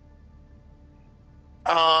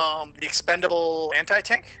 The expendable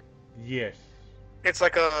anti-tank. Yes. It's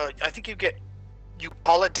like I think you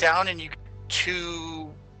pull it down and you get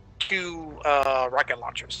two rocket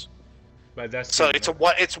launchers. But that's So it, it's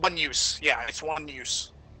no? it's one use. Yeah, it's one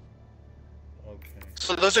use. Okay.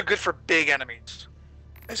 So those are good for big enemies.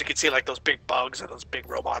 As you can see, like those big bugs and those big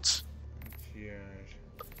robots. Yes.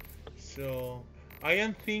 So I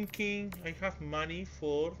am thinking I have money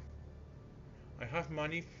for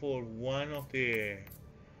one of the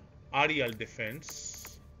aerial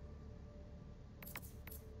defense.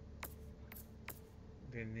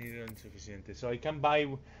 The needle insufficient. So I can buy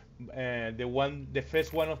the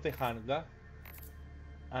first one of the hangar,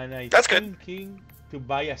 and I That's good. thinking to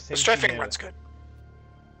buy a The sentinel. strafing run's good.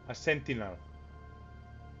 A sentinel.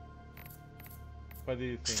 What do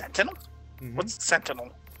you think? Sentinel? Mhm. What's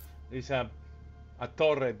Sentinel? It's a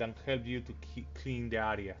turret that helps you to clean the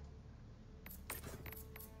area.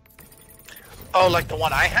 Oh, like the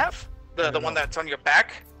one I have? The No, one no. that's on your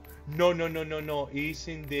back? No. It's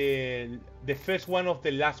in the first one of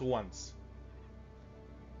the last ones.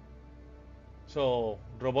 So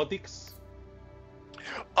robotics.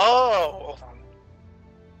 Oh, hold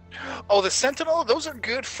on. Oh, the Sentinel. Those are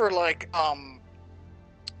good for like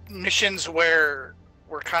missions where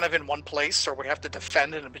we're kind of in one place or we have to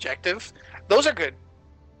defend an objective. Those are good.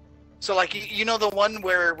 So like you know the one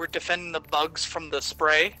where we're defending the bugs from the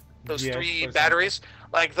spray. Those Yes, 3 for batteries.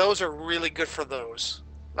 Like those are really good for those.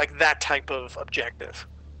 Like that type of objective.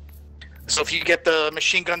 So if you get the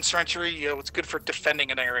machine gun century, it's good for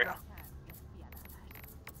defending an area.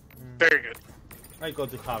 Very good. I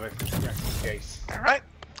got to have it just in case. All right.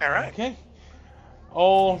 Okay.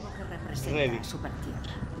 All ready.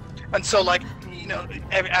 And so, like,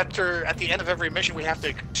 at the end of every mission, we have to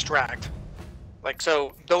extract. Like,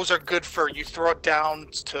 so those are good for you throw it down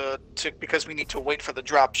to because we need to wait for the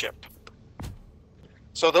drop ship.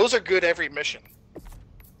 So those are good every mission.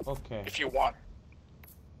 Okay. If you want,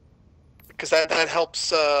 because that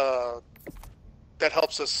helps us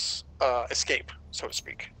escape, so to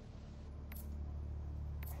speak.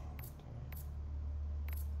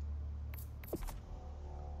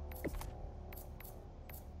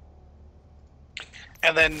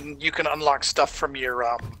 And then you can unlock stuff from your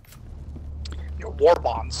war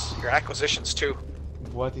bonds, your acquisitions too.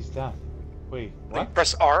 What is that? Wait, You what?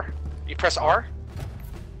 press R. You press R.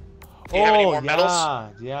 Do you have any more medals?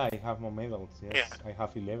 Yeah, I have more medals. Yes, Yeah. I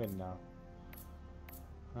have 11 now.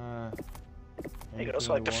 There you go.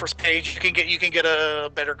 So like the first page, you can get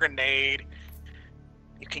a better grenade.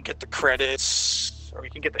 You can get the credits, or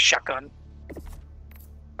you can get the shotgun.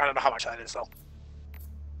 I don't know how much that is though.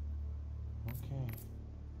 Okay.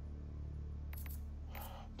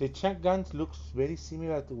 The shotguns looks very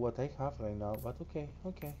similar to what I have right now, but okay.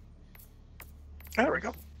 There we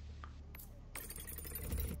go.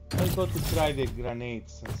 I got to try the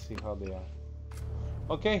grenades and see how they are.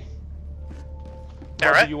 Okay.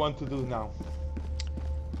 What right. do you want to do now?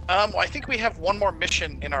 Well, I think we have one more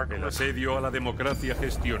mission in our El group. asedio a la democracia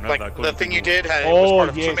gestionada Like the thing you did was Oh, part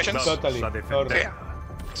of two yes, missions. totally. Correct. Yeah.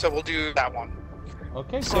 So we'll do that one.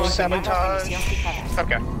 Okay, So sabotage.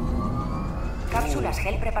 Okay. Cápsulas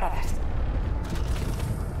gel preparadas.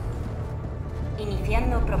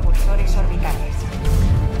 Iniciando propulsores orbitales.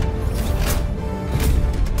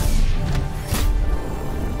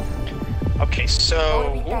 Okay, so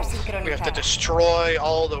Órbita we have to sincronizada. destroy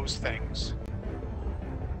all those things.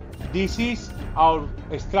 this is our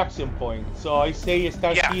extraction point. So I say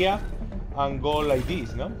start Yeah. here and go like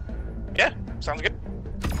this, no? Yeah, sounds good.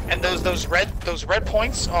 And those red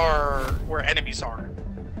points are where enemies are.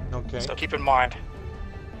 Okay. So keep in mind.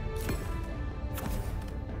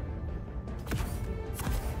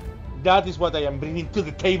 That is what I am bringing to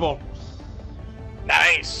the table.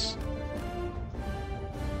 Nice.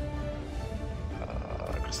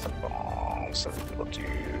 Crystal bombs. So we'll do.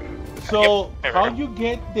 So Yep, there we how go. you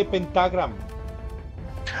get the pentagram?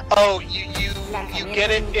 Oh, you get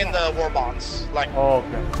it in the war bonds. Like, Oh,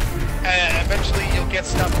 okay. eventually you'll get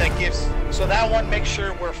stuff that gives. So that one, make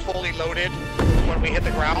sure we're fully loaded when we hit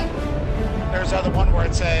the ground. There's other one where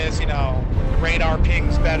it says, radar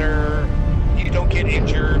pings better. You don't get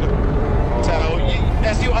injured. So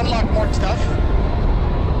as you unlock more stuff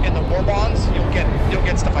in the war bonds, you'll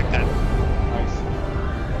get stuff like that. Nice.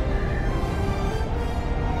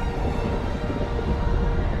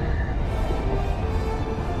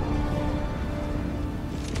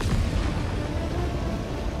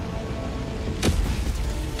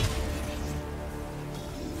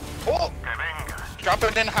 Drop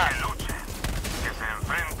it in high. Que se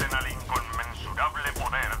enfrenten al inconmensurable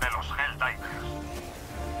poder de los Helldivers.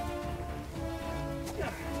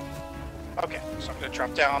 Okay, so I'm gonna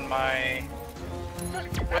drop down my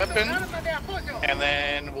weapon, and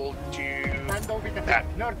then we'll do that.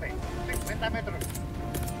 Norte, 50 metros.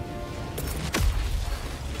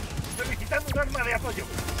 Solicitando un arma de apoyo.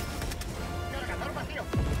 Cargador vacío.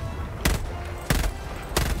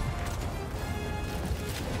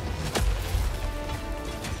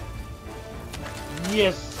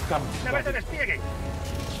 Yes, come. Nave de despliegue.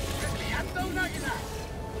 Enviando un águila.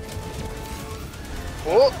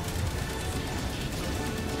 Oh!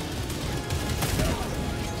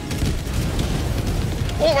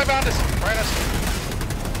 Oh, right behind us! Right us!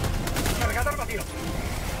 Cargador vacío.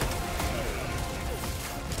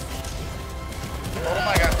 Oh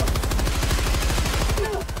my god.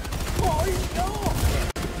 ¡Ay, no!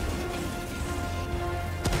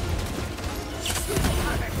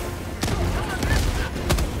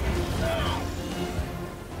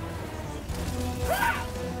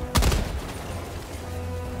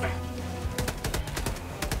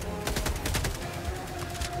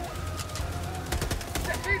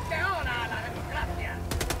 ¡Decide ahora a la democracia!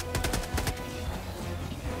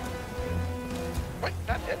 Wait,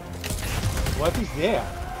 not yet. What is there?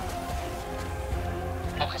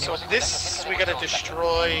 So this, we gotta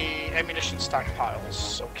destroy ammunition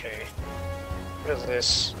stockpiles. Okay. What is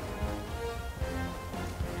this?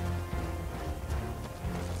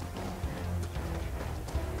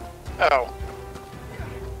 Oh.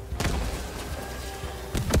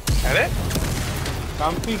 Is that it?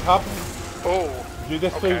 Something happened. Oh. You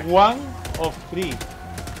destroy Okay. one of three.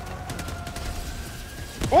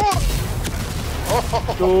 Oh!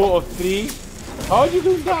 Two of three. How are you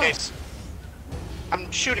doing that? Okay. I'm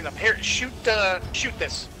shooting them. Here, shoot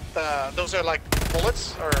this. Those are like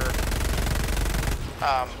bullets, or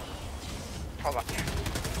hold on.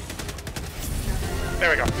 There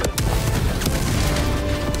we go.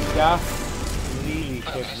 That really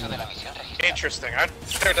hit me. Interesting. I've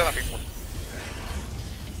never done that before.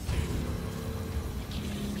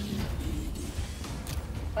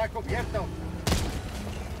 Está cubierto.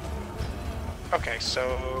 Okay, so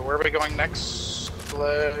where are we going next?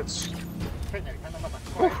 Let's. Señalizando mapa.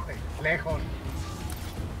 Oeste. Lejos.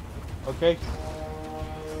 Okay.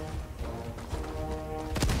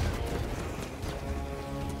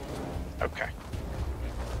 Okay.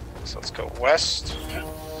 So let's go west.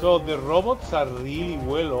 So the robots are really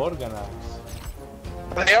well organized.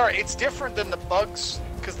 They are. It's different than the bugs,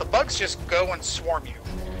 because the bugs just go and swarm you.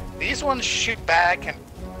 These ones shoot back and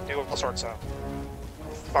do all sorts of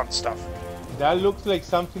fun stuff. That looks like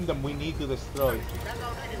something that we need to destroy.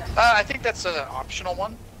 I think that's an optional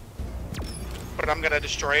one, but I'm gonna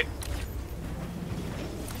destroy it.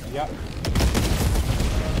 Yeah.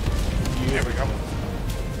 There we go.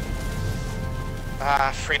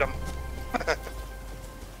 Ah, freedom.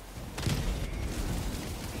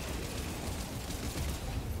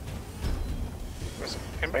 Was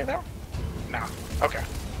anybody there? No. Okay.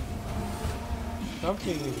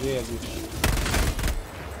 Something is there.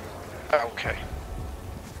 Okay.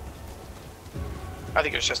 I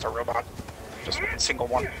think it's just a robot. Just a single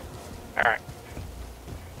one. Alright.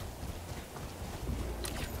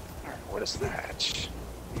 Alright, what is that?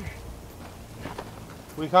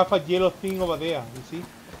 We have a yellow thing over there, you see?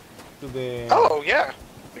 To the... Oh, yeah.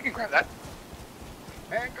 We can grab that.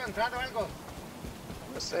 He encontrado algo.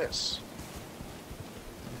 What is this?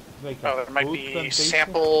 Like Oh, a there might food be plantation.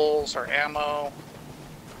 samples or ammo.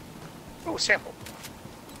 Oh, sample.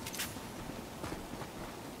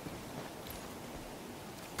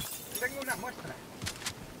 Tengo una muestra.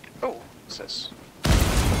 Oh, what's this?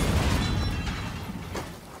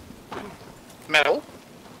 Metal.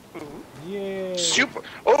 Ooh. Yeah. Super.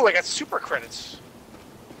 Oh, I got super credits.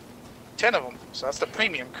 10 of them. So that's the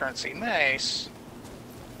premium currency. Nice.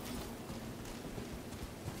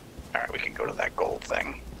 Alright, we can go to that gold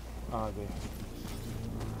thing. Okay.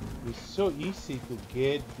 It's so easy to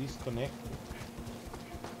get disconnected.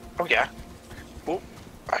 Oh, yeah. Oh,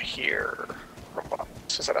 I hear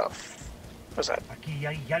robots. Is that a... What is that? Aquí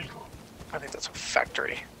hay algo. I think that's a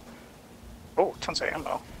factory. Oh, tons of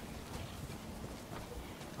ammo.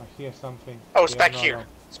 I hear something. Oh, it's Yeah, back no, here. no.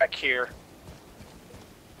 It's back here.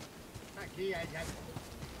 Aquí hay algo.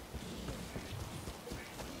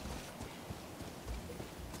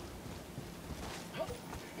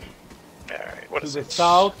 Alright, what To is the it?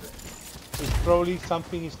 south, it's probably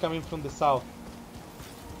something is coming from the south.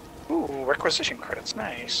 Ooh, requisition credits.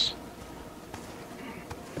 Nice.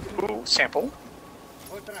 Ooh, sample.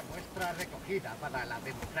 Otra muestra recogida para la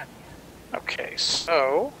democracia. Okay,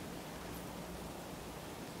 so...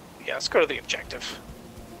 Yeah, let's go to the objective.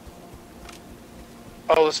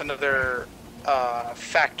 Oh, there's another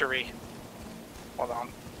factory. Hold on.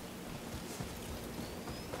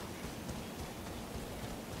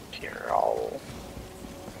 Here, I'll...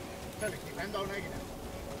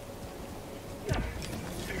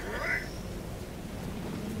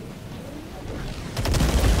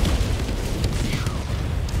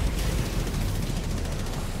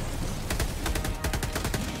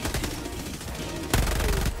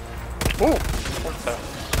 Ooh! What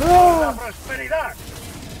the? ¡La prosperidad!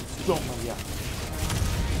 Toma ya.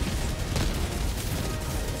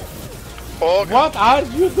 Oh, What are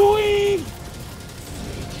you doing?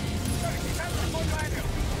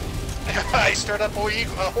 I stirred up a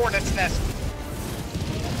hornet's nest.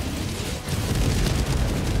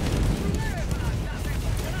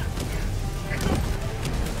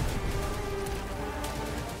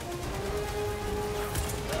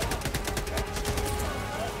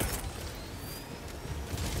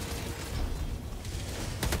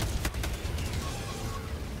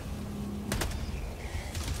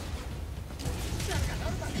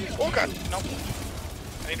 Oh god, no.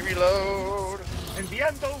 I need to reload.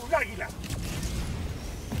 Enviando un águila.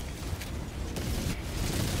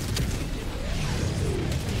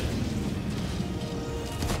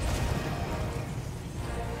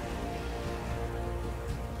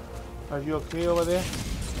 Are you okay over there?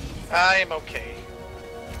 I am okay.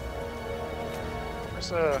 Where's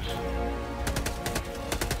the...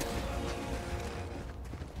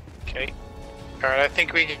 Okay. Alright, I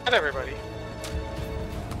think we got everybody.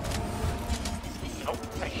 Oh,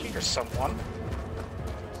 I hear someone.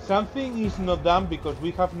 Something is not done because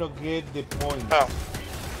we have not get the point. Oh.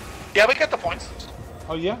 Yeah, we got the points.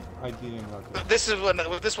 Oh yeah? I didn't know that. This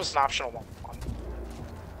was an optional one.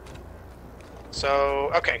 So,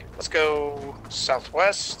 okay, let's go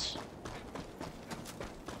southwest.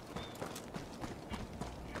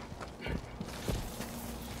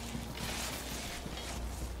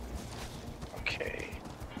 Okay.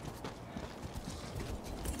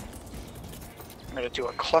 I'm gonna do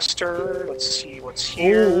a cluster. Let's see what's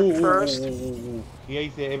here first. Here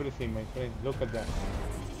is everything, my friend. Look at that.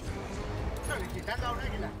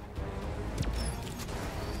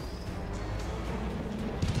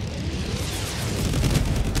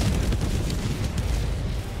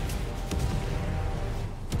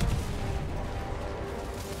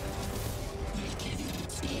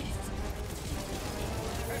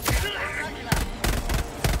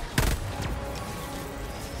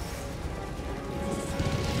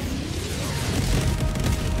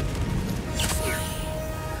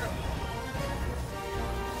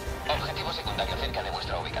 Objetivo secundario cerca de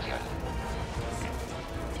vuestra ubicación.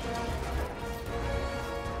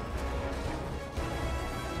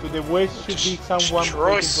 To the west should be someone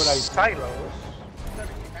Destroy waiting for us. silos.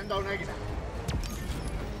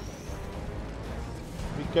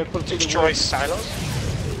 Be careful to the Destroy west. silos?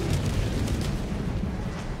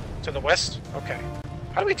 To the west? Okay.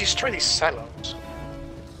 How do we destroy these silos?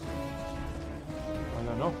 I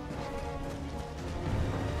don't know.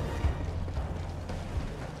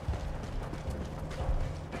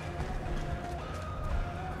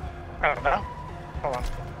 I don't know. Hold on.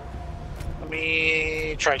 Let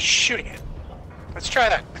me try shooting it. Let's try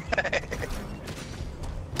that.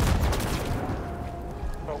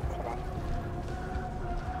 Oh, hold on.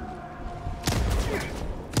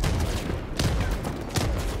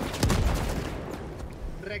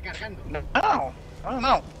 No, I don't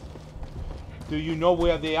know. Do you know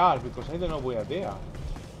where they are? Because I don't know where they are.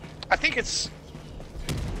 I think it's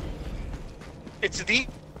these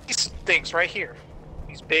things right here.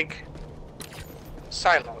 These big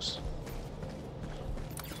silos.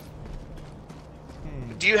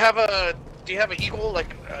 Do you have an eagle,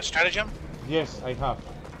 like a stratagem? Yes, I have.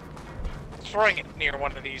 Throwing it near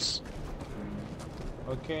one of these.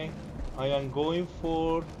 Okay. I am going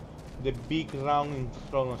for the big round in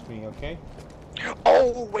front of me, okay?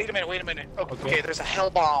 Oh, wait a minute. Okay, there's a hell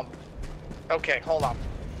bomb. Okay, hold on.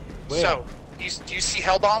 Where? So, do you see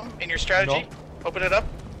hell bomb in your strategy? No. Open it up.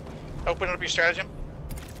 Open up your stratagem.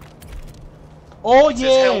 Oh, It says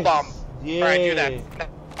yes! hell bomb. Yeah. Alright, do that.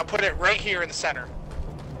 I'll put it right here in the center.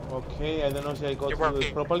 Okay, I don't know if I got Yeah, to do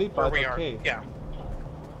it properly, where but we are. okay. Yeah.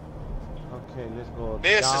 Okay, let's go.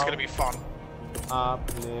 This down, is gonna be fun. Up,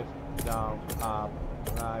 left, down, up,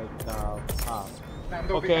 right, down, up.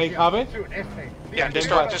 Okay, I have it. Yeah,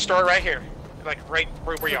 just store it right here. Like right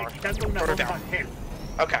where we are. Put it down.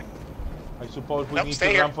 Okay. I suppose we Nope, need stay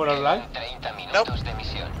to here. run for our life. 30 Nope. minutos de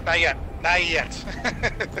misión. Not yet. Not yet.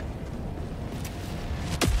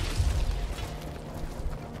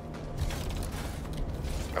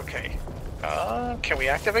 Okay. Can we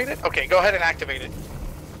activate it? Okay, go ahead and activate it.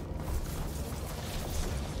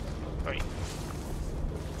 Wait.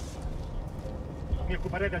 Me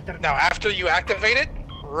ocuparé del terminal. Now, after you activate it,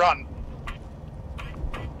 run.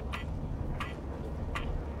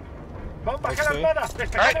 ¡Bomba Okay. armada!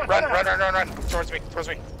 Alright, run. Towards me.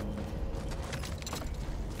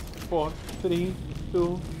 4, 3,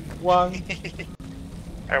 2, 1.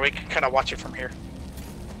 Alright, we can kind of watch it from here.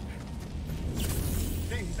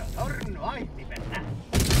 Sin dolor no hay libertad.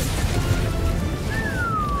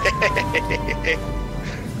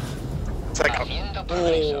 It's like Haciendo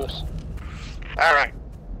progresos. Alright.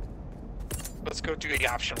 Let's go do the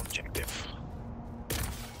optional objective.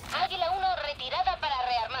 Águila 1 retirada para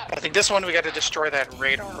rearmar. I think this one we got to destroy that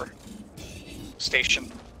radar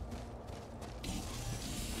station.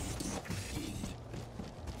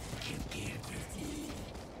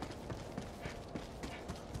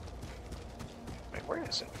 Wait, where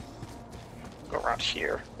is it? Go around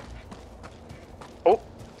here. Oh!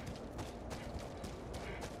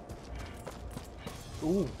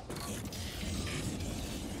 Ooh.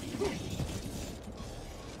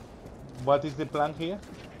 What is the plan here?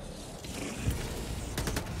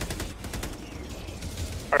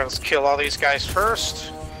 Alright, let's kill all these guys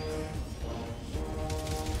first.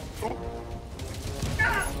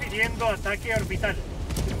 Pidiendo ataque orbital.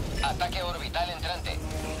 Ataque orbital entrante.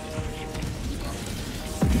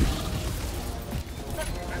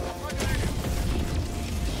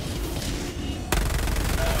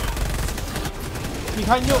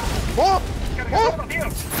 Behind you! Oh! Cargador vacío.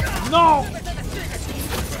 No!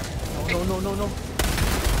 No.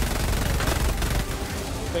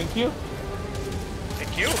 Thank you.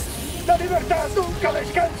 Thank you. La libertad nunca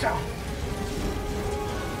descansa.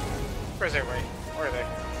 Where's everybody? Where are they?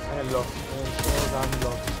 I am lost. I am so damn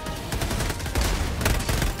lost.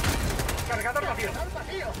 Cargador vacío.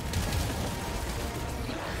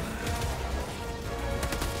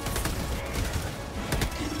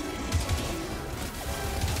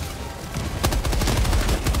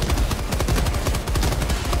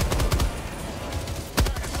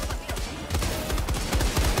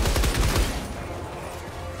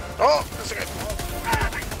 Oh, that's good.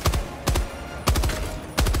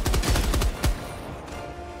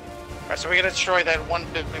 Alright, so we gotta destroy that one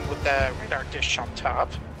building with the radar dish on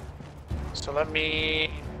top. So let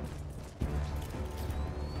me...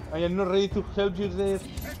 I am not ready to help you there.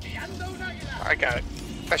 I got it.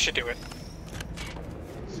 That should do it.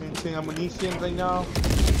 Sensing ammunition right now.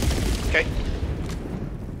 Okay.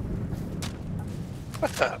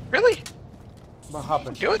 What the? Really? What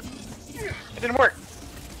happened? Do it? It didn't work.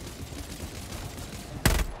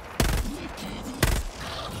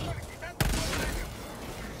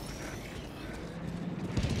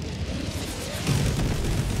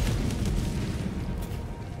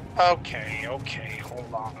 Okay,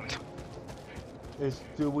 hold on.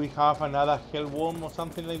 Do we have another hell worm or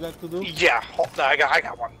something like that to do? Yeah, hold on, I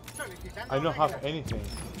got one. I don't have anything.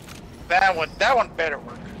 That one better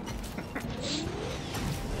work.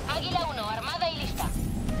 Águila 1 armada y lista.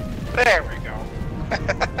 There we go.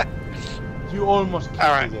 You almost killed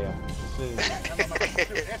All right. me there. Sí.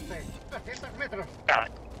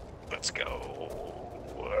 Alright, let's go.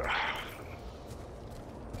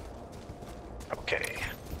 Okay.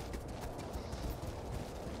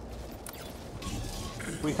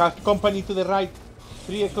 We have company to the right.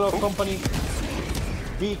 3 o'clock company.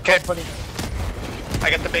 Big Okay. company.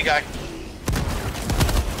 I got the big guy.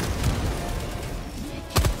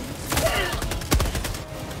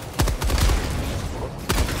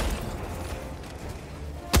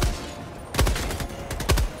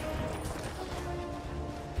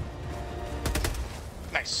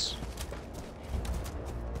 Nice.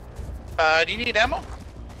 Do you need ammo?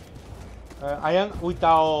 I am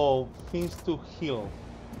without things to heal.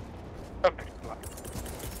 Okay.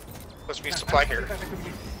 Supposed to be supply here.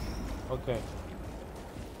 Okay.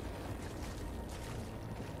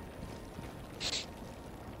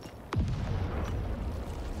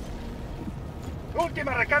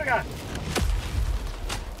 Última recarga.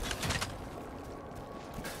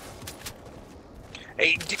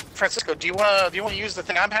 Hey, Francisco, do you wanna use the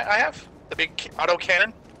thing I have? The big auto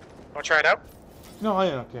cannon? Wanna try it out? No, I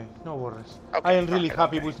am okay. No worries. Okay, I am really okay,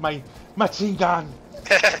 happy okay. with my machine gun.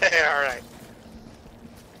 All right.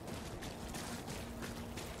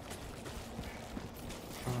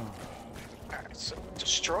 Alright, so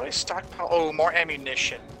destroy stockpile. Oh, more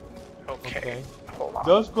ammunition. Okay. Hold on.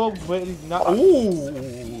 Those go very nice. Ooh.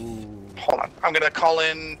 Hold on. I'm gonna call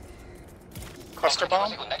in cluster Objetivo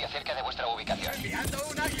bomb. secundario cerca de vuestra ubicación. Enviando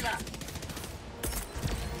un águila.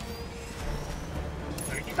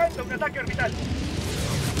 Solicitando un ataque orbital.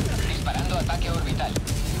 Disparando Ataque orbital.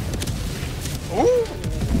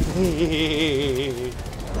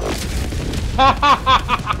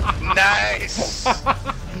 Nice.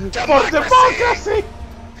 For democracy.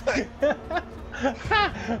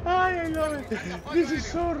 I love it. This is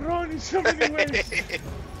so wrong in so many ways.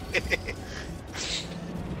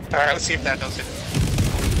 Alright, let's see if that does it.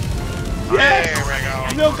 Yes! There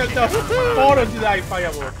we go. Look at the photo to die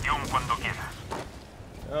fireball.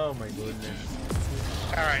 Oh my goodness.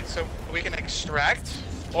 Alright, so we can extract.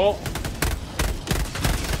 Oh.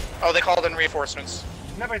 Oh, they called in reinforcements.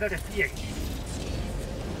 Nave de despliegue.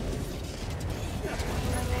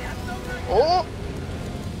 Oh!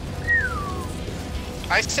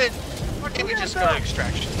 I said, can we just go to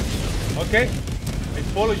extraction? Okay, I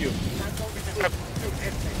follow you.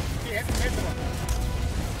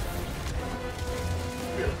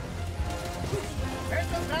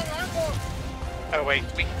 Oh wait,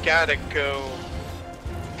 we gotta go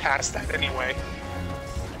past that anyway.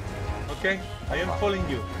 Okay, I am following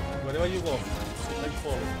you. Wherever you go, I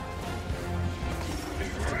follow.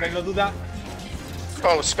 Okay, no do that.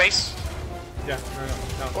 Oh, space? Yeah,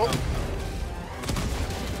 no. Oh. No.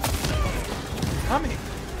 Coming.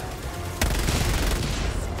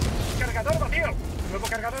 Cargador vacío. Nuevo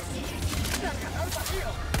cargador. Cargador vacío.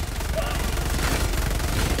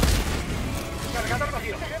 Cargador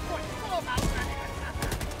vacío. Toma una libertad.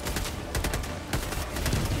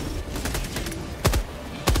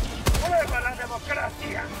 ¡Prueba la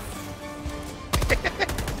democracia!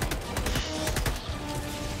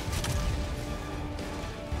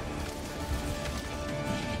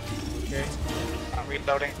 Okay. I'm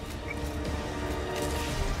reloading.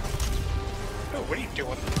 Oh, what are you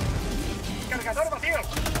doing? Cargador vacío.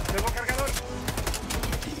 Nuevo cargador.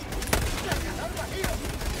 Cargador vacío.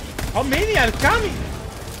 How many are coming?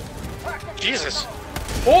 Jesus.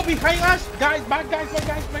 Oh, behind us! Guys, back guys.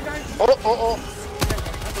 Oh.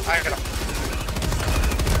 I got him.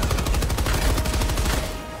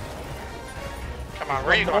 Come on,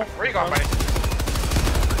 where you going? Where you going, buddy?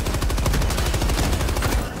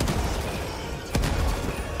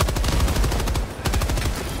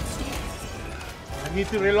 I need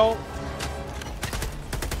to reload.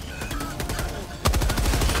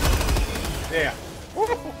 There.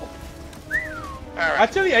 Alright.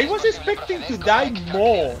 Actually, I was expecting to die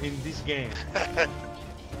more in this game.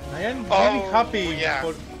 I am really happy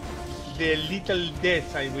for the little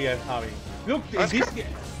deaths we are having. Look,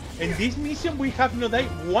 in this mission we have not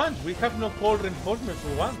died once. We have not called reinforcements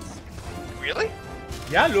for once. Really?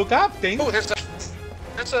 Yeah, look up, things. Oh, there's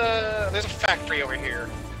a factory over here.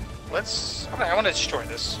 I want to destroy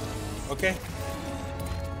this. Okay.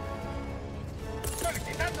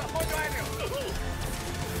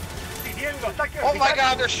 Oh my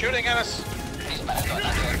God, they're shooting at us.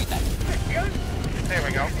 There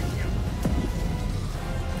we go.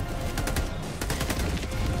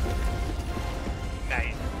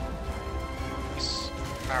 Nice.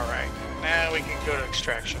 Alright, now we can go to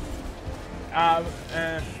extraction.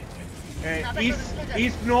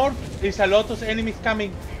 East north is a lot of enemies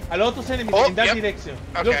coming. A lot of enemies in that direction.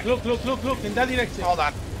 Okay. Look, in that direction. Hold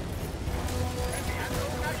on.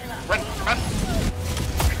 Run.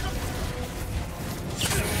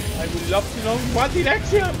 I would love to know what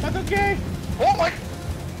direction, but okay. Oh my!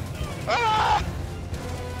 Ah!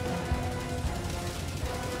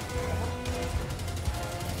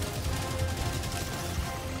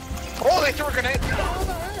 Oh, they threw a grenade!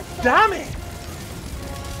 Damn it!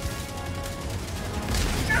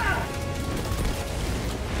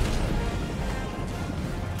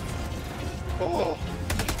 Oh.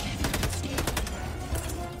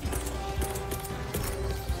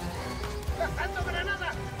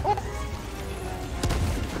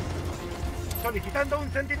 Solicitando un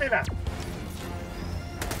centinela.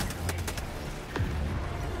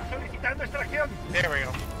 Solicitando extracción. There we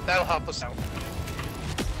go. That'll help us out.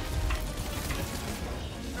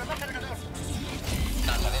 Nuevo cargador.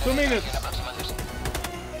 2 minutes.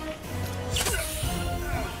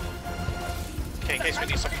 Okay, in case we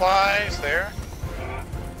need supplies, there.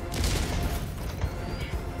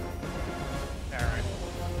 Alright.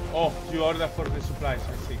 Oh, you order for the supplies,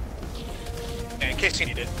 I see. Yeah, in case you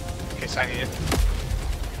need it. In case I need it.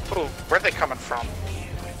 Oh, where are they coming from?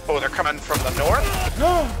 Oh, they're coming from the north?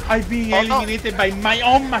 No! I've been eliminated by my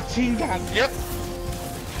own machine gun! Yep.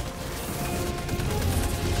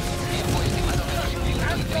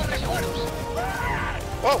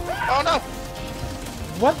 Whoa! Oh no!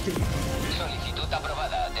 What the? Solicitud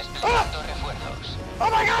aprobada. Desplegando refuerzos. Oh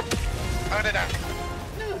my God! I'm gonna die.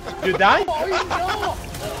 You die?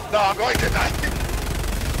 No, I'm going to die.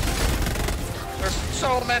 There's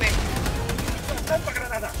so many.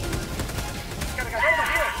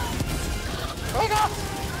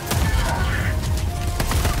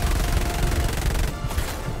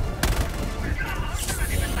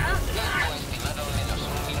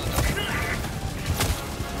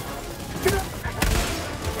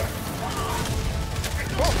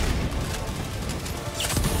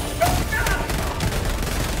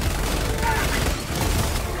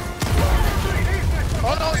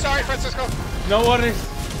 No worries.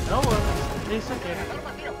 No worries. It's okay.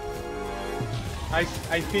 I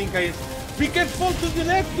think I... Be careful to the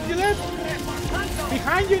left, to the left!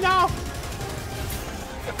 Behind you now!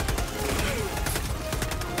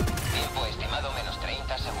 Tiempo estimado menos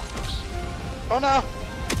 30 segundos. Oh no!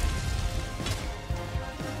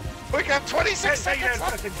 We got 26 seconds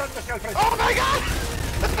left! Presentándose al frente. Oh my god!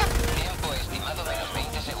 Tiempo estimado menos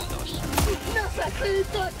 20 segundos.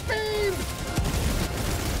 ¡Necesito speed!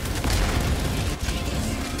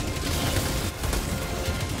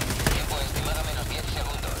 Tiempo estimado menos 10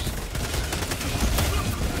 segundos.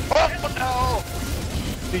 Oh no!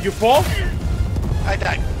 Did you fall? I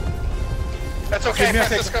died. That's okay, Give me a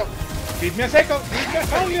Francisco. Give me a second. Give me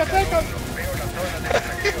only a second.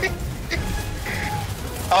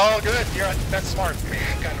 Oh, good. That's smart.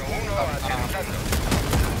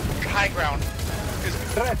 High ground.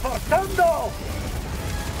 ¡Reforzando!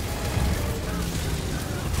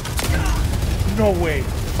 No way.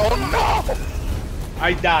 Oh no!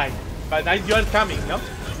 I died. But you're coming, no?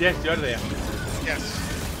 Yes, you're there. Yes.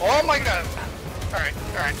 Oh my god. Alright.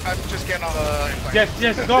 I'm just getting all the...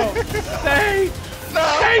 Yes, go. Save! No!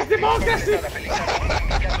 Save democracy!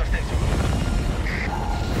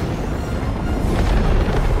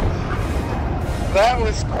 That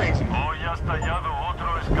was crazy. Hoy has tallado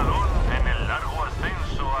otro escalón en el largo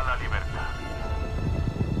ascenso a la libertad.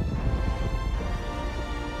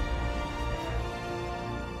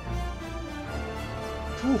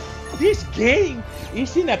 Oof, this game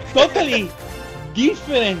is in a totally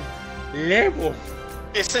different level.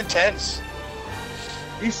 It's intense.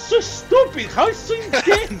 It's so stupid. How is so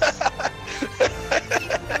intense?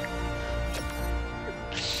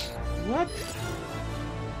 What?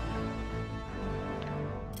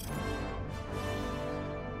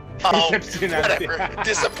 Oh, Decepcionante. whatever.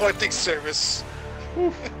 Disappointing service.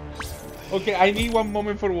 Oof. Okay, I need one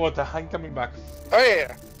moment for water. I'm coming back. Oh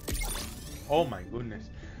yeah. Oh my goodness.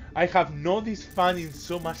 I have not this fun in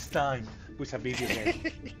so much time with a video game.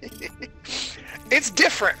 It's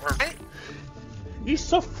different, right? It's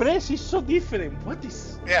so fresh, it's so different. What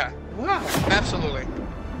is... Yeah. Wow. Absolutely.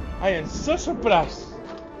 I am so surprised.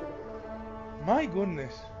 My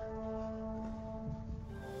goodness.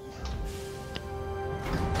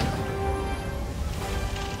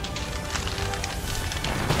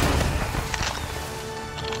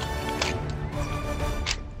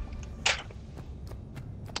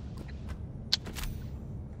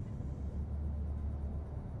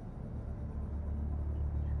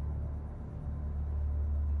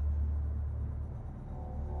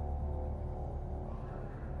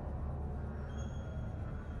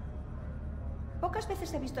 Pocas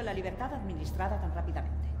veces he visto la libertad administrada tan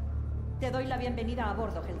rápidamente. Te doy la bienvenida a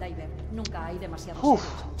bordo, Helldiver. Nunca hay demasiados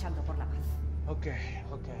hombres luchando por la paz. Okay,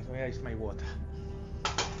 where is my water?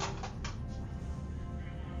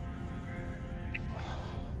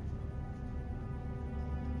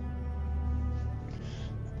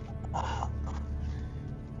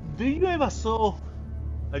 Do you ever saw...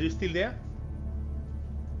 Are you still there?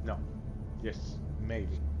 No. Yes,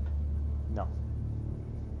 maybe. No.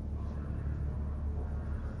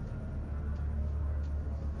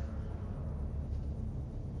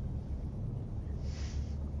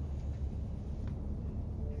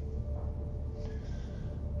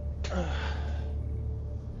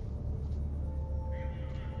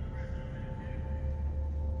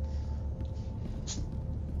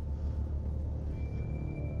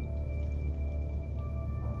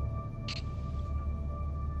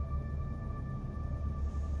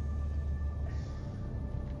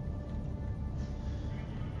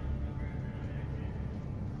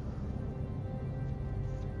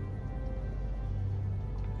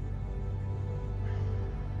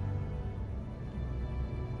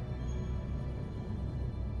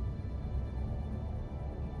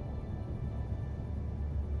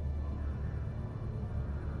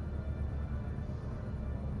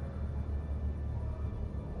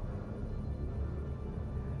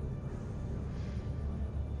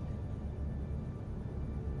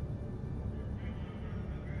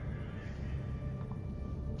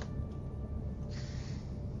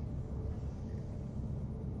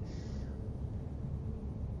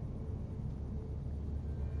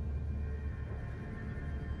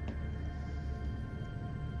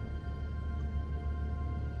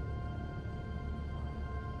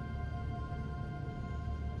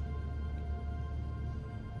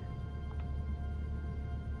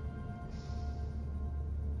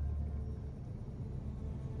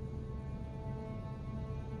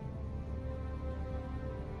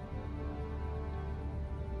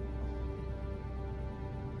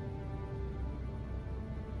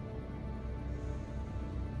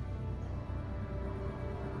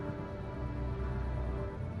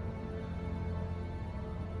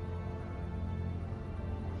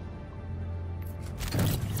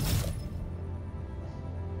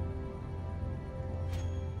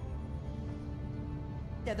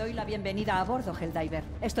 Te doy la bienvenida a bordo, Helldiver.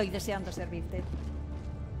 Estoy deseando servirte.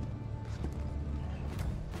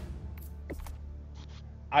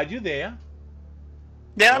 Are you there?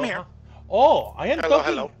 Yeah, I'm here. Oh, I am Hello,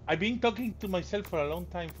 talking. hello. I've been talking to myself for a long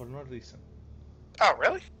time for no reason. Oh,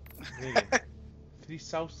 really? Really.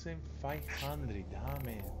 3,500. Damn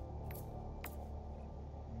it.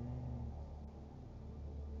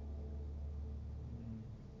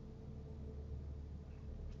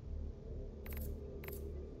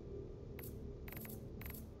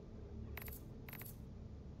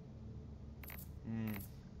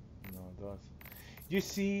 No, those. You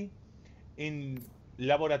see, in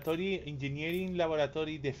laboratory, engineering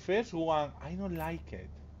laboratory, the first one, I don't like it.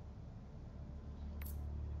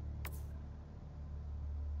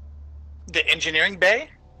 The engineering bay?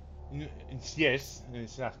 Yes,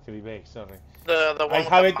 it's actually big. Sorry. The one I with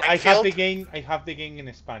have the it. I have the minefield? game. I have the game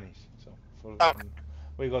in Spanish, so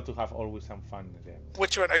we got to have always some fun there.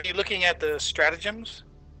 Which one? Are you looking at the stratagems?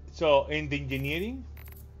 So in the engineering,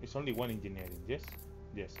 it's only one engineering. Yes,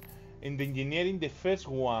 yes. In the engineering, the first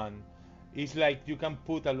one is like you can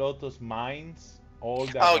put a lot of mines all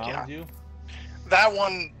around you. That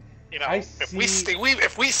one, you know, I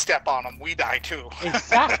if we step on them, we die too.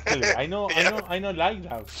 Exactly. I know. I know. Like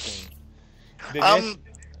that thing.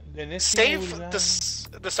 The next thing Save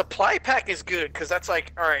we the supply pack is good because that's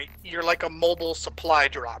like, all right, you're like a mobile supply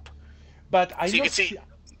drop. But I So you don't can see- see.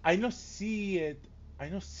 I don't see it. I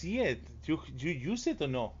don't see it. You use it or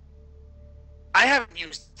no? I haven't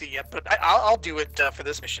used it yet, but I'll do it for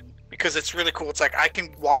this mission because it's really cool. It's like I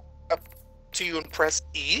can walk up to you and press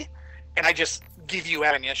E, and I just give you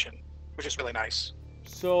ammunition, which is really nice.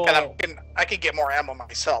 So And I can get more ammo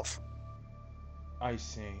myself. I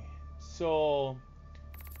see. So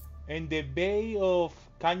in the bay of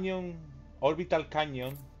Canyon, Orbital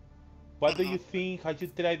Canyon, what do you think? Have you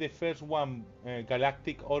tried the first one,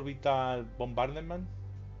 Galactic Orbital Bombardment?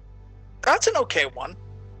 That's an okay one.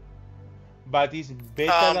 But it's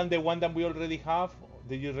better than the one that we already have.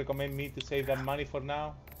 Do you recommend me to save that money for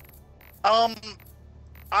now? Well,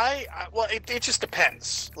 it just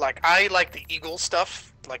depends. Like I like the Eagle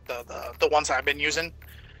stuff, like the ones I've been using,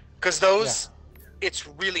 because those it's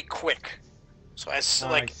really quick. So as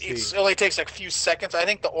like it only takes like a few seconds. I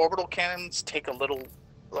think the orbital cannons take a little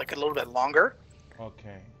bit longer.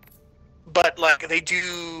 Okay. But like they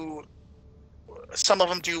do, some of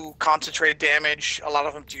them do concentrated damage. A lot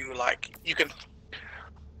of them do like you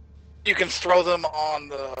can throw them on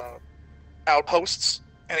the outposts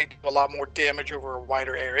and they do a lot more damage over a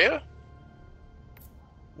wider area.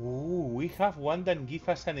 Ooh, we have one that gives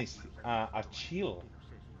us a shield.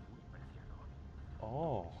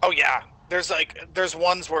 Oh. Oh yeah, there's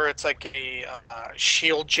ones where it's like a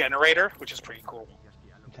shield generator, which is pretty cool.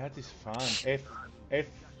 That is fun.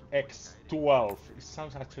 FX12. It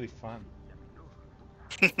sounds actually fun.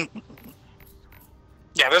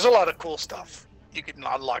 Yeah, there's a lot of cool stuff you can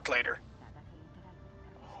unlock later.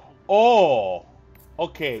 Oh,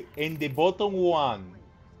 okay. In the bottom one,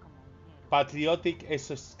 Patriotic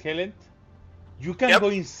Exoskeleton, you can go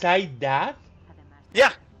inside that?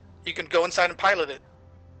 Yeah, you can go inside and pilot it.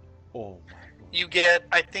 Oh. You get,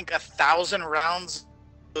 I think, 1,000 rounds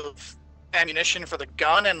of ammunition for the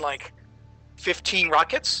gun and like 15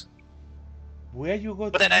 rockets. Where you go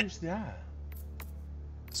to use that?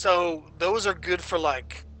 So those are good for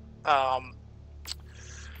like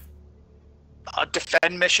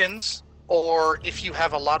defend missions, or if you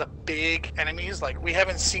have a lot of big enemies. Like we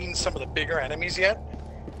haven't seen some of the bigger enemies yet.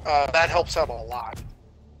 That helps out a lot.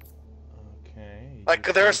 Okay.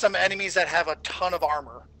 Like there are some enemies that have a ton of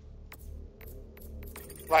armor.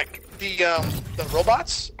 Like the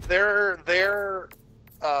robots, they're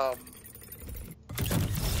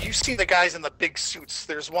you see the guys in the big suits.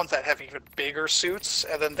 There's ones that have even bigger suits,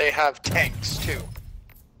 and then they have tanks too.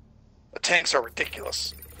 The tanks are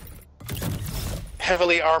ridiculous.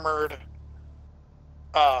 Heavily armored,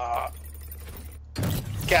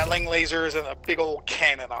 Gatling lasers and a big old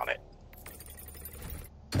cannon on it.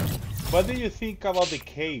 What do you think about the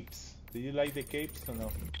capes? Do you like the capes or no?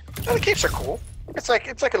 Oh, the capes are cool. It's like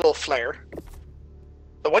a little flare.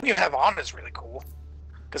 The one you have on is really cool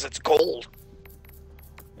because it's gold.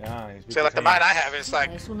 Yeah, So like the mine I have is like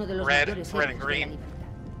Es uno de los red mayores and héroes de la green. libertad.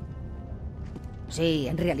 Sí,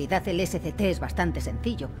 en realidad el SCT es bastante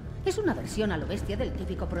sencillo. Es una versión a lo bestia del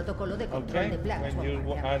típico protocolo de control Okay, de plagas. when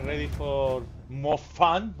you are ready for more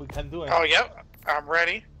fun, we can do it. Oh yep, I'm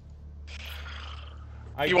ready.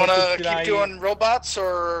 I You got wanna try- keep doing robots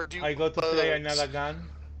or do you? I got to play another gun.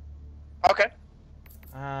 Okay.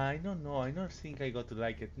 I don't know. I don't think I got to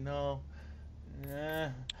like it. No.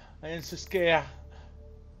 I am so scared.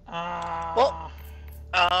 Well,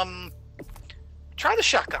 try the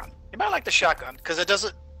shotgun. You might like the shotgun because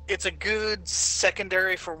it's a good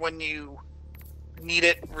secondary for when you need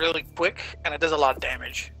it really quick, and it does a lot of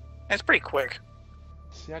damage. And it's pretty quick.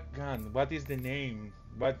 Shotgun. What is the name?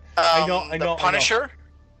 But I know. The Punisher.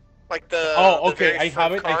 Like the. Oh, okay. The I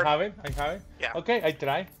have it. card. I have it. Yeah. Okay, I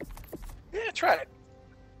try. Yeah, try it.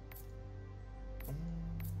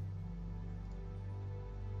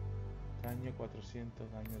 Daño 400,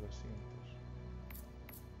 daño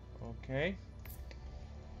 200. Okay.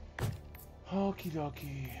 Okie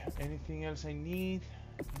dokie. Anything else I need?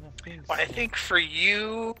 Nothing. Well, I think for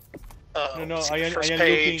you. No. see I the am first looking.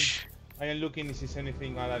 page. I am looking. Is there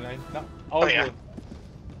anything other line? No. Oh, yeah. Good.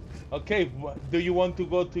 Okay. Do you want to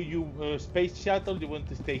go to your space shuttle? Do you want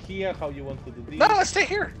to stay here? How you want to do this? No, let's stay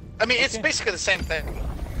here. I mean, it's Okay. basically the same thing.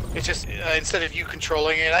 It's just instead of you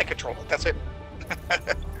controlling it, I control it. That's it.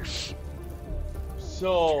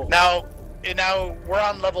 So now we're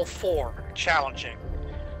on level 4, challenging.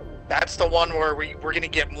 That's the one where we're gonna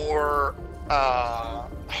get more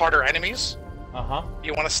harder enemies.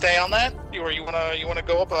 You want to stay on that, or you want to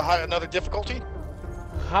go up another difficulty?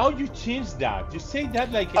 How you change that? You say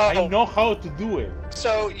that like I know how to do it.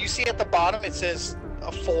 So you see at the bottom it says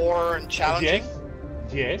a 4 and challenging.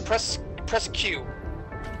 Yes. Press Q.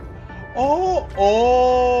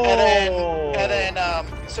 Oh. And then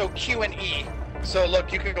so Q and E. So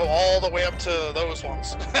look, you can go all the way up to those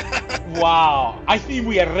ones. Wow. I think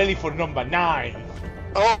we are ready for number 9.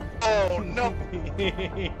 Oh no.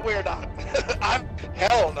 We're not.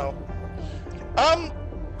 Hell no.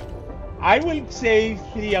 I will say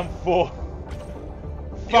 3 and 4.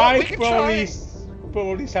 we 5 can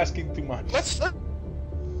probably is asking too much. Let's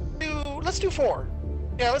do 4.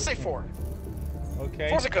 Yeah, let's say 4. Okay.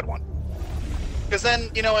 4's a good one. Because then,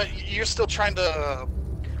 you know, you're still trying to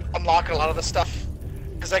unlock a lot of the stuff.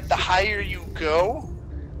 Because like the higher you go,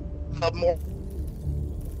 the more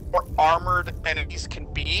armored enemies can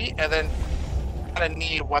be, and then kind of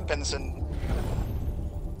need weapons and.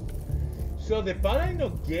 So the part I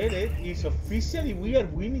don't get it is officially we are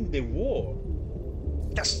winning the war.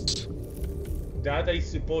 Yes. That I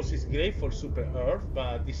suppose is great for Super Earth,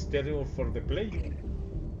 but it's terrible for the player.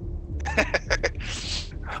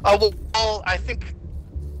 Well, I think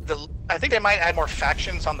they might add more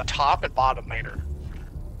factions on the top and bottom later.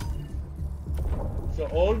 So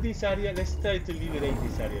all this area, let's try to liberate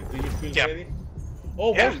this area. Do you feel ready?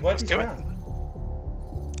 Oh, yeah, what let's is do that? it.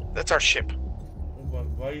 That's our ship.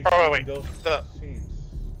 Why is wait.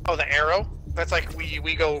 The arrow. That's like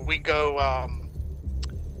we go.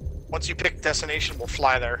 Once you pick destination, we'll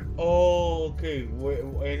fly there. Oh, okay.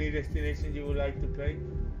 Any destination you would like to play?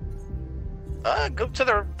 Go to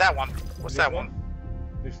that one. What's that one?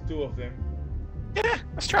 There's 2 of them. Yeah,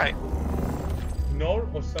 let's try it. North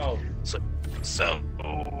or south?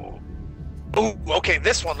 Ooh, okay,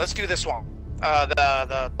 this one. Let's do this one.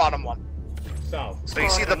 The bottom one. South. So you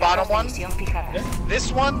see the bottom one?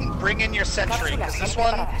 This one, bring in your sentry, because this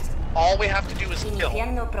one, all we have to do is kill.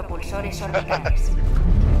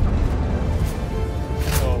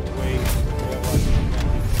 Oh, wait.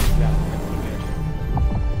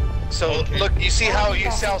 So look, you see how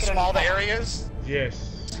small the area is?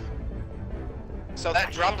 Yes. So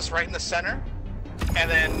that drops us right in the center, and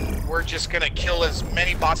then we're just gonna kill as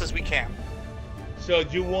many bots as we can. So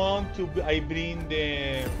you want to? I bring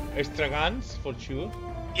the extra guns for sure.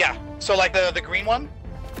 Yeah. So like the green one,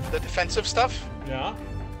 the defensive stuff. Yeah.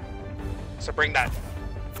 So bring that.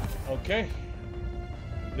 Okay.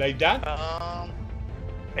 Like that.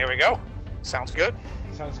 There we go. Sounds good.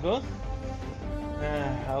 Sounds good.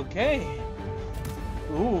 Okay.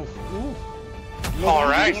 Ooh. All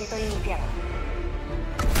right.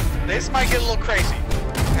 This might get a little crazy.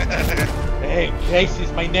 Hey, crazy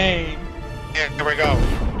is my name. Yeah, here we go.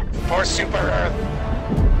 For Super Earth.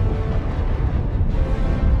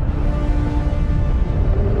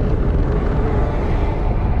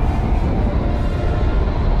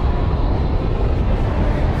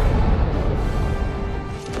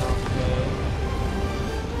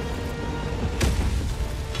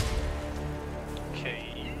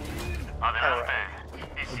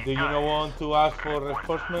 Do you not want to ask for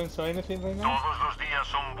reinforcements or anything right now?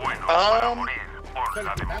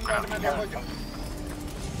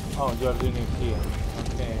 Oh, you are doing it here.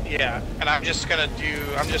 Okay. Yeah, and I'm just gonna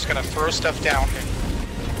throw stuff down here.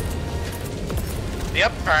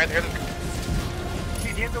 Yep, alright, here.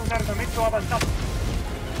 Pidiendo un armamento avanzado.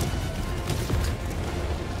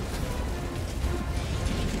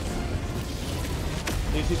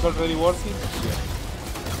 This is already working? Yeah.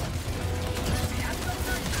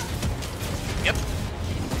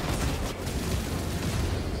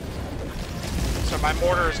 my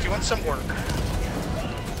mortar is doing some work.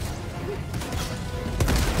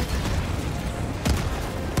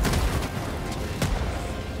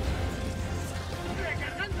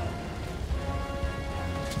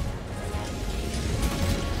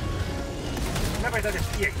 Nave de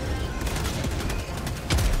despliegue.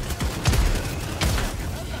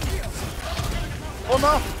 Oh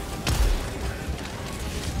no!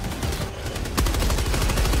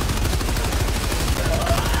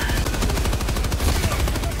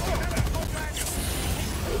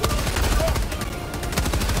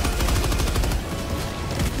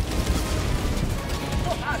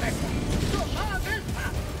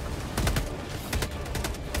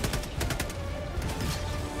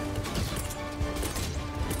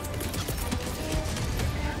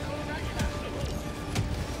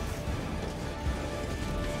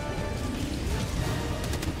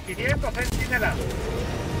 Centinela.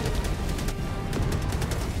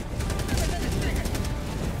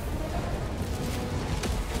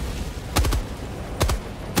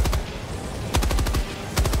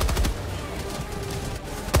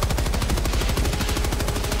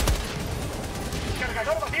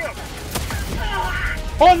 Cargador vacío.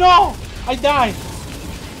 Oh no! I died!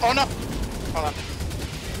 Oh no! Hold on.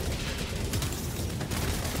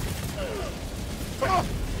 Oh.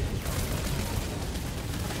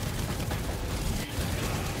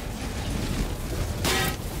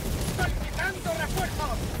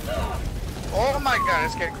 Oh my god,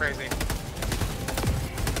 it's getting crazy.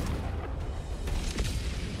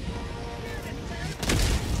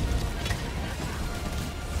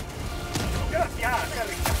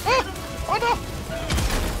 Oh no!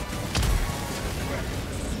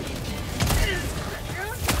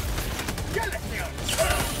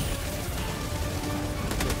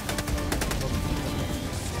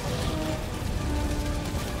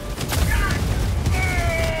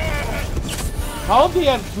 How they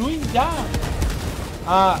are doing that?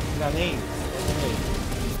 Grenade. Okay.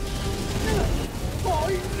 ¡Oh,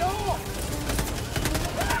 no!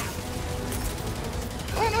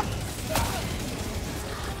 Oh no!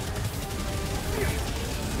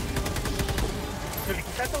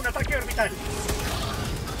 Solicitando un ataque orbital.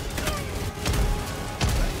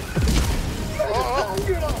 Oh.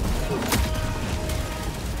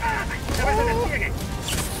 ¡Naves de despliegue!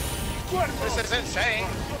 This is insane.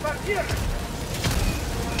 ¡Super tierra!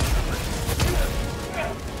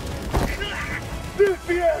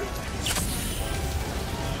 ¡Desviar!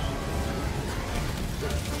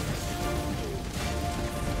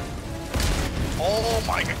 Oh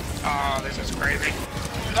my god. Oh, this is crazy.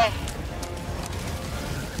 No.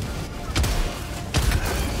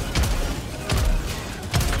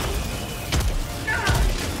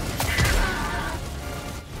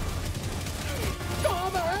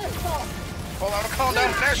 Hold on, calm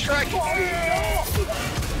down. Air strike.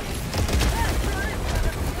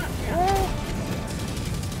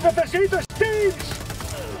 ¡Necesito Steams!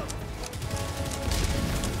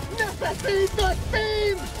 ¡Necesito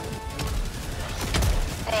Steams!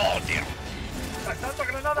 Oh damn. ¡Lanzando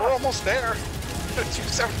granada! We're almost there.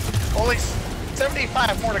 Only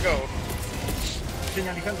 75 more to go.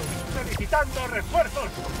 Señalizando. Solicitando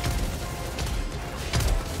refuerzos.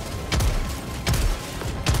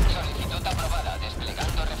 Solicitud aprobada.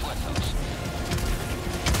 Desplegando refuerzos.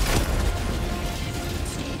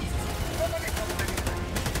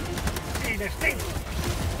 Sin Steams.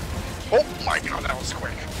 Oh my god, that was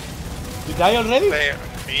quick. You die already?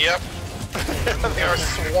 Yep. They are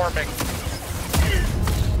swarming.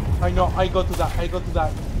 I know, I got to die, I got to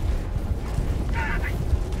die.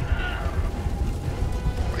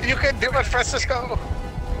 You can do it, Francisco.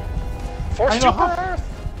 Force to birth.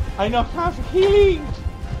 I know half healing.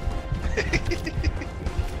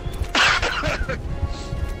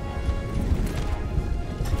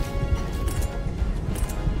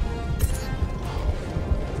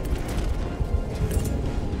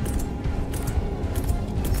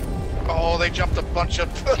 Oh, they jumped a bunch of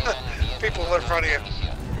people in front of you.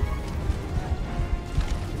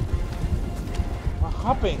 What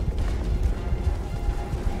happened?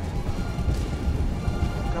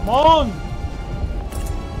 Come on!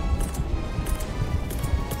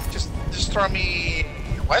 Just throw me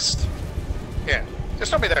west? Yeah,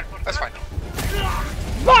 just throw me there. That's fine.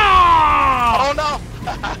 Ah! Oh no!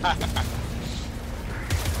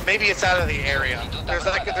 Maybe it's out of the area.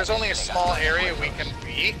 There's only a small area we can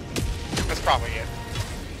be. That's probably it.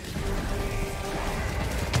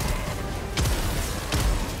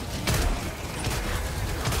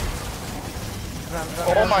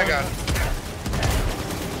 Oh my god.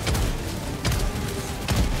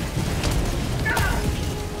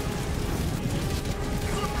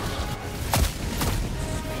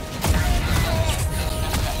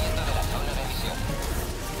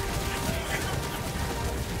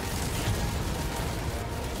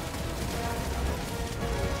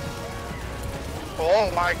 Oh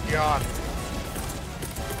my god.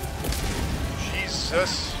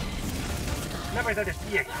 Jesus. Nave de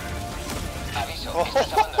despliegue. Aviso,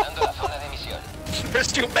 estás abandonando la zona de misión.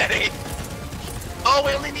 There's too many. Oh,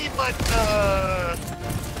 we only need like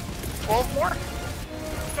 12 more?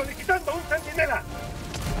 Solicitando un centinela.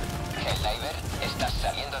 Helldiver, estás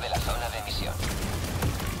saliendo de la zona de misión.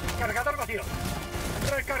 Cargador vacío.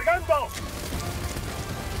 Recargando.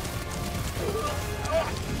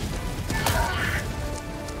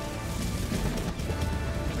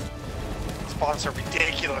 These bots are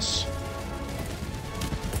ridiculous.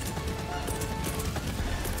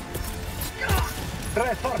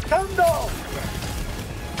 Reforzando.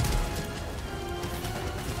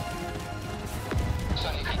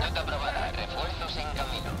 Solicitud aprobada. Refuerzos en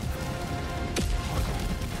camino.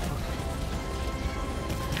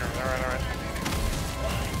 Alright.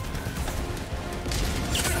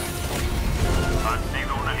 Ha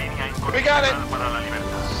sido una línea We got it. incorrecta para la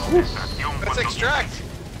libertad. Extracción Let's cuando extract.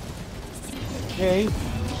 Okay.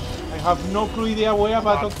 I have no clue idea where,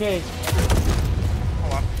 but okay.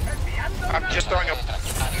 Hold on. I'm just throwing a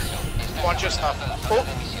bunch of stuff. Oh.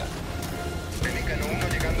 Pelícano 1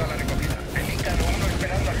 llegando a la recogida. Pelícano 1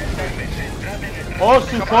 esperando a Helldiver. Centrad en el Oh, Come on,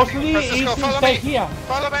 supposedly it's Francisco, follow inside me. here.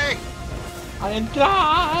 Follow me. I am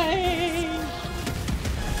trying.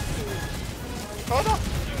 Oh no.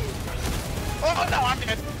 Oh no, I'm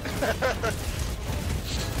dead.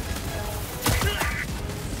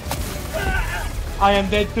 I am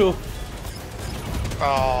dead too.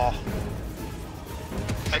 Oh.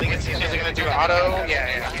 I think it's either gonna do auto.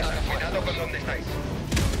 Yeah. Cuidado con donde estáis.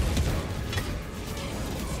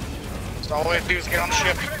 So all we have to do is get on the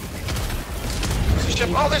ship. There's a ship.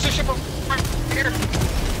 Oh, there's a ship right here.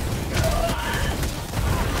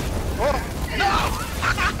 Oh, no!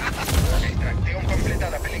 Extracción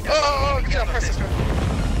completada. Pelícano. Oh, good job, Francisco.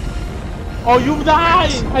 Oh, you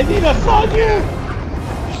died! I didn't saw you!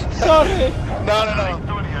 Sorry! No.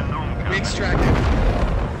 We extracted.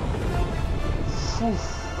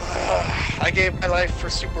 I gave my life for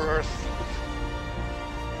Super Earth.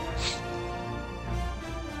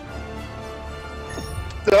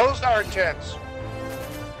 Those are intense.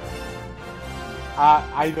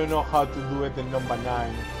 I don't know how to do it in number 9.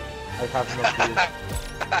 I have no clue.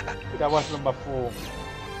 That was number 4.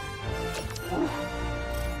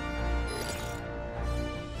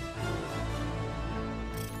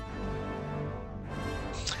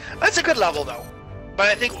 That's a good level though. But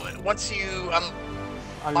I think once you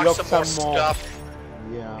Unlock some more stuff.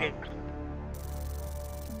 Yeah.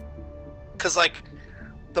 Because like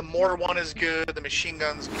the mortar one is good, the machine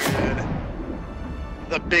gun's good,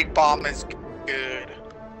 the big bomb is good.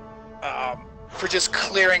 For just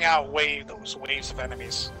clearing out those waves of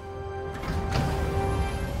enemies.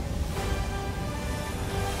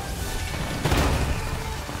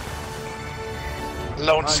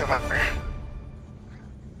 Lone survivor.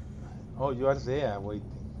 Oh, you are there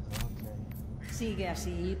waiting. Okay. Sigue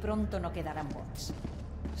así y pronto no quedarán bots.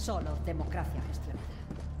 Solo democracia gestionada.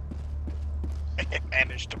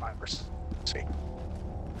 Managed democracy.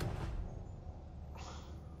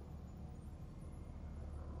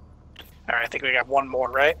 Alright, I think we got one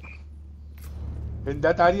more, right? In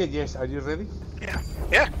that area, yes. Are you ready?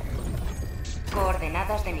 Yeah.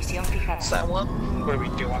 Coordenadas de misión fijadas. That one? What are we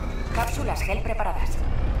doing? Cápsulas gel preparadas.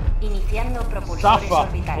 Iniciando propulsores Zafa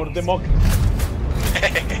orbitales. for democracy.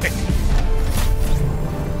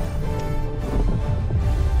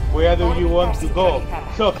 Where do you want to go?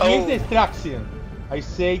 So here's the extraction. I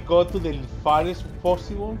say go to the farthest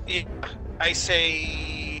possible. Yeah, I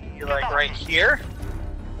say like right here.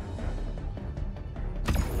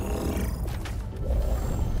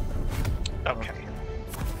 Okay.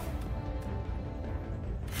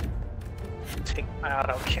 Take my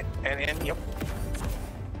auto kit and in. Yep.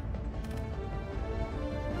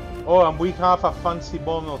 Oh, and we have a fancy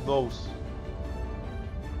bomb of those.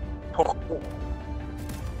 Oh.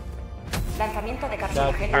 Lanzamiento de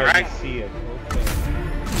cápsula That's gel. where I Alright. see it. Okay.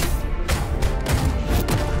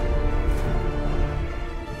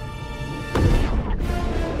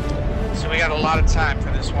 So we got a lot of time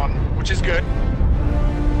for this one, which is good.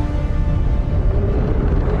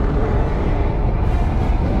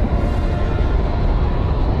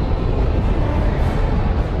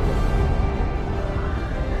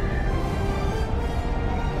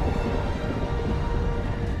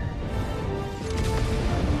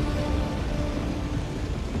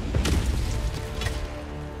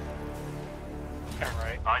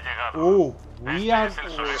 Oh, we are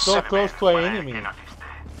so close to an enemy.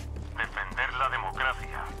 Defender la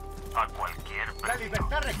democracia a cualquier La precio.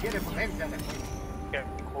 libertad requiere potencia de fuego. Yeah,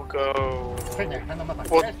 we'll go. Señalando mapas.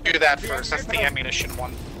 We'll do that first. That's the ammunition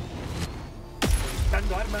one.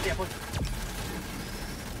 Dando arma de apoyo.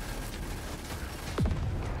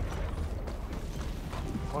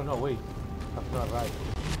 Oh no, wait. That's not right.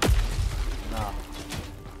 Nah.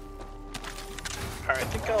 Alright, I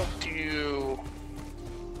think I'll do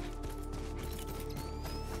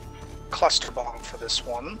cluster bomb for this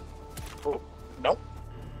one. Oh, nope.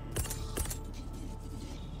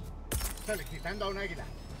 Solicitando a un águila.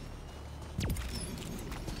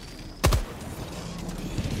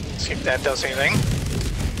 See if that does anything.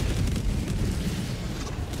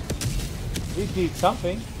 It did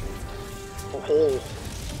something. Oh.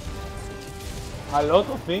 A lot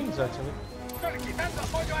of things, actually. Solicitando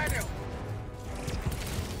apoyo aéreo.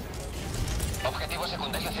 Objetivo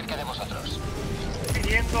secundario cerca de vosotros.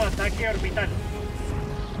 Pidiendo ataque orbital.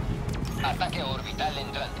 Ataque orbital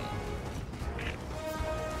entrante.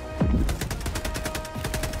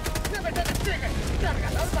 ¡Llévete despliegue!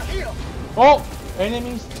 ¡Cargador vacío! Oh!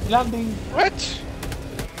 Enemies landing. What?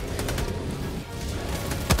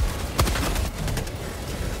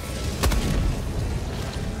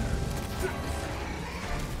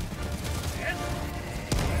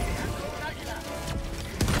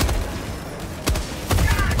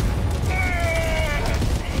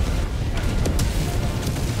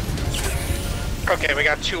 Okay, we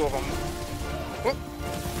got 2 of them. Whoop.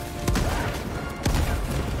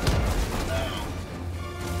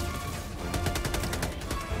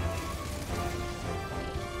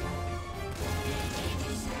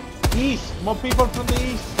 East! More people from the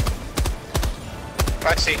east!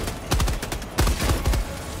 I see.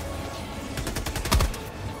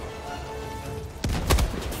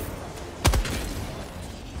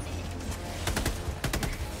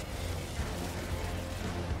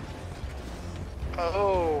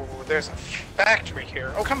 Oh, there's a factory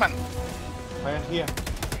here. Oh, come on. I am here.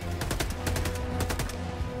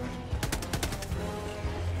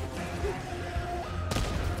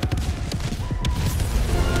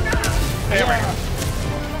 There we go.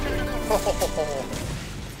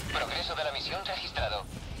 Progreso de la misión registrado.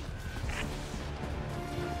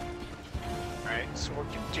 Alright, so we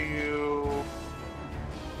can do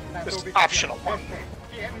this optional one.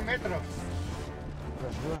 100 metros.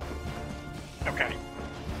 Okay.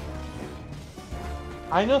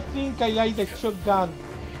 I don't think I like the shotgun.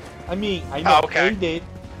 I mean, I know I did,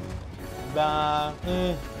 but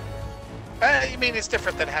I mean, it's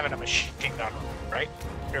different than having a machine gun, right?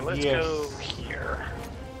 Here, let's go here.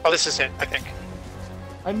 Oh, this is it, I think.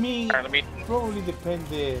 I mean, Alright, let me... probably depend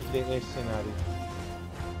the scenario.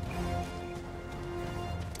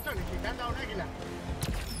 Solicitando a un águila.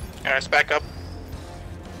 Alright, let's back up.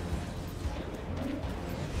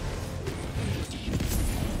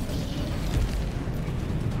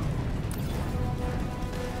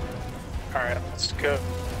 Alright, let's go.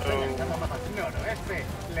 Señalando mapas. Noroeste.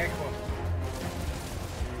 Lejos.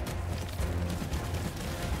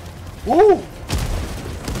 Ooh!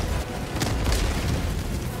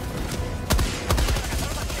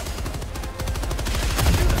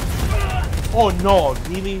 Oh no,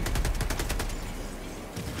 really?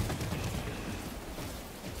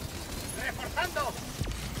 Reforzando.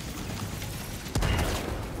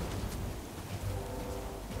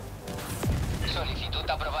 Solicitud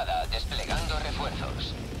aprobada. Desplegando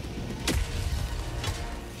refuerzos.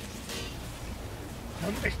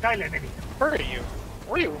 ¿Dónde está el enemigo? Where are you?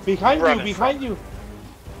 Where are you? Behind you, running behind from? you.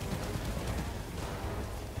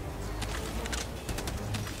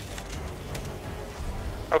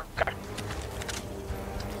 Okay.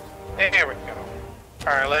 There we go.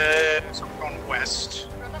 Alright, let's go on west.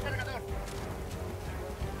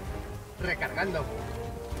 Recargando.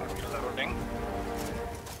 Reloading.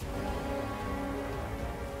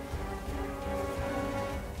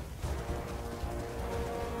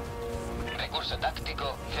 Recurso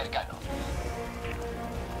táctico cercano.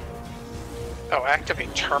 Oh,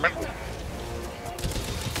 activate terminal.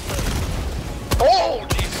 Oh,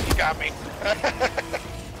 jeez, you got me.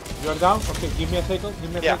 You're down? Okay, give me a second,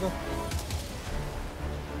 give me a second.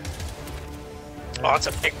 Oh, it's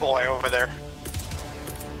a big boy over there.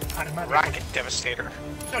 Arma de Rocket Devastator.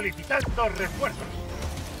 Solicitando refuerzos.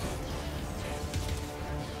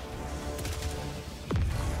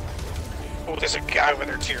 Oh, there's a guy over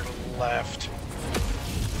there to your left.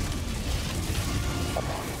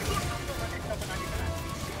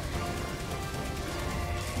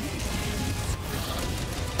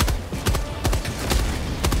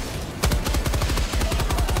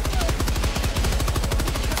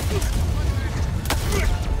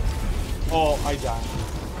 Oh, I died.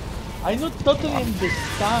 I don't totally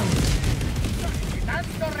understand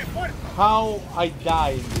how I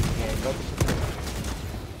die in this game. That is the thing.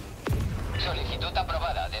 Solicitud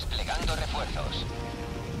aprobada. Desplegando refuerzos.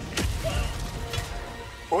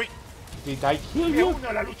 Uy. Did I kill you?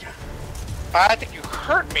 I think you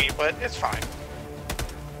hurt me, but it's fine.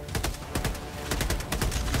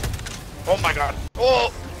 Oh my god.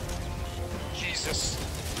 Oh! Jesus.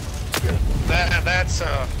 That's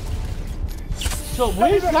So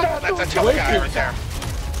where is that? That's a tough guy right there.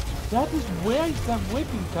 That is where is that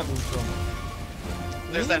weapon coming from?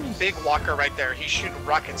 There's that big walker right there. He's shooting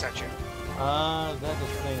rockets at you. Ah, that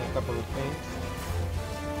explains a couple of things.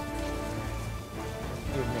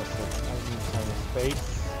 Give me a sec. I need some space.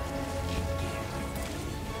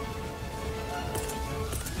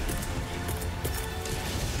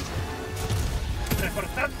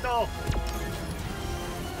 Reforzando.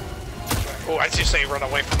 Oh, I just say run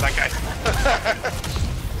away from that guy.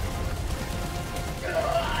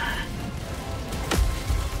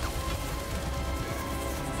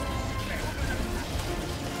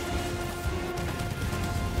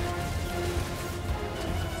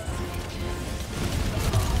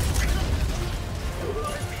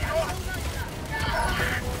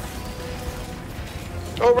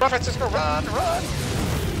 Oh, run, Francisco, run, run!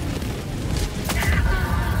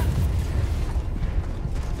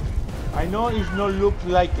 I know it's not look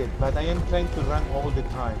like it, but I am trying to run all the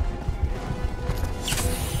time.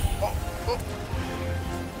 Oh, oh.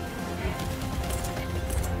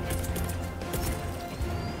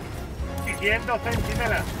 Siguiendo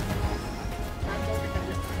centinela.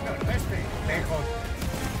 Noroeste, lejos.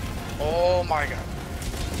 Oh my god.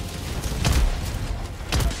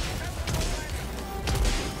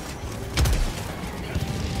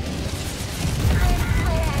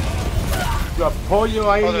 Your pollo did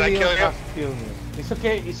I kill alien you? has killed me. It's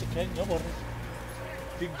okay, no worries.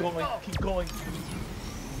 Keep going, keep going.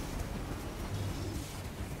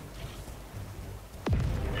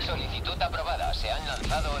 Solicitud aprobada. Se han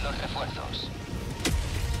lanzado los refuerzos.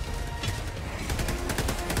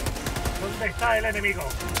 ¿Dónde está el enemigo?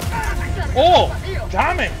 Oh!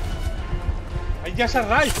 Damn it! I just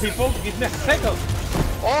arrived, people. Give me a second.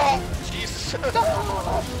 Oh, Jesus.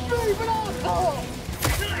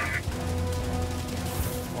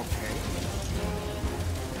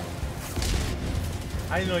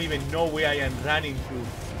 I don't even know where I am running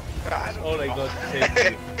to. That's all I got to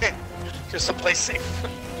say. Just someplace safe.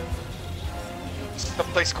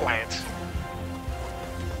 Someplace quiet.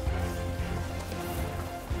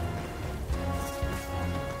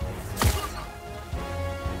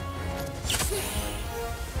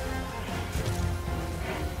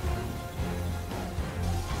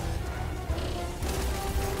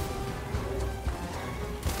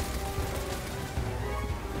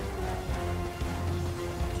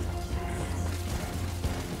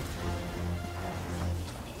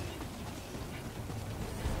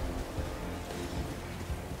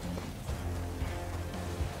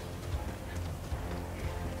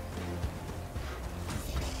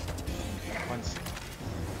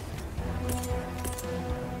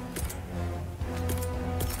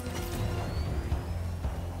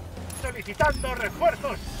 Solicitando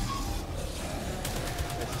refuerzos.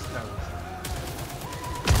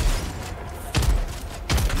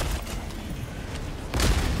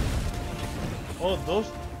 Oh, those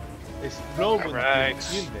explode when Right.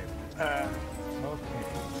 you kill them. Okay.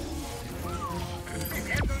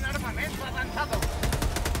 Teniendo un armamento avanzado.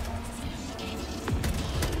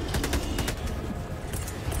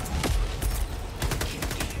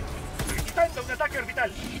 Solicitando un ataque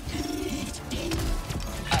orbital.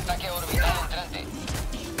 Ataque orbital entrante.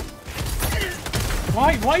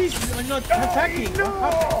 Why is it not attacking? No!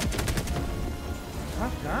 What happened?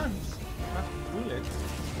 Have guns. Have bullets.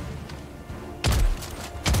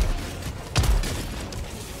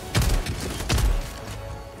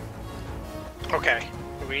 Okay.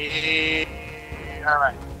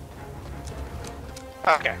 Alright.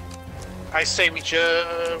 Okay. I say we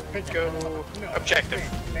just go objective.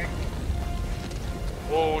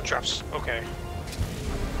 Oh, drops. Okay.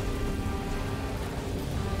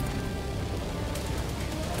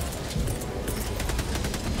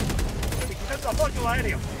 Solicitando apoyo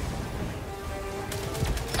aéreo.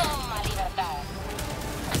 Toma libertad.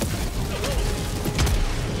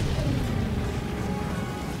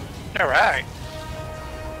 Alright.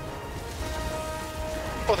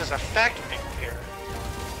 Oh, there's a factory here.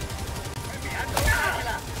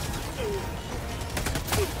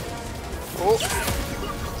 Oh.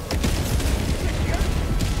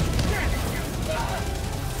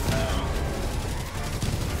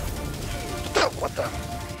 What the?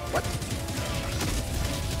 What?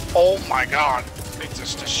 Oh my god. They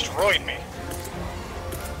just destroyed me.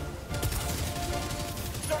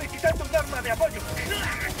 Necesitando un arma de apoyo.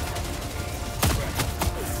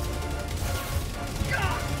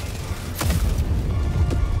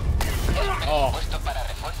 El puesto para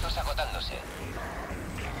refuerzos agotándose.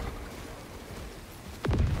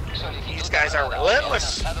 These guys are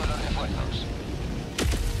relentless. Lanzado los refuerzos.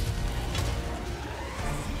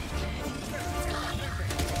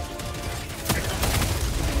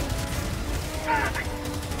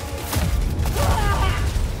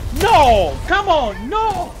 No! Come on!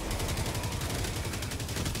 No!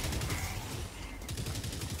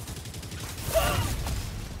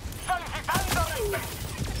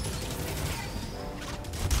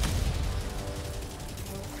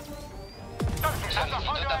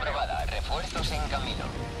 Solicitud aprobada. Refuerzos en camino.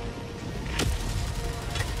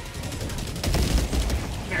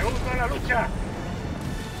 ¡Me uno a la lucha!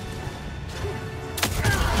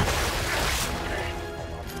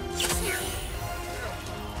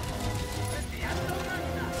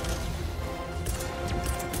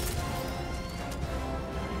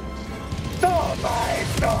 ¡Toma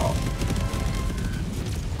esto!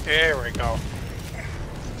 There we go.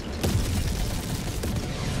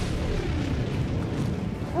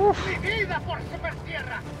 ¡Mi vida por super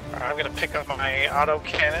tierra! I'm gonna pick up my auto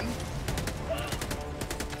cannon.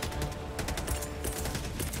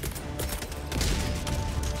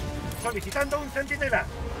 Solicitando un centinela.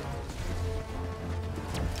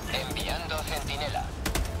 Enviando centinela.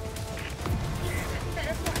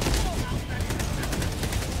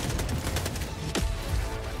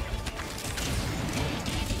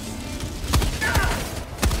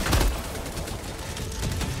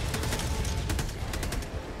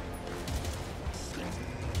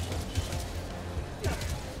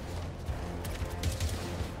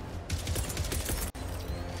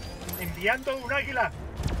 Enviando un águila.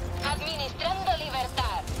 Administrando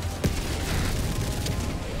libertad.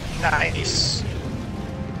 Nice.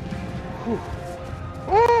 Woo.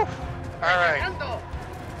 All right.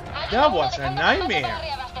 That was a nightmare.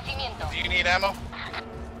 Do you need ammo?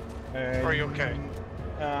 Or are you okay?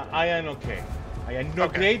 I am okay. I am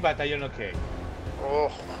not great, but I am okay.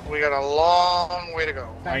 Oh, we got a long way to go.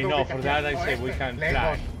 I know, for that I say we can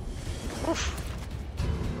fly. Oof.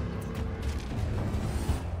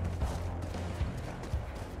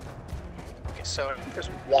 Okay, so there's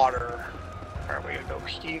water. Alright, we gotta go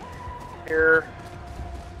here.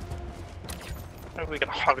 Maybe we can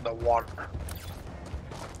hug the water.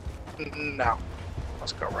 No.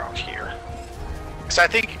 Let's go around here. Because I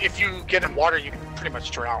think if you get in water, you can pretty much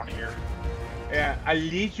drown here. Yeah, at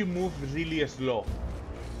least you move really slow.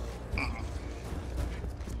 I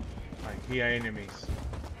hear enemies.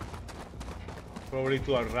 Probably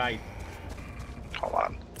to our right. Hold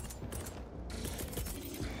on.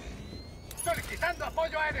 Solicitando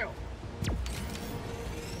apoyo aéreo.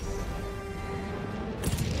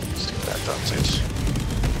 Let's see if that does it.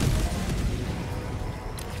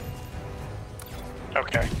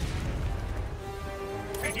 Okay.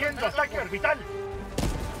 Pidiendo ataque orbital.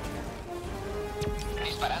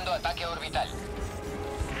 Disparando ataque orbital.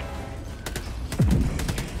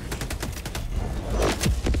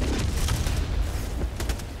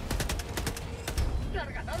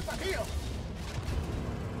 Cargador vacío.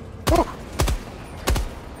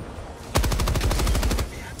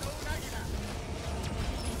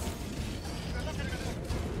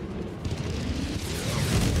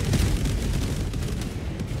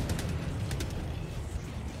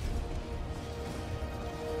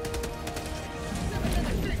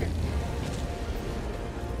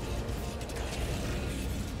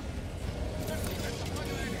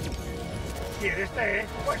 ¿Quieres té?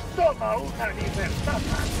 Pues toma una libertad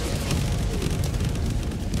más.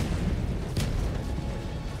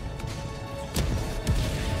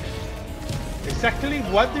 Exactly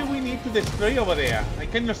what do we need to destroy over there? I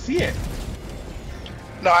cannot see it.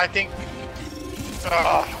 No, I think...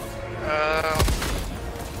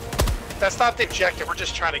 that's not the objective, we're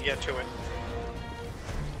just trying to get to it.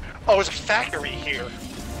 Oh, there's a factory here.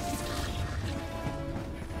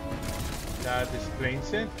 That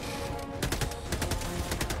explains it.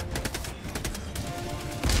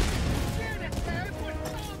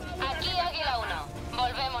 Aquí Águila 1.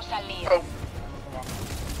 Volvemos al lío. Oh.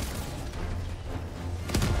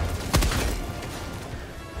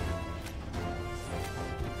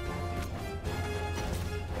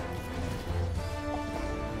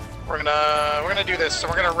 We're gonna do this, so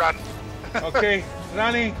we're gonna run. Okay,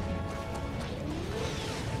 running.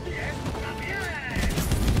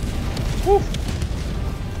 Woof.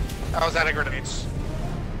 I was out of grenades.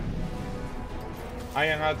 I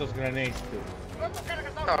am out of grenades too.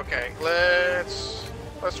 Okay, let's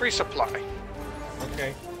resupply.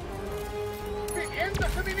 Okay. ¡Recibiendo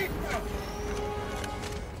suministro!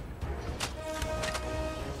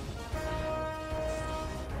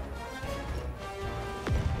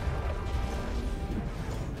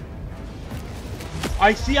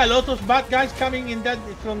 I see a lot of bad guys coming in that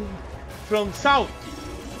from south.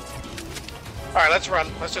 All right, let's run.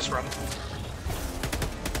 Let's just run.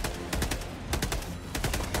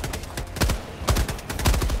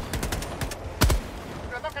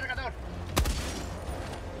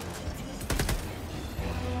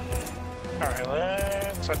 All right,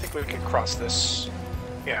 let's. I think we can cross this.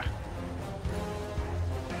 Yeah.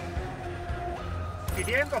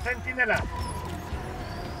 Pidiendo centinela.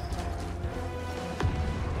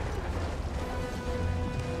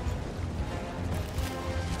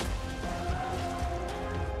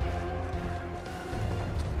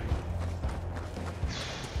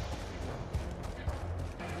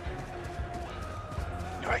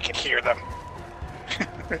 I can hear them.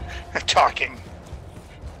 They're talking.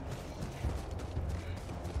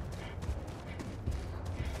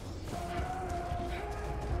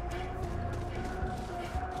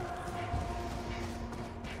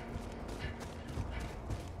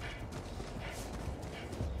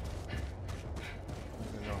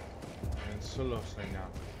 Right now.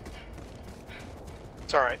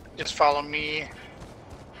 It's alright, just follow me.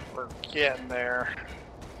 We're getting there.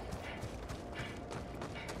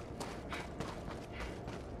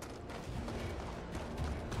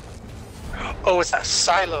 Oh, it's that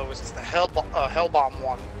silo. It's the Hellbomb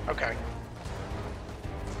one. Okay.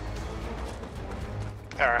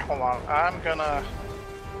 Alright, hold on. I'm gonna...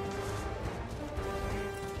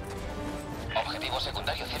 Objetivo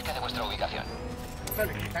secundario cerca de vuestra ubicación.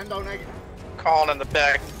 Solicitando a un águila. Calling in the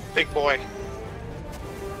back, big boy.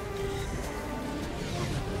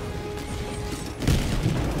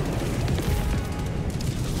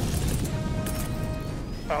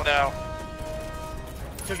 Oh no.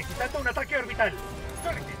 Solicitando un ataque orbital.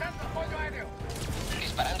 Solicitando apoyo aéreo.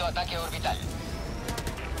 Disparando ataque orbital.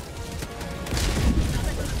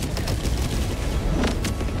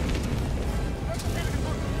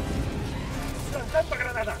 Lanzando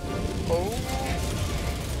granada. Oh.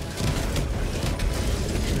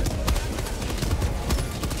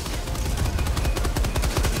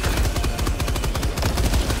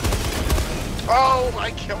 Oh,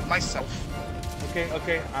 I killed myself. Okay,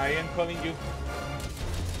 okay, I am calling you.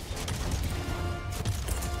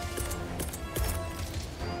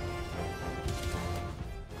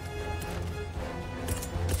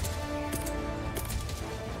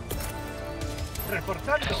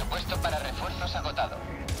 Reforzando. Presupuesto para refuerzos agotado.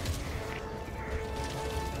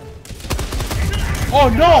 Oh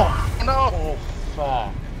no! No! Oh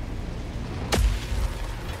fuck.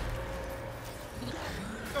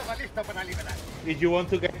 Todo listo para liberar. If you want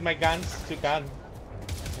to get my guns, you can.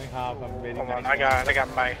 I have a very Hold on, nice I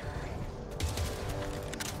got my...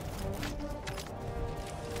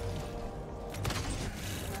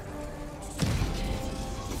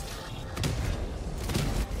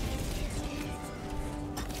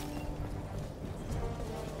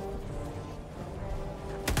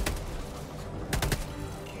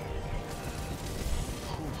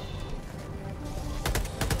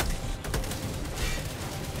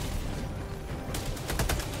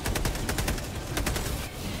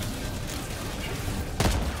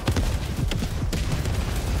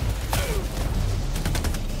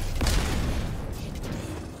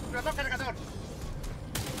 Cargador.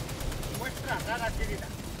 Muestra rara adquirida.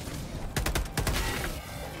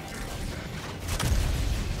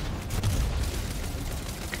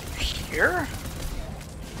 Here?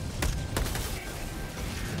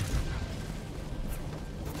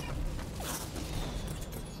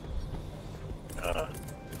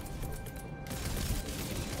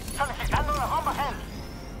 Solicitando la bomba Hell.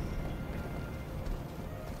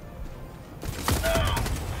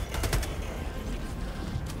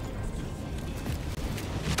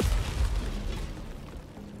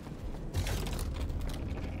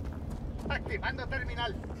 Activando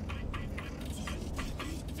terminal.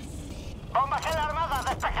 Bomba Hell armada,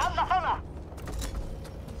 despejad la zona.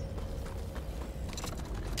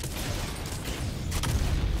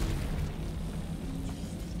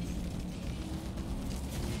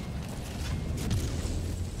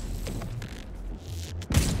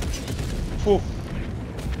 Oof.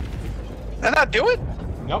 Did that do it?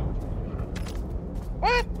 Nope.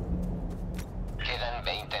 What? Quedan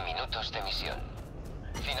 20 minutos de misión.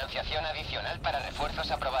 Financiación adicional para refuerzos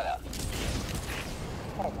aprobada.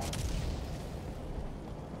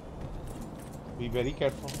 Be very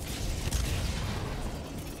careful.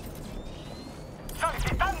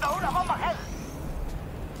 Solicitando una bomba Hell.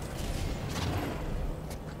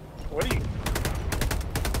 What are you?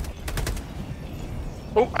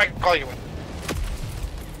 Oh, I can call you in.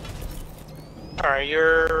 Alright,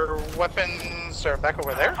 your weapons are back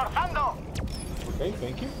over there. Okay,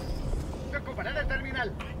 thank you. Recuperaré el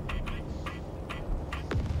terminal.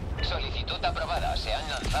 Solicitud aprobada. Se han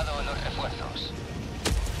lanzado los refuerzos.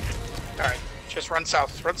 Alright, just run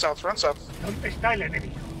south, run south, run south. ¿Dónde está el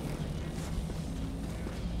enemigo?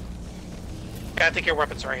 Yeah, I think your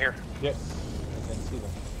weapons are right here. Yes, I can see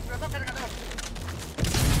them.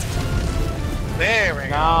 There we go.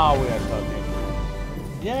 Now we are talking.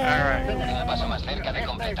 Yeah. Un paso más cerca de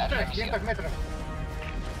completar la misión. 300 metros.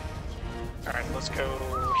 Alright, let's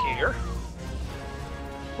go here.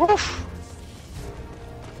 Woof!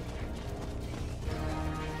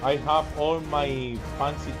 I have all my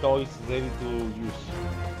fancy toys ready to use.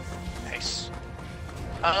 Nice.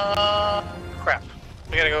 Crap.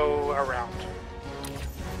 We gotta go around.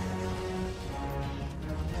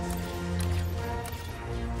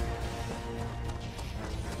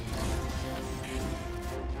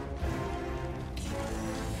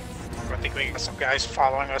 I think we got some guys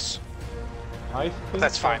following us. I think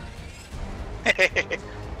That's so. fine.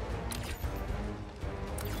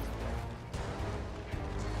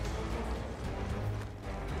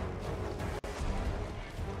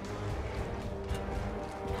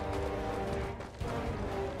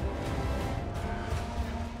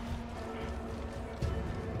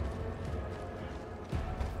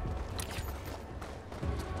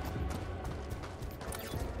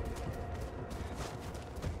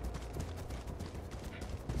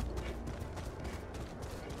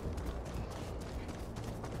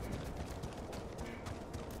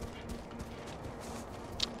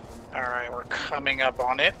 Alright, we're coming up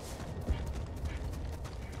on it.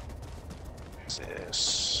 What's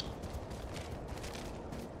this?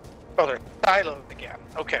 Oh, they're siloed again.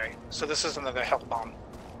 Okay, so this is another hell bomb.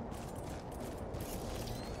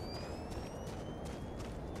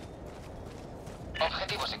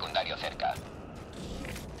 Objetivo secundario cerca.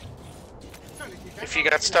 If you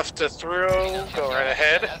got stuff to throw, go right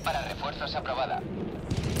ahead. Para refuerzos aprobada.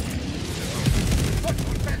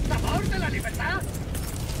 ¿El sabor de la libertad?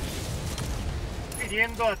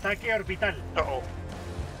 Pidiendo ataque orbital. Uh-oh.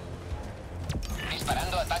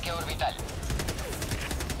 Disparando ataque orbital.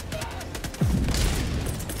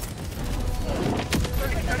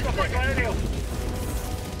 Solicitando apoyo aéreo.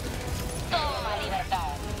 Toma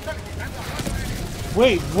libertad.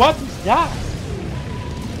 Wait, what is that?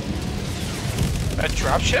 A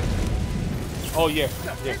dropship? Oh yes,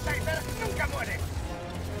 yes. Nunca muere.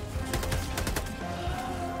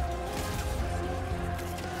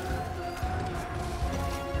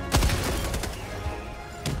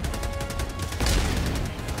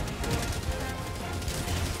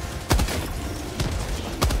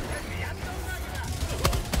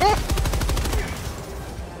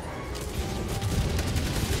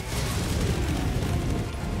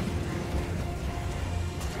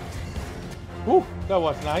 Ooh, that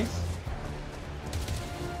was nice.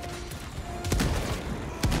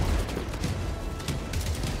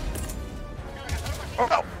 Oh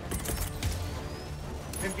no!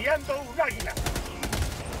 Enviando un águila.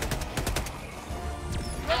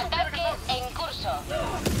 Ataque en curso.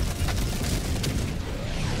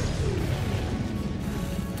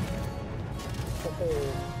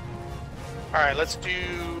 Alright, let's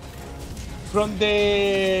do... From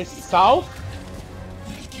the south?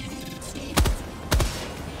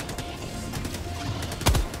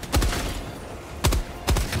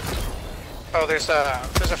 Oh, there's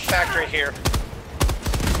a factory here.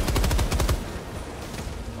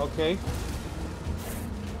 Okay.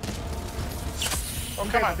 Oh,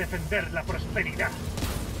 come on. Defender la prosperidad.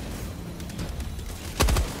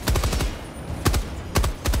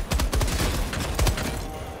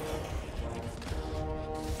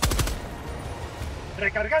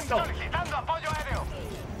 Recargando. Solicitando apoyo aéreo.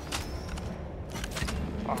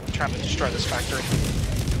 Oh, I'm trying to destroy this factory.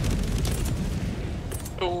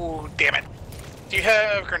 Oh, damn it. Do you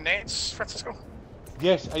have grenades, Francisco?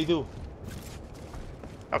 Yes, I do.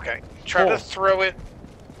 Okay. Try to throw it.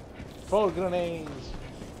 4 grenades.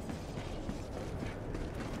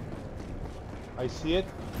 I see it.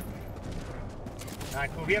 A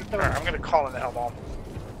cubierto. Alright, I'm gonna call in the hell bomb.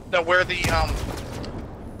 No, where the,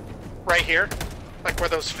 right here. Like where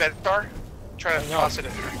those vents are. Try to toss it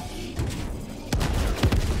in there.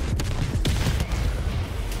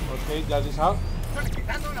 Okay, that is out.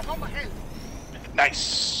 Solicitando una bomba gel.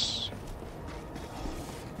 Nice.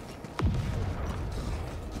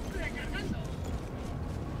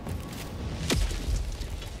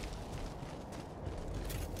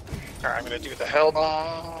 Alright, I'm gonna do the hell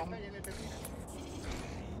bomb.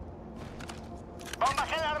 Bomba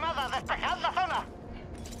gel armada, despejad la zona.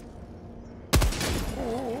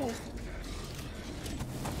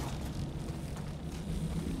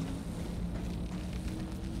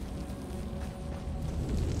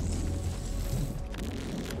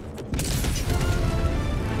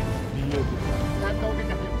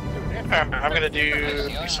 I'm gonna do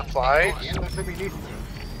supply.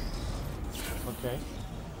 Okay.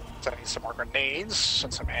 So I need some more grenades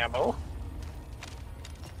and some ammo.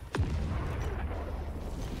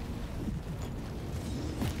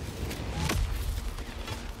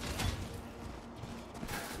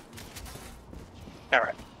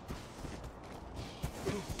 Alright.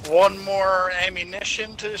 One more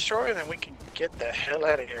ammunition to destroy, then we can get the hell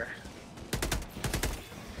out of here.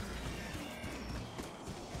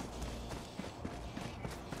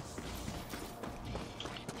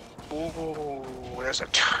 Ooh, there's a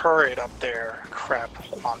turret up there. Crap,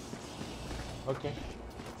 hold on. Okay.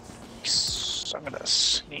 So I'm gonna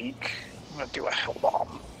sneak. I'm gonna do a hell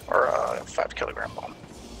bomb. Or a 5 kilogram bomb.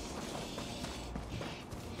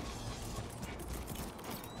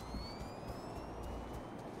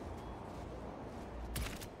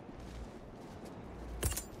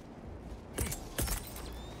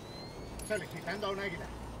 Solicitando a un águila.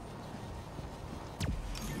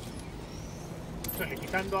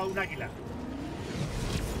 Solicitando a un águila.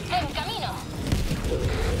 En camino.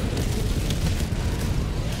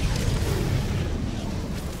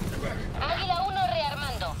 Águila 1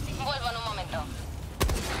 rearmando. Vuelvo en un momento.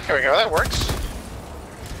 Here we go, that works.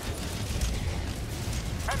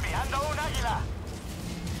 Enviando un águila.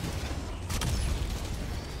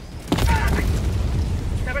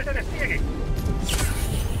 ¡Debes de despliegue!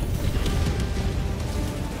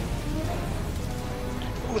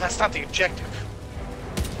 Ooh, that's not the objective.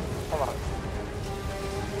 Hold on.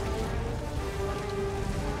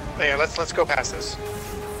 Yeah, let's go past this.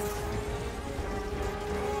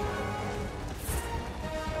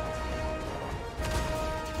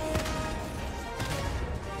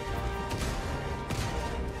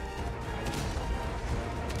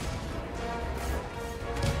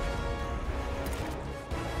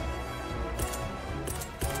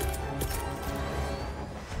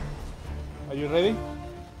 Are you ready?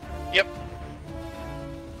 Yep.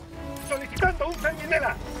 ¡Solicitando un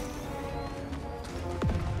centinela!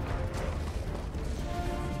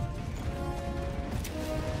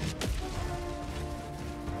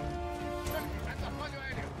 Solicitando apoyo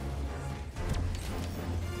aéreo.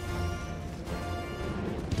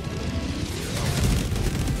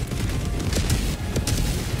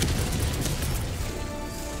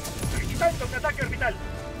 Solicitando un ataque orbital.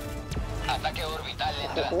 Ataque orbital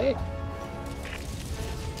entrante.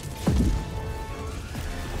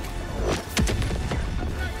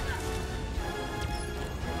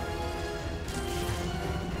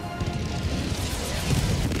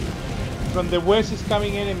 From the west is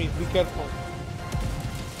coming enemies, be careful.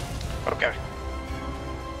 Okay.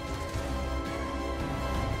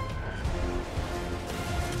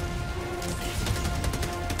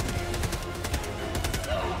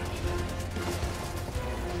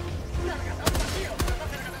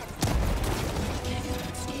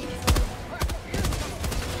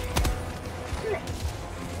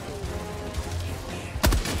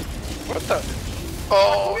 What the?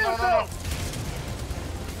 Oh, no, no, no.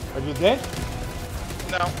 Are you dead?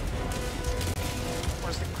 No.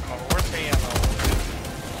 Where's the ammo? Where's the ammo?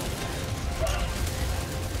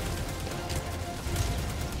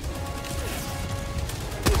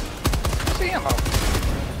 Where's the ammo?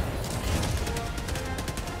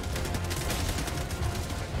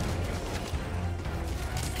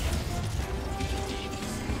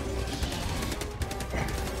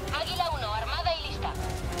 Águila 1 armada y lista.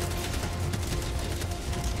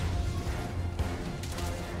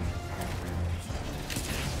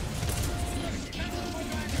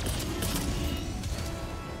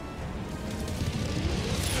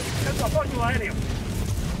 Solicitando apoyo aéreo.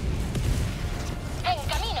 En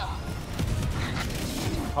camino.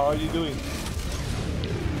 How are you doing?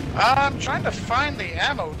 I'm trying to find the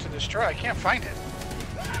ammo to destroy. I can't find it.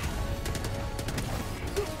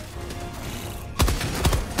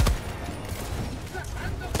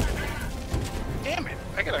 Damn it.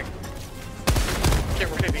 I gotta get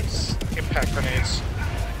rid of these impact grenades.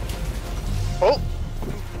 Oh!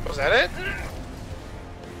 Was that it?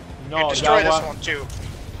 No, You destroy that this was... one too.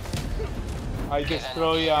 I Quedan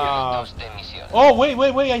destroy 10 minutos de misión. Oh, wait,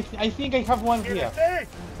 I think I have one here. ¿Quieres?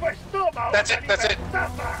 Pues toma That's una it, that's it.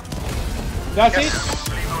 libertad. That's Yes. it?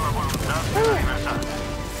 Cumplido la voluntad universal.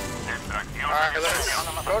 Extracción. Alright,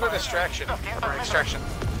 let's go to distraction, or extraction.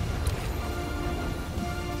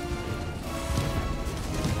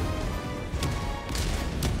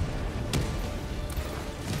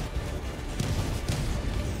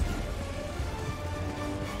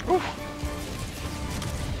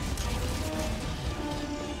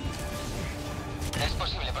 Es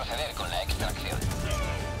posible proceder con la extracción.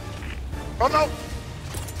 Oh no!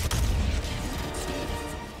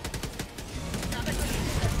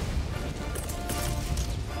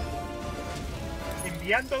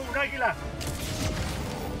 Enviando un águila.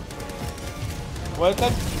 What are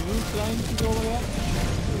you trying to do over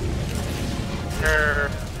there?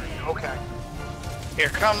 Okay. Here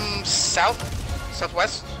comes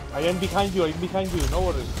southwest. I am behind you, no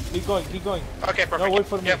worries. Keep going, keep going. Okay, perfect. No, wait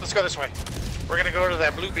for me. Yeah, let's go this way. We're gonna go to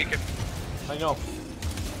that blue beacon. I know.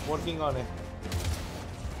 Working on it.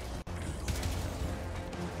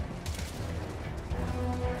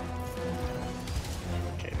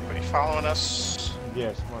 Okay, everybody following us?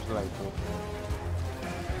 Yes, most likely.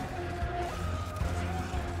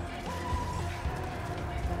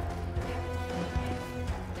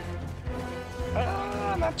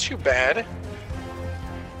 Not too bad.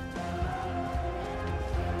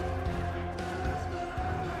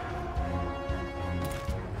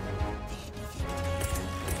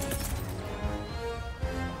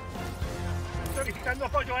 Solicitando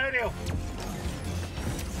apoyo aéreo.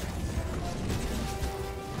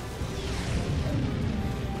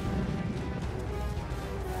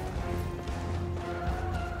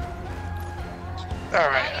 All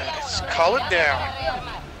right, let's call it down.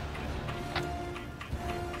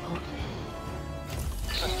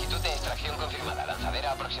 Solicitud de extracción confirmada.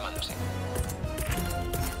 Lanzadera aproximándose.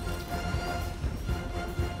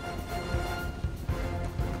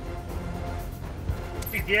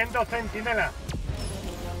 Pidiendo centinela.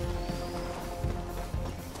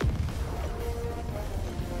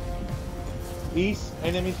 East,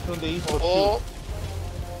 enemies from the east. Oh.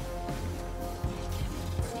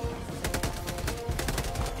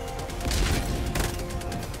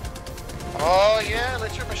 Oh yeah,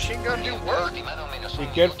 let your machine gun do work. Be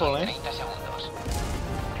careful, eh?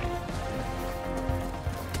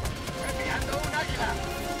 Enviando un águila.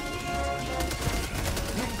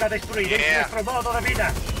 Nunca destruiré nuestro modo de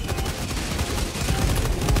vida.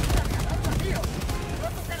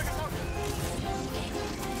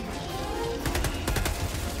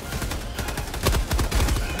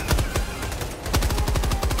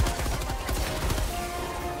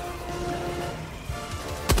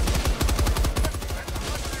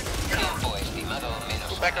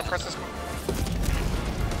 Back up, Francisco.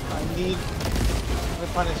 I need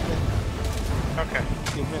replenishment. Okay.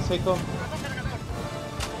 Give me a second.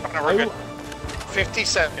 Oh, no, we're good. 50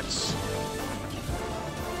 seconds.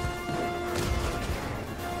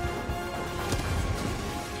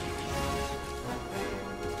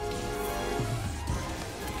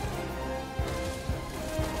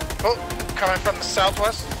 Oh, coming from the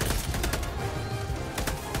southwest.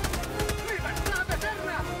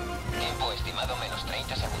 Tiempo estimado menos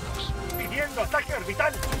 30 segundos. Pidiendo ataque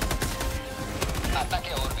orbital.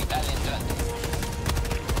 Ataque orbital entrante.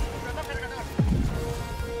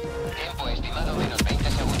 Tiempo estimado menos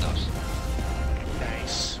 20 segundos.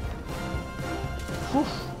 Nice.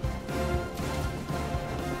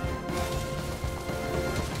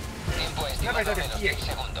 Tiempo estimado menos 10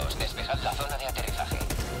 segundos. Despejad la zona de aterrizaje.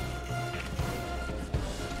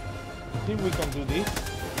 I think we can do this.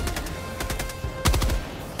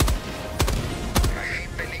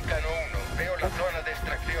 Pelícano 1, veo la zona de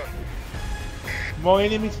extracción. More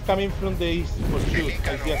enemies coming from the east for sure. I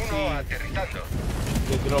Pelícano just 1 see aterrizando.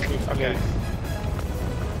 the dropping place.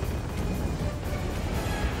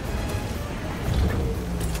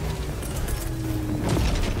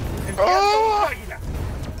 Oh!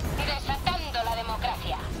 Desatando la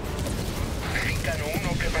democracia. Pelícano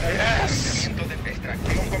 1 preparado. Lanzamiento de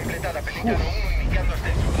extracción completada. Pelícano 1 indicando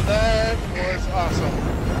ascenso. That was awesome.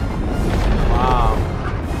 Wow.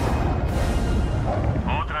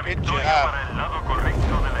 Otra victoria para el lado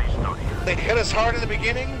correcto de la historia. They hit us hard in the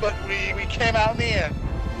beginning, but we came out in the end.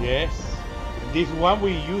 Yes. This one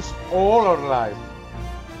we use all our life.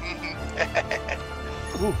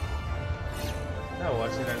 No,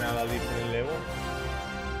 wasn't nada different level.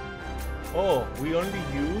 Oh, we don't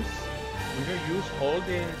use all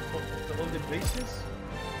the places?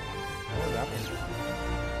 Oh, that one.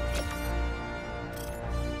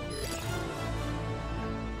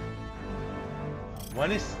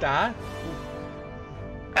 One star?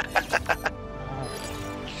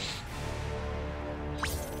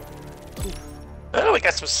 Oh, we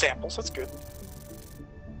got some samples. That's good.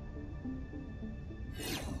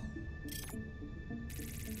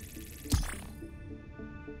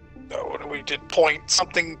 Oh, we did point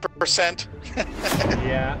something %.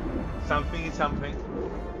 Yeah, something is something.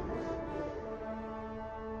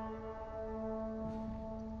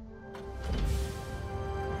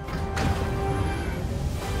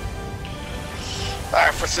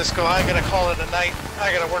 Alright, Francisco, I gotta call it a night.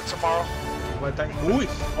 I gotta work tomorrow. What time? Ooh,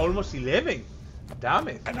 it's almost 11. Damn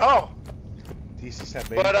it. I know. This is a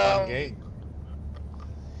very fun game.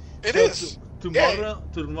 It is.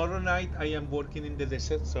 Tomorrow night I am working in the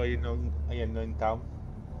desert, so I am not in town.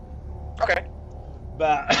 Okay.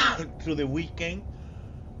 But through the weekend,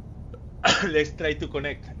 let's try to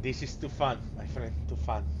connect. This is too fun, my friend. Too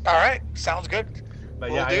fun. Alright, sounds good.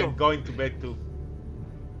 But yeah, I am going to bed too.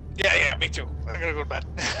 Yeah, me too. I'm gonna go to bed.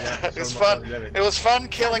 Yeah, It's fun. It was fun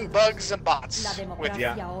killing bugs and bots with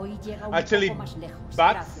you. Actually,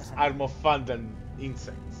 bats are more fun than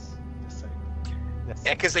insects.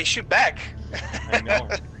 Yeah, because they shoot back. I know.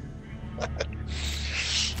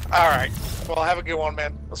 Alright. Well, have a good one,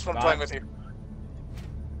 man. It was fun playing with you.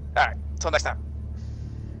 Alright. Until next time.